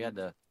 man. We had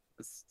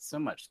so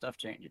much stuff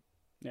changing.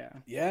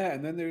 Yeah,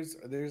 and then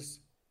there's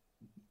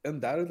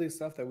undoubtedly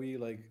stuff that we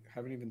like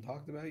haven't even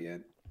talked about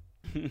yet.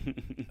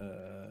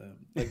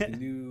 Like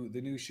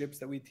the new ships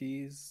that we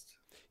teased.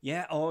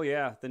 Yeah,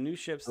 the new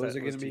ships. Those are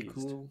going to be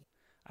cool.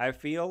 I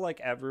feel like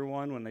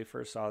everyone, when they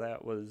first saw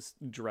that, was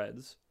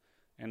dreads.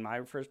 And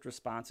my first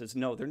response is,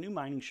 no, they're new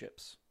mining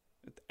ships.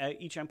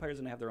 Each empire is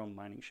going to have their own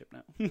mining ship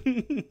now.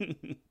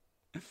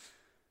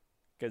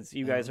 Because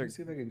you guys let me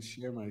see if I can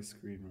share my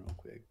screen real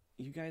quick.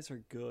 You guys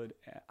are good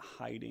at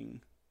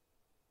hiding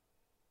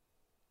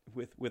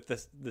with the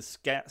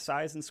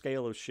size and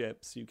scale of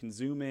ships. You can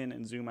zoom in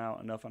and zoom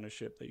out enough on a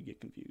ship that you get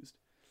confused.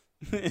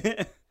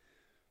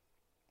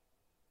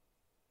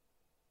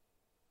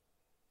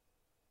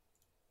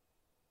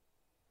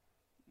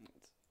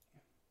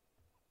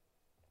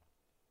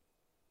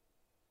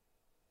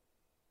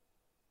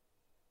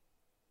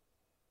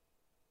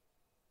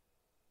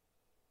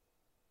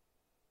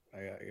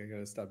 I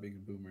gotta stop being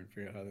a boomer and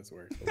figure out how this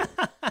works.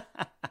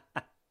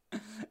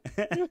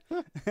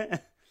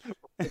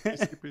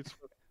 CCP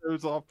Swift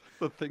shows off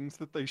the things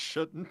that they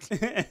shouldn't.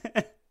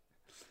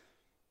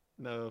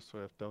 No,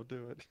 Swift, don't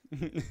do it.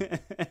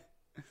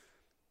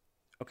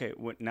 Okay,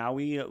 now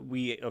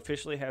we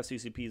officially have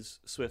CCP's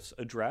Swift's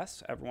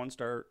address. Everyone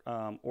start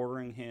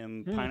ordering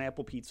him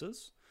pineapple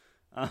pizzas.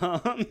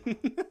 Hey,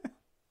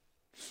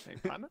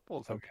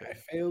 pineapple's okay. I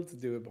failed to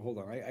do it, but hold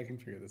on, I can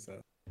figure this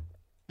out.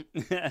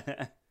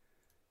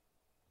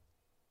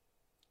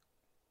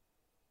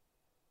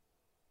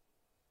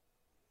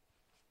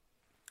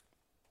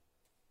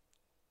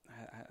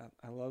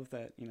 I love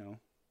that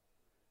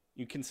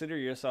you consider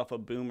yourself a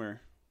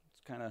boomer.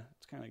 It's kind of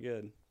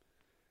good.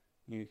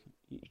 You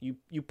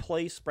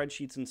play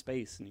spreadsheets in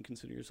space and you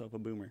consider yourself a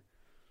boomer.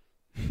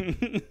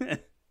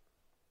 Okay,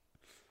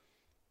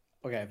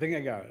 I think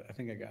I got it.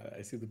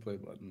 I see the play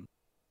button.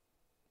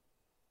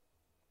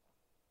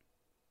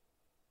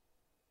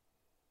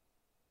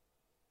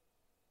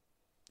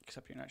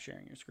 Except you're not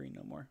sharing your screen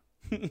no more.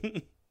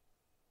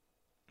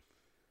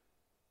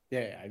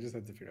 Yeah, I just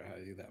had to figure out how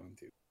to do that one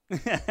too.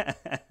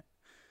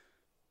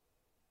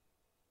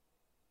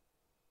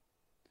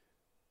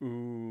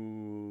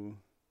 Ooh.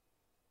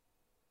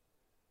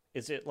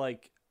 Is it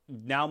like,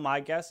 now my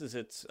guess is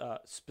it's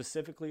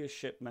specifically a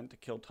ship meant to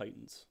kill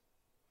Titans.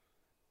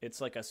 It's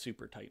like a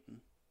super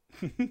Titan.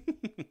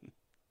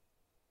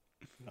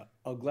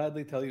 I'll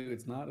gladly tell you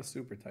it's not a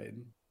super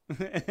Titan.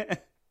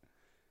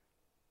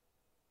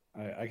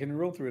 I can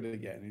roll through it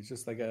again. It's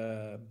just like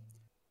the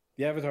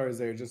avatar is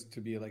there just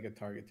to be like a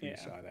target to be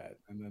shot at,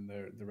 and then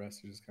the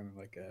rest are just kind of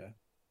like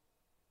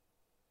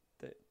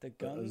the a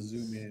guns.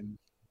 zoom in.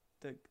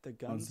 The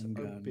guns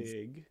are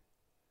big.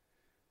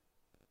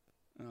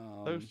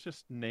 Those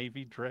just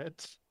Navy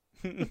dreads.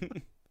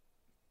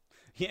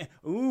 Yeah.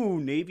 Ooh,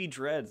 Navy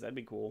dreads. That'd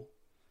be cool.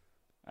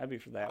 I'd be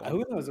for that one.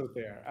 Who knows what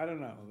they are? I don't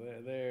know.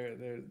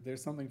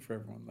 There's something for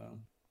everyone though.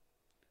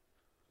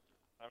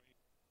 I mean,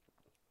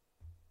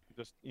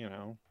 just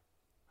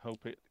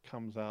hope it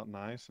comes out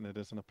nice and it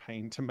isn't a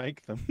pain to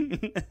make them.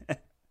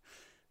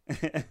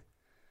 That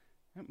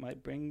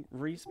might bring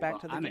Reece back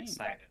to the I'm game.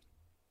 excited.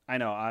 I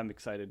know. I'm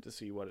excited to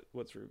see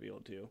what's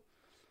revealed too.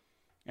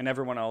 And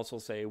everyone else will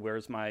say,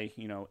 "Where's my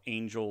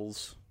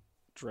angels,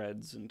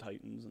 dreads, and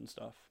titans and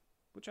stuff?"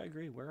 Which I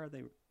agree. Where are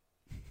they?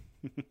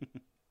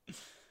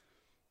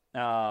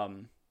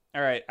 All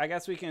right. I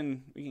guess we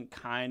can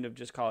kind of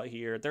just call it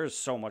here. There's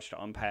so much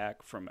to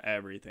unpack from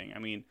everything. I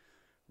mean,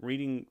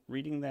 reading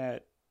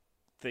that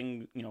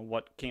thing,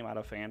 what came out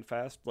of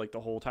FanFest, like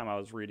the whole time I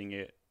was reading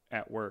it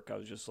at work, I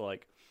was just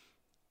like,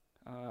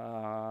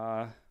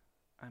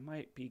 I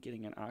might be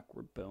getting an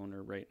awkward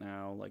boner right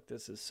now. Like,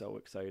 this is so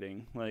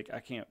exciting. Like, I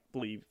can't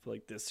believe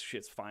like this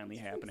shit's finally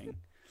happening.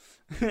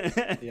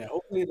 Yeah,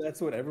 hopefully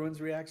that's what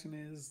everyone's reaction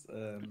is.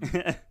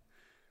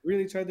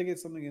 Really tried to get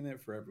something in there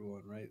for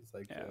everyone, right? It's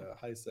like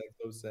high sec,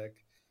 low sec,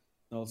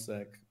 null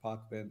sec,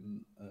 POC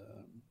button,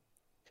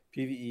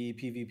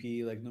 PvE,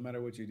 PvP. Like, no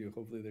matter what you do,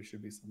 hopefully there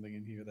should be something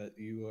in here that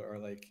you are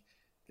like,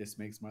 this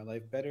makes my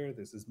life better.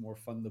 This is more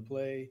fun to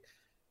play.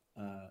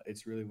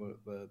 It's really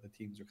what the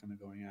teams are kind of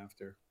going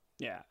after.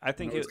 Yeah, I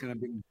think it's kind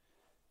of been.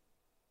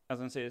 I was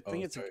gonna say, I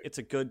think it's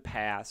a good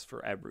pass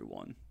for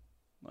everyone.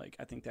 Like,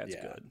 I think that's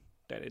good.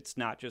 That it's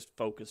not just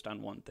focused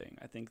on one thing.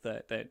 I think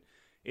that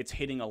it's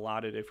hitting a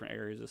lot of different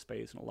areas of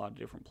space and a lot of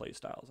different play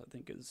styles. I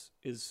think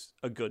is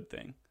a good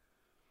thing.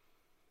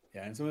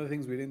 Yeah, and some of the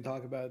things we didn't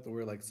talk about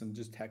were like some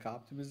just tech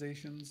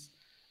optimizations,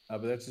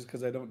 but that's just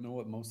because I don't know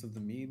what most of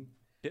them mean.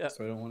 Yeah.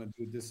 So I don't want to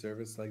do a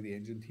disservice to, like, the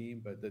engine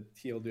team, but the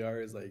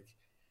TLDR is like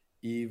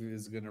Eve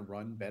is going to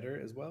run better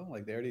as well.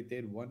 Like, they already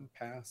did one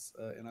pass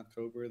in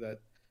October that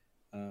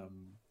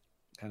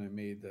kind of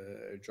made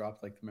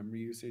dropped like the memory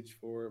usage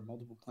for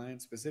multiple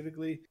clients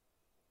specifically,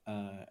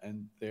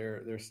 and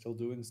they're still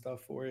doing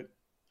stuff for it.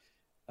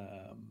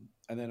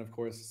 And then, of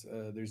course,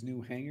 there's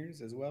new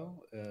hangars as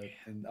well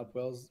in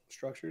Upwell's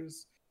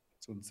structures,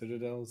 so in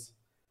Citadels.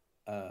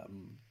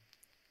 And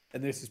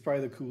this is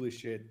probably the coolest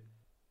shit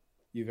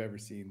you've ever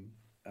seen.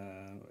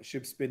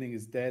 Ship spinning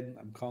is dead.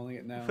 I'm calling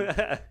it now.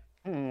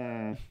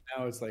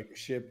 Now it's like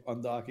ship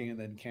undocking and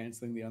then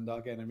canceling the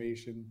undock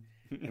animation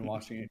and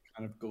watching it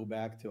kind of go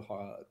back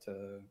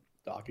to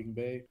docking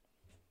bay.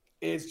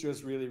 It's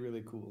just really,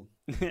 really cool.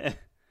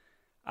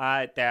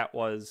 That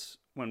was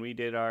when we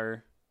did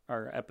our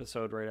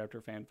episode right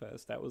after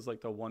FanFest. That was like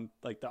the one,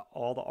 like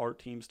all the art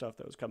team stuff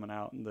that was coming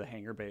out in the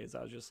hangar bays.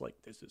 I was just like,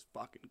 this is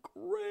fucking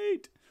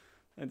great.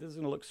 And this is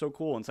going to look so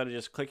cool. Instead of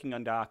just clicking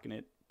undock and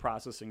it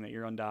processing that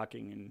you're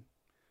undocking and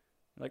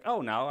like,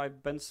 oh, now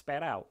I've been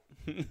spat out.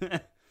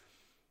 I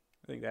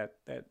think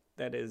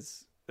that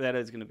is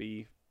going to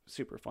be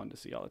super fun to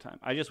see all the time.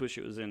 I just wish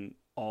it was in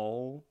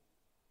all,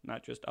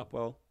 not just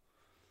Upwell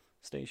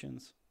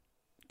stations.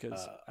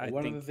 Because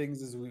one of the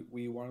things is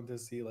we wanted to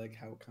see like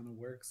how it kind of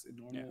works in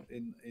normal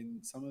in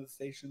some of the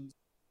stations,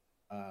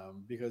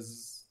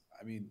 because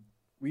I mean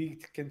we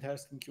can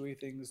test and QA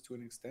things to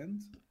an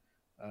extent,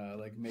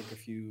 like make a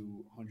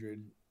few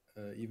hundred,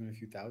 even a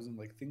few thousand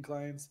like thin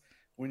clients.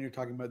 When you're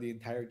talking about the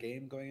entire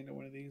game going into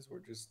one of these, we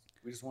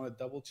just want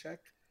to double check.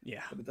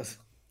 Yeah, but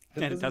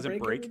it doesn't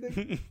break.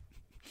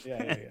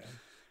 Yeah.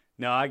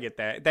 No, I get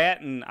that.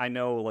 That, and I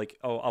know like,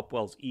 oh,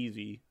 Upwell's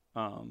easy.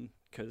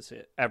 Because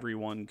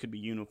everyone could be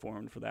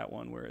uniformed for that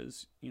one,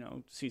 whereas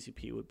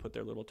CCP would put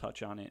their little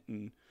touch on it,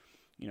 and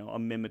a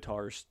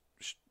Mimitar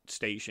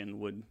station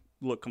would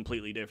look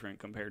completely different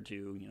compared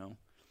to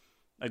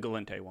a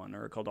Galente one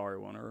or a Caldari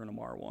one or an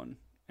Amar one.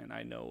 And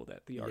I know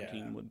that the art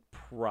team would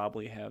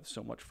probably have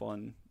so much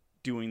fun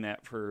doing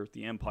that for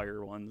the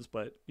Empire ones.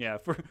 But yeah,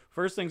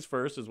 first things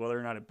first is whether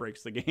or not it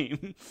breaks the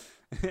game.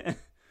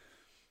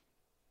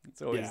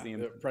 It's always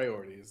the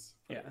priorities.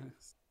 Yeah.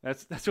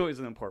 That's always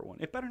an important one.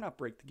 It better not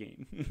break the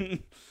game.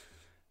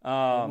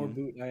 More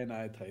boot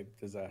I type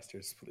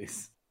disasters,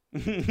 please.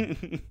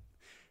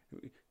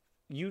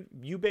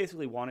 You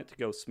basically want it to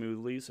go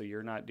smoothly, so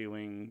you're not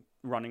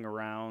running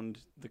around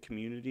the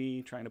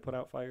community trying to put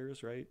out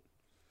fires, right?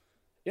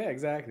 Yeah,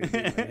 exactly.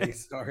 Being like, hey,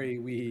 sorry,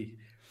 we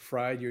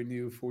fried your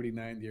new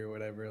 4090 or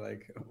whatever.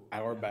 Like,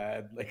 our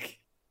bad. Like,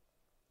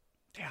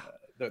 Yeah.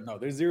 no,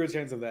 there's zero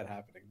chance of that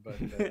happening. But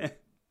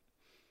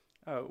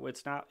Oh,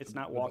 it's not but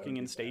that walking would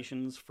in be bad.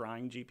 stations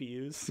frying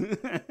GPUs.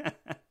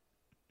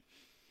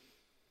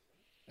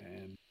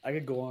 And I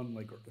could go on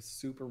like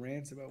super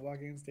rants about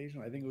walking in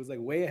station. I think it was like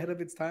way ahead of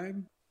its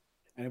time.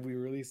 And if we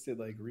released it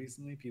like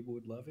recently, people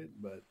would love it.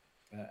 But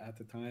at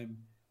the time,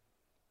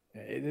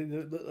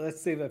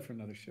 let's save that for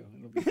another show.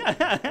 It'll be fun.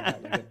 I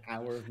got like an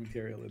hour of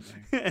material in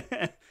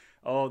there.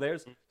 Oh,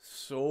 there's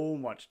so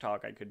much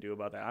talk I could do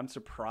about that. I'm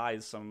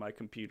surprised some of my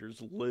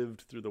computers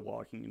lived through the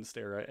walking in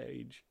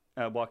stations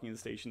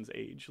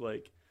age.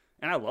 Like,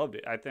 and I loved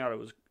it. I thought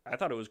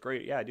it was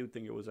great. Yeah, I do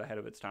think it was ahead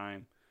of its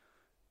time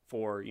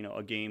for,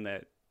 a game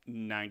that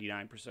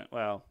 99%,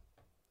 well,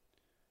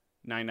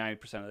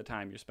 99% of the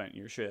time you're spent in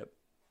your ship.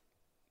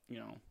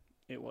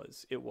 It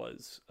was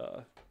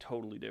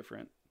totally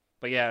different.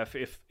 But yeah,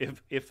 if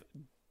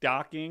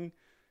docking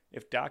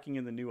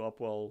in the new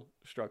Upwell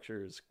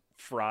structures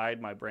fried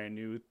my brand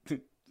new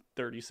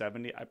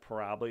 3070, I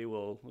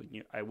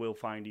will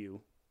find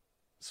you,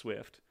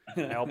 Swift.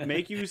 I'll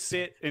make you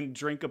sit and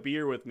drink a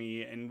beer with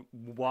me and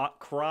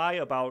cry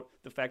about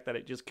the fact that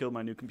it just killed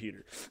my new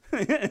computer.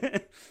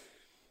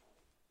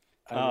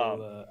 I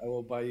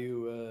will buy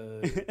you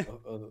a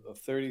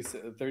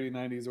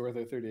 3090s worth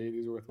or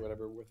 3080s worth,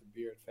 whatever, worth of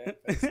beer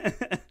at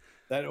FanFest.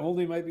 That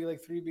only might be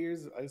like 3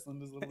 beers.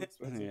 Iceland is a little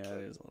expensive. Yeah,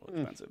 it is a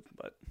little expensive,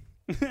 but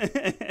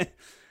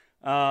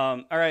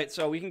all right,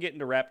 so we can get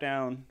into wrap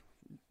down,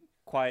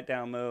 quiet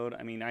down mode.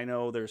 I mean, I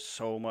know there's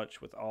so much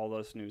with all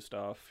this new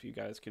stuff. You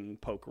guys can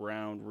poke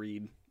around,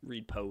 read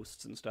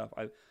posts and stuff.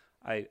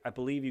 I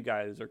believe you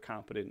guys are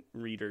competent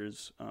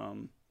readers,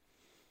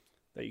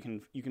 that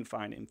you can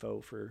find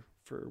info for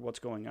what's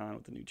going on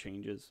with the new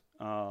changes.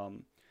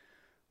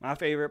 My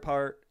favorite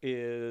part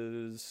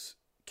is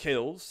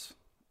kills.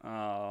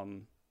 I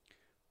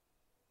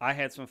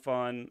had some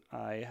fun.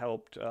 I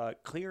helped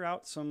clear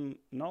out some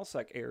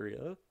nullsec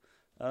area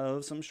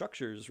of some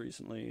structures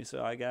recently.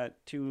 So I got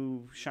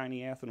 2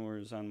 shiny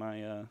Athenors on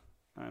my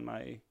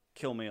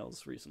kill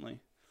mails recently.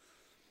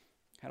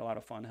 Had a lot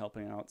of fun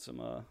helping out some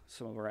of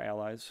our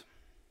allies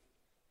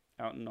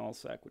out in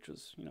nullsec, which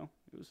was, it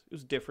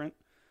was different.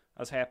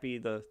 I was happy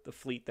the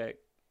fleet that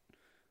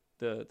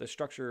the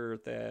structure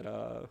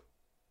that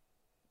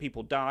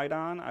people died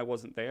on, I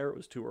wasn't there. It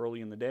was too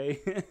early in the day.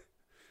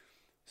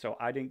 So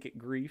I didn't get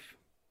grief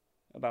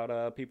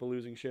about people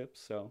losing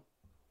ships. So,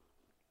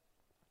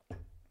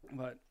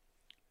 but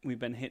we've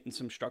been hitting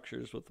some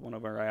structures with one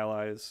of our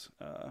allies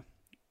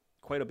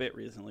quite a bit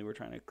recently. We're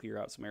trying to clear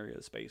out some area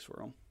of space for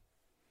them.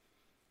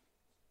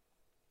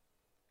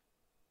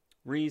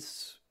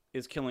 Reece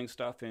is killing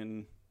stuff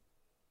in.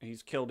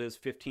 He's killed his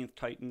 15th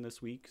Titan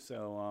this week.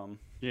 So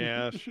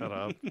yeah, shut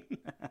up.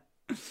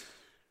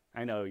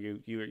 I know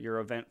your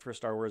event for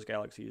Star Wars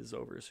Galaxy is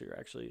over, so you're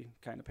actually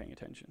kind of paying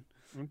attention.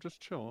 I'm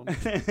just chilling.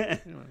 Kylon,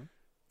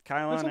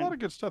 there's a lot of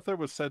good stuff that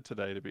was said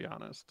today, to be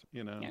honest.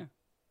 Yeah.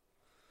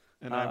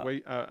 And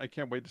I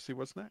can't wait to see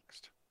what's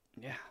next.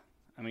 Yeah,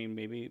 I mean,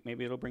 maybe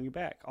it'll bring you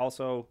back.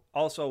 Also,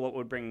 what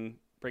would bring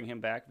him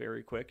back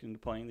very quick into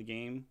playing the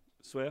game,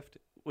 Swift,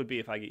 would be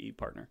if I get you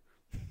partner.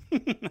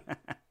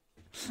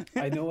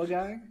 I know a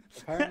guy.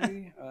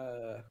 Apparently,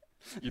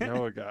 you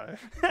know a guy.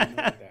 I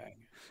know a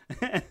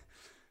guy.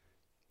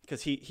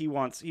 Because he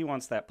wants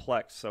that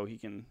Plex, so he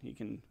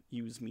can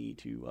use me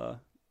to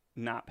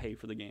not pay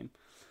for the game.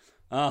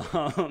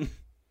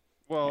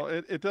 Well,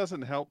 it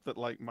doesn't help that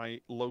like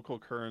my local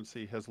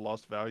currency has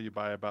lost value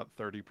by about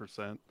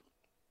 30%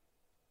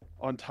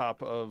 on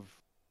top of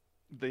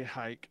the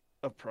hike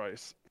of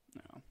price.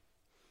 No.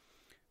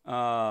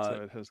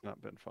 So it has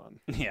not been fun.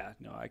 Yeah,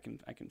 no, I can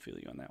feel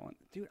you on that one,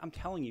 dude. I'm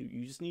telling you,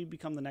 you just need to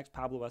become the next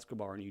Pablo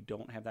Escobar, and you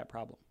don't have that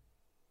problem.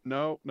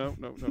 No.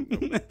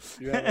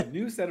 You have a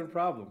new set of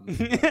problems,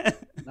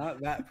 not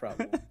that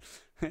problem.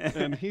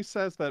 And he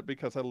says that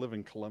because I live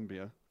in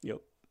Colombia.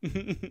 Yep.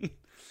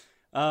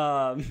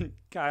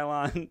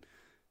 Kylon,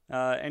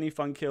 any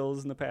fun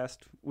kills in the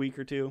past week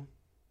or two?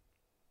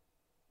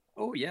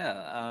 Oh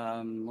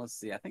yeah. Let's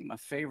see. I think my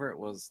favorite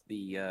was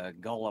the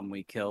golem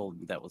we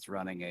killed that was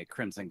running a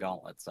Crimson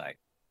Gauntlet site.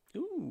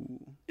 Ooh.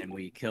 And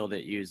we killed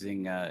it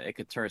using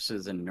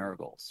Icaturses and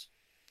Nurgles.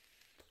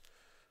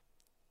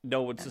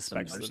 No one And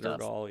suspects some the other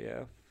stuff. Nurgle.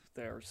 Yeah,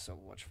 they're so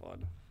much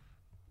fun.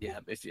 Yeah,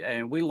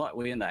 and we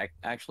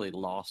actually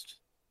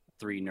lost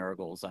 3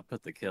 Nurgles. I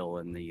put the kill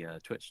in the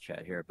Twitch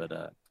chat here,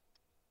 but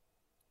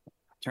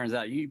turns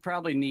out you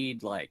probably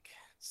need like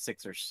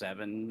 6 or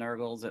 7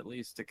 Nurgles at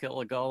least to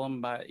kill a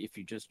golem if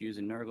you're just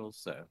using Nurgles.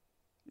 So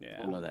Yeah,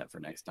 we'll know that for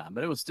next time.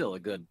 But it was still a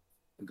good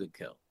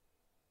kill.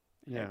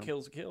 yeah,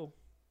 kill's a kill.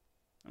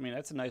 I mean,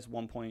 that's a nice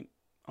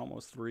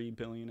almost 3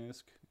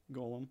 billion-esque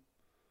golem.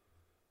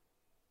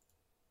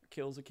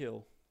 Kill's a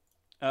kill.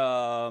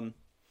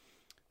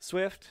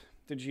 Swift,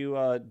 did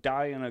you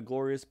die in a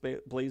glorious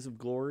blaze of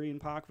glory in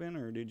Pakvin,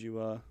 or did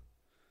you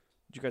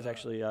Did you guys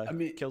actually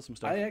kill some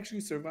stuff? I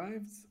actually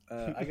survived.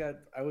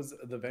 I was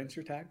the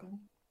venture tackle.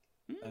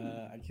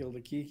 I killed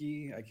a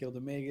Kiki. I killed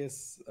a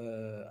Magus.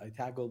 I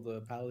tackled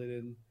the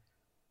Paladin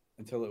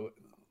until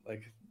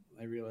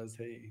I realized,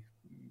 hey,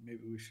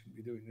 maybe we shouldn't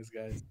be doing this,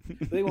 guys.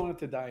 They wanted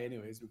to die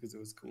anyways because it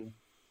was cool.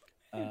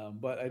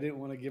 But I didn't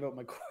want to give up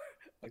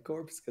my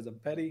corpse because I'm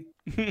petty.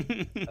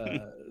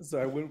 So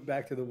I went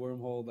back to the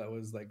wormhole that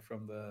was like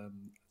from the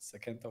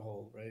Sakenta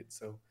hole, right?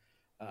 So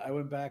I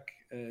went back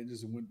and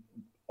just went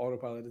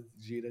autopiloted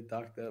Vegeta,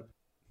 docked up,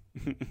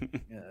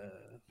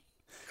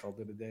 called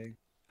it a day.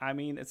 I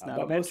mean, it's not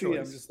but a bad mostly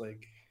choice. I'm just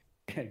like,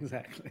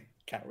 exactly,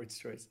 coward's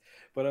choice.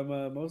 But I'm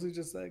mostly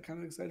just kind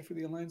of excited for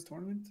the Alliance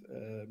tournament.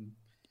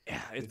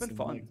 Yeah, it's been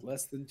fun. Like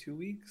less than 2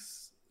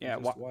 weeks. Yeah,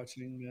 just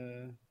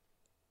watching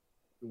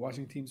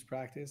teams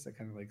practice. I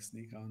kind of like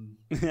sneak on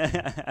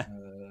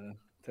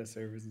test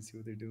servers and see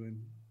what they're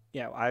doing.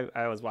 Yeah,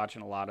 I was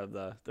watching a lot of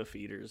the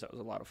feeders. That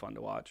was a lot of fun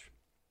to watch.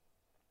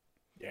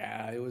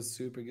 Yeah, it was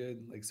super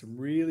good. Like some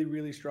really,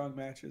 really strong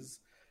matches.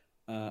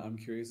 I'm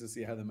curious to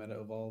see how the meta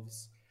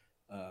evolves.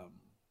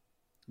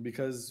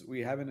 Because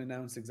we haven't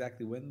announced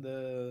exactly when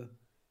the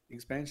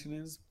expansion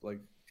is.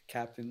 Like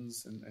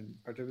captains and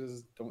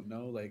participants don't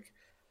know like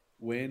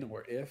when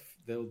or if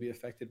they'll be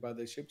affected by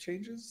the ship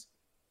changes.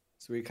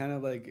 So we kind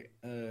of like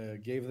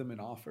gave them an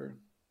offer.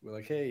 We're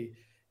like, hey,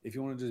 if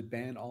you want to just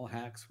ban all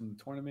hacks from the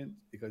tournament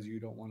because you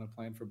don't want to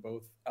plan for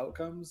both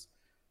outcomes,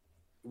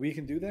 we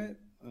can do that.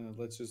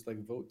 Let's just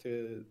like vote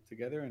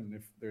together, and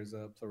if there's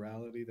a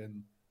plurality,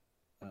 then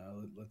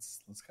let's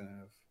kind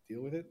of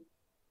deal with it.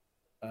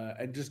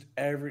 And just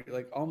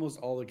almost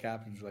all the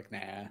captains are like,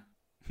 nah,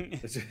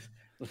 let's just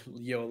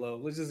YOLO.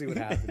 Let's just see what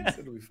happens.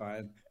 It'll be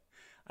fine.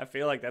 I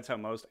feel like that's how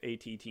most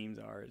AT teams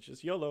are. It's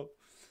just YOLO.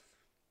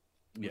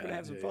 We're gonna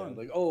have some fun.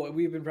 Like, oh,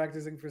 we've been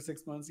practicing for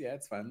 6 months. Yeah,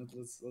 it's fine.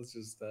 Let's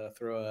just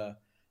throw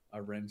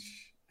a wrench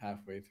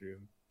halfway through.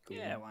 Cool.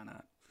 Yeah, why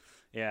not?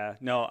 Yeah,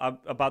 no,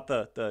 about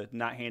the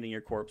not handing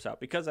your corpse out,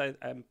 because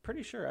I'm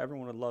pretty sure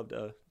everyone would love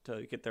to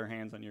get their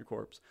hands on your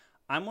corpse.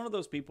 I'm one of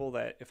those people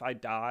that if I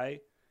die,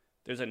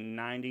 there's a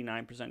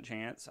 99%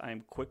 chance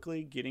I'm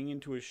quickly getting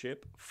into a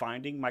ship,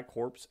 finding my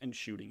corpse, and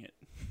shooting it.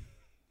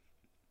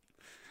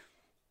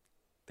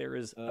 There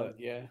is a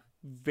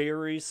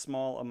very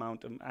small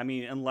amount of, I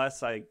mean,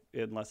 unless I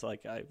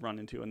run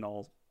into a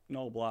null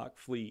block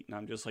fleet, and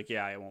I'm just like,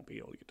 yeah, I won't be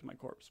able to get to my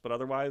corpse. But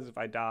otherwise, if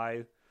I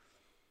die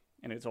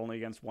and it's only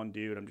against one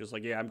dude, I'm just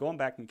like, yeah, I'm going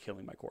back and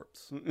killing my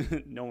corpse.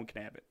 No one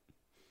can have it.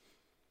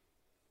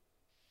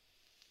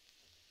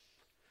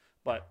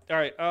 But all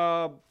right,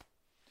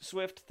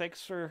 Swift, thanks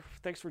for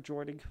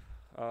joining.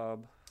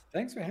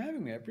 Thanks for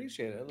having me. I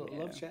appreciate it. I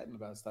love chatting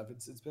about stuff.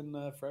 It's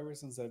been forever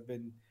since I've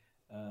been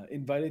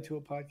invited to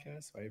a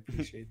podcast, so I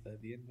appreciate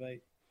the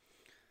invite.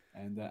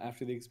 And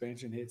after the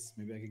expansion hits,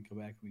 maybe I can come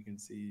back and we can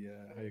see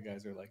how you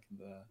guys are liking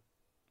the.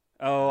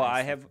 Oh,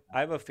 I have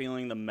a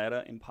feeling the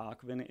meta in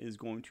Pakvin is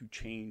going to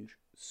change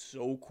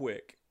so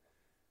quick.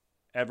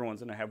 Everyone's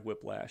going to have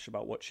whiplash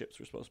about what ships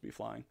we're supposed to be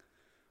flying.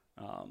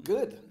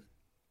 Good.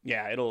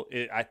 Yeah,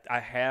 I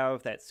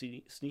have that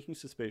sneaking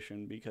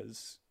suspicion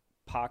because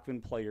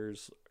Pakvin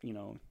players,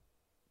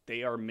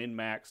 they are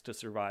min-max to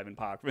survive in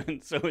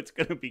Pakvin, so it's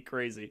going to be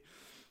crazy.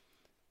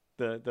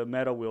 The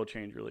meta will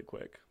change really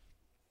quick.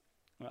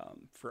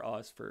 For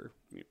us, for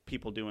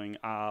people doing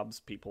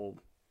obs, people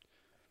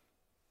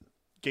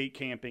gate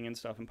camping and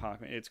stuff in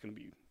Pakvin, it's gonna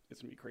be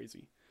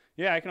crazy.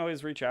 Yeah, I can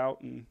always reach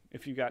out, and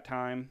if you got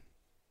time,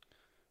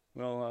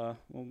 we'll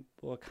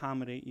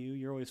accommodate you.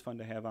 You're always fun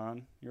to have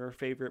on. You're our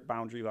favorite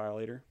boundary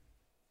violator.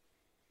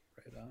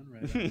 Right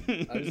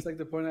on. I just like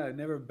to point out I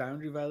never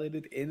boundary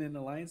violated in an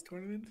Alliance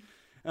tournament.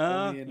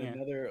 Only in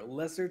another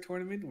lesser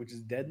tournament, which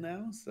is dead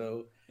now.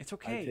 So it's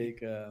okay.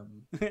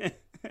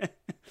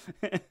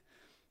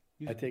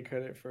 I take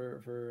credit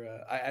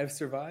for I've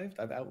survived.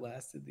 I've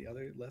outlasted the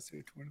other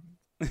lesser tournament.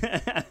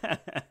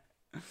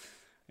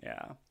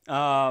 Yeah.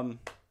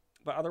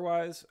 But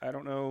otherwise, I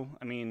don't know.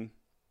 I mean,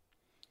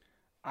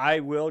 I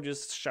will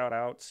just shout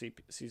out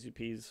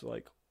CCP's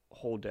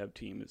whole dev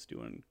team is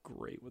doing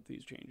great with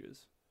these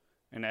changes,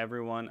 and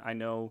everyone I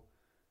know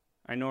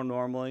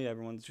normally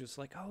everyone's just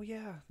like, oh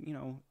yeah,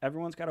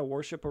 everyone's got to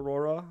worship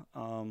Aurora.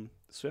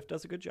 Swift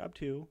does a good job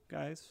too,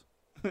 guys.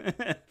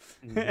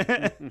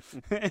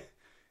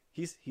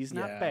 He's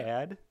not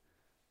bad.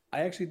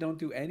 I actually don't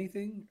do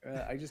anything.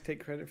 I just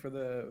take credit for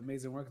the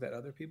amazing work that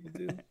other people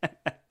do.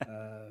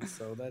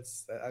 So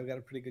I've got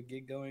a pretty good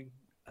gig going.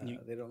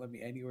 They don't let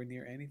me anywhere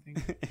near anything.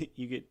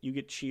 You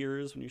get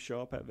cheers when you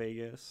show up at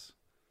Vegas.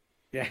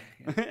 Yeah.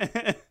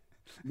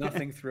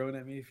 Nothing thrown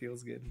at me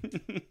feels good.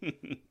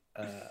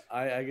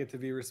 I get to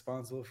be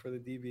responsible for the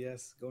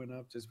DBS going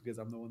up just because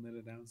I'm the one that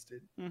announced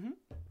it. Mm-hmm.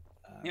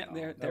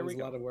 There we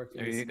go. A lot of work.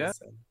 There you go.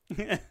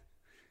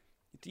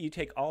 You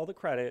take all the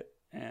credit,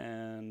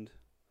 and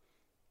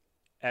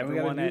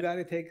everyone. We got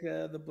to take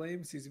the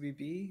blame.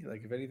 CCBB.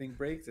 If anything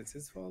breaks, it's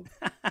his fault.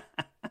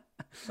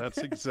 That's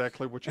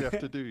exactly what you have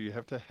to do. You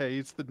have to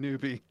haze the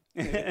newbie.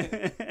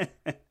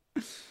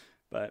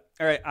 But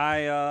All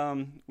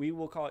right, we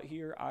will call it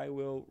here. I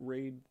will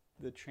raid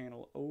the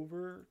channel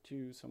over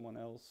to someone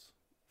else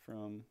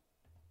from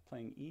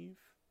playing Eve,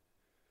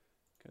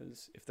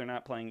 because if they're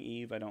not playing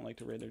Eve, I don't like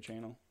to raid their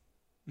channel.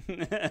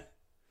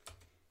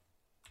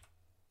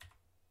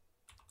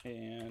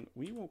 And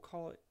we will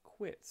call it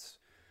quits.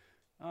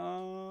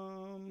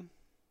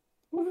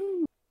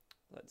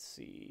 Let's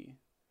see.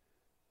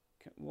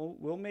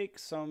 We'll make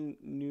some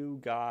new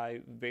guy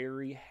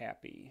very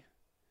happy.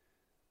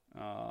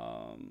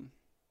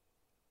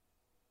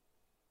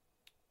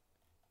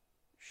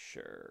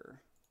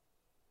 Sure.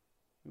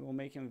 We will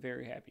make him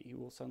very happy. He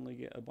will suddenly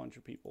get a bunch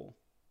of people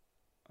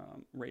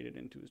rated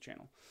into his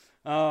channel.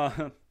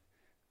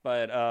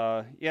 But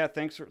yeah,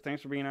 thanks for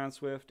being on,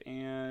 Swift,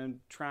 and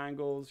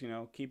Triangles.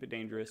 Keep it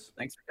dangerous.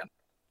 Thanks for coming.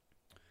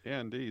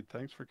 Yeah, indeed.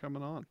 Thanks for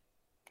coming on.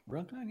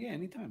 Rock on, yeah,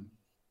 anytime.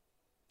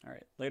 All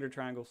right, later,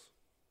 Triangles.